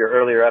several of your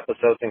earlier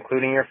episodes,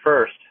 including your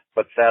first,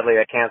 but sadly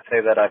I can't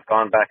say that I've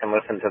gone back and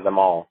listened to them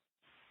all.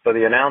 So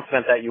the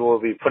announcement that you will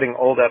be putting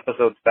old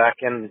episodes back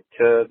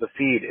into the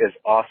feed is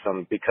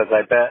awesome, because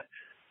I bet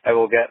I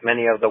will get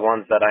many of the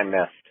ones that I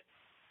missed.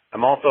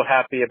 I'm also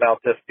happy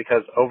about this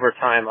because over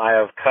time I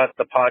have cut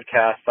the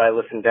podcasts I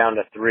listened down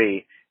to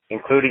 3,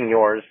 including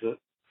yours,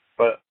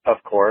 but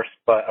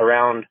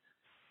around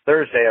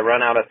Thursday I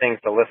run out of things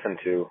to listen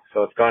to,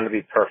 so it's going to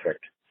be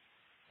perfect.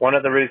 One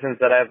of the reasons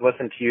that I've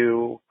listened to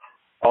you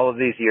all of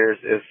these years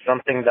is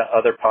something that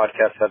other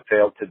podcasts have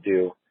failed to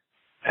do,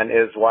 and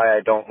is why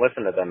I don't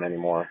listen to them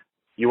anymore.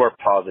 You are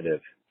positive.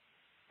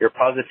 Your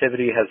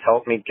positivity has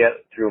helped me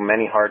get through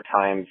many hard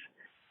times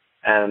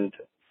and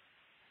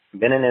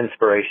been an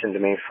inspiration to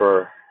me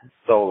for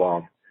so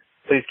long.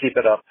 Please keep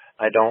it up.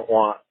 I don't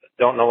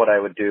know what I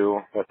would do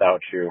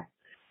without you.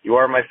 You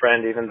are my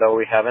friend, even though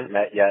we haven't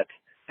met yet,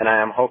 and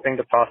I am hoping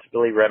to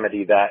possibly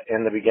remedy that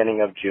in the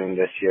beginning of June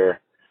this year.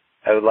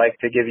 I would like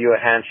to give you a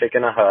handshake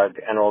and a hug,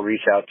 and we'll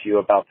reach out to you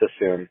about this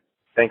soon.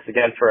 Thanks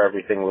again for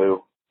everything,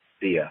 Lou.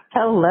 See ya.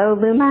 Hello,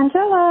 Lou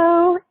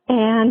Mangello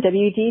and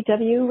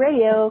WDW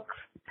Radio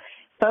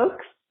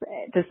folks.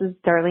 This is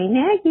Darlene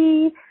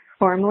Nagy,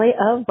 formerly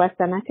of West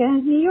Seneca,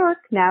 New York,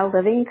 now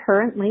living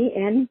currently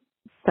in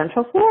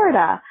Central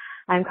Florida.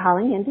 I'm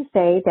calling in to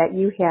say that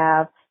you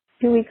have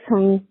 2 weeks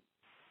from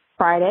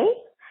Friday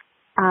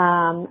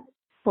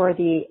for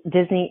the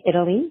Disney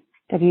Italy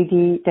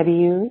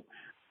WDW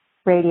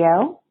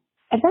Radio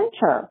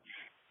Adventure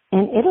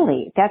in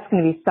Italy. That's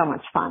going to be so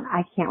much fun.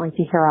 I can't wait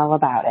to hear all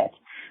about it.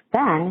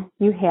 Then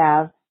you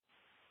have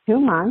 2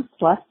 months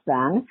less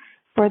than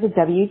for the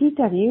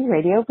WDW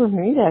Radio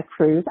Bermuda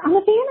cruise on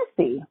the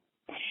Fantasy.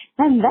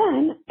 And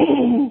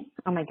then,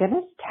 oh my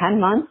goodness, 10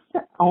 months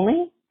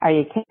only? Are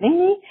you kidding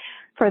me?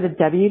 For the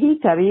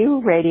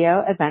WDW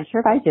Radio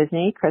Adventure by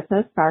Disney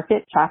Christmas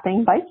Market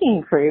Shopping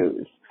Viking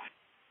Cruise.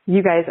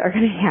 You guys are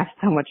going to have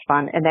so much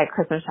fun, and that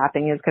Christmas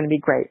shopping is going to be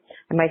great.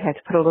 I might have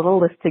to put a little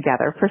list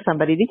together for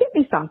somebody to get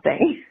me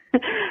something.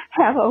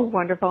 Have a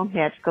wonderful,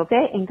 magical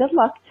day, and good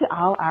luck to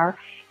all our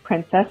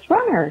princess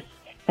runners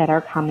that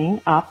are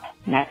coming up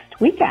next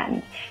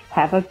weekend.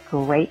 Have a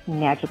great,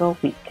 magical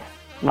week.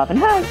 Love and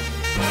hugs.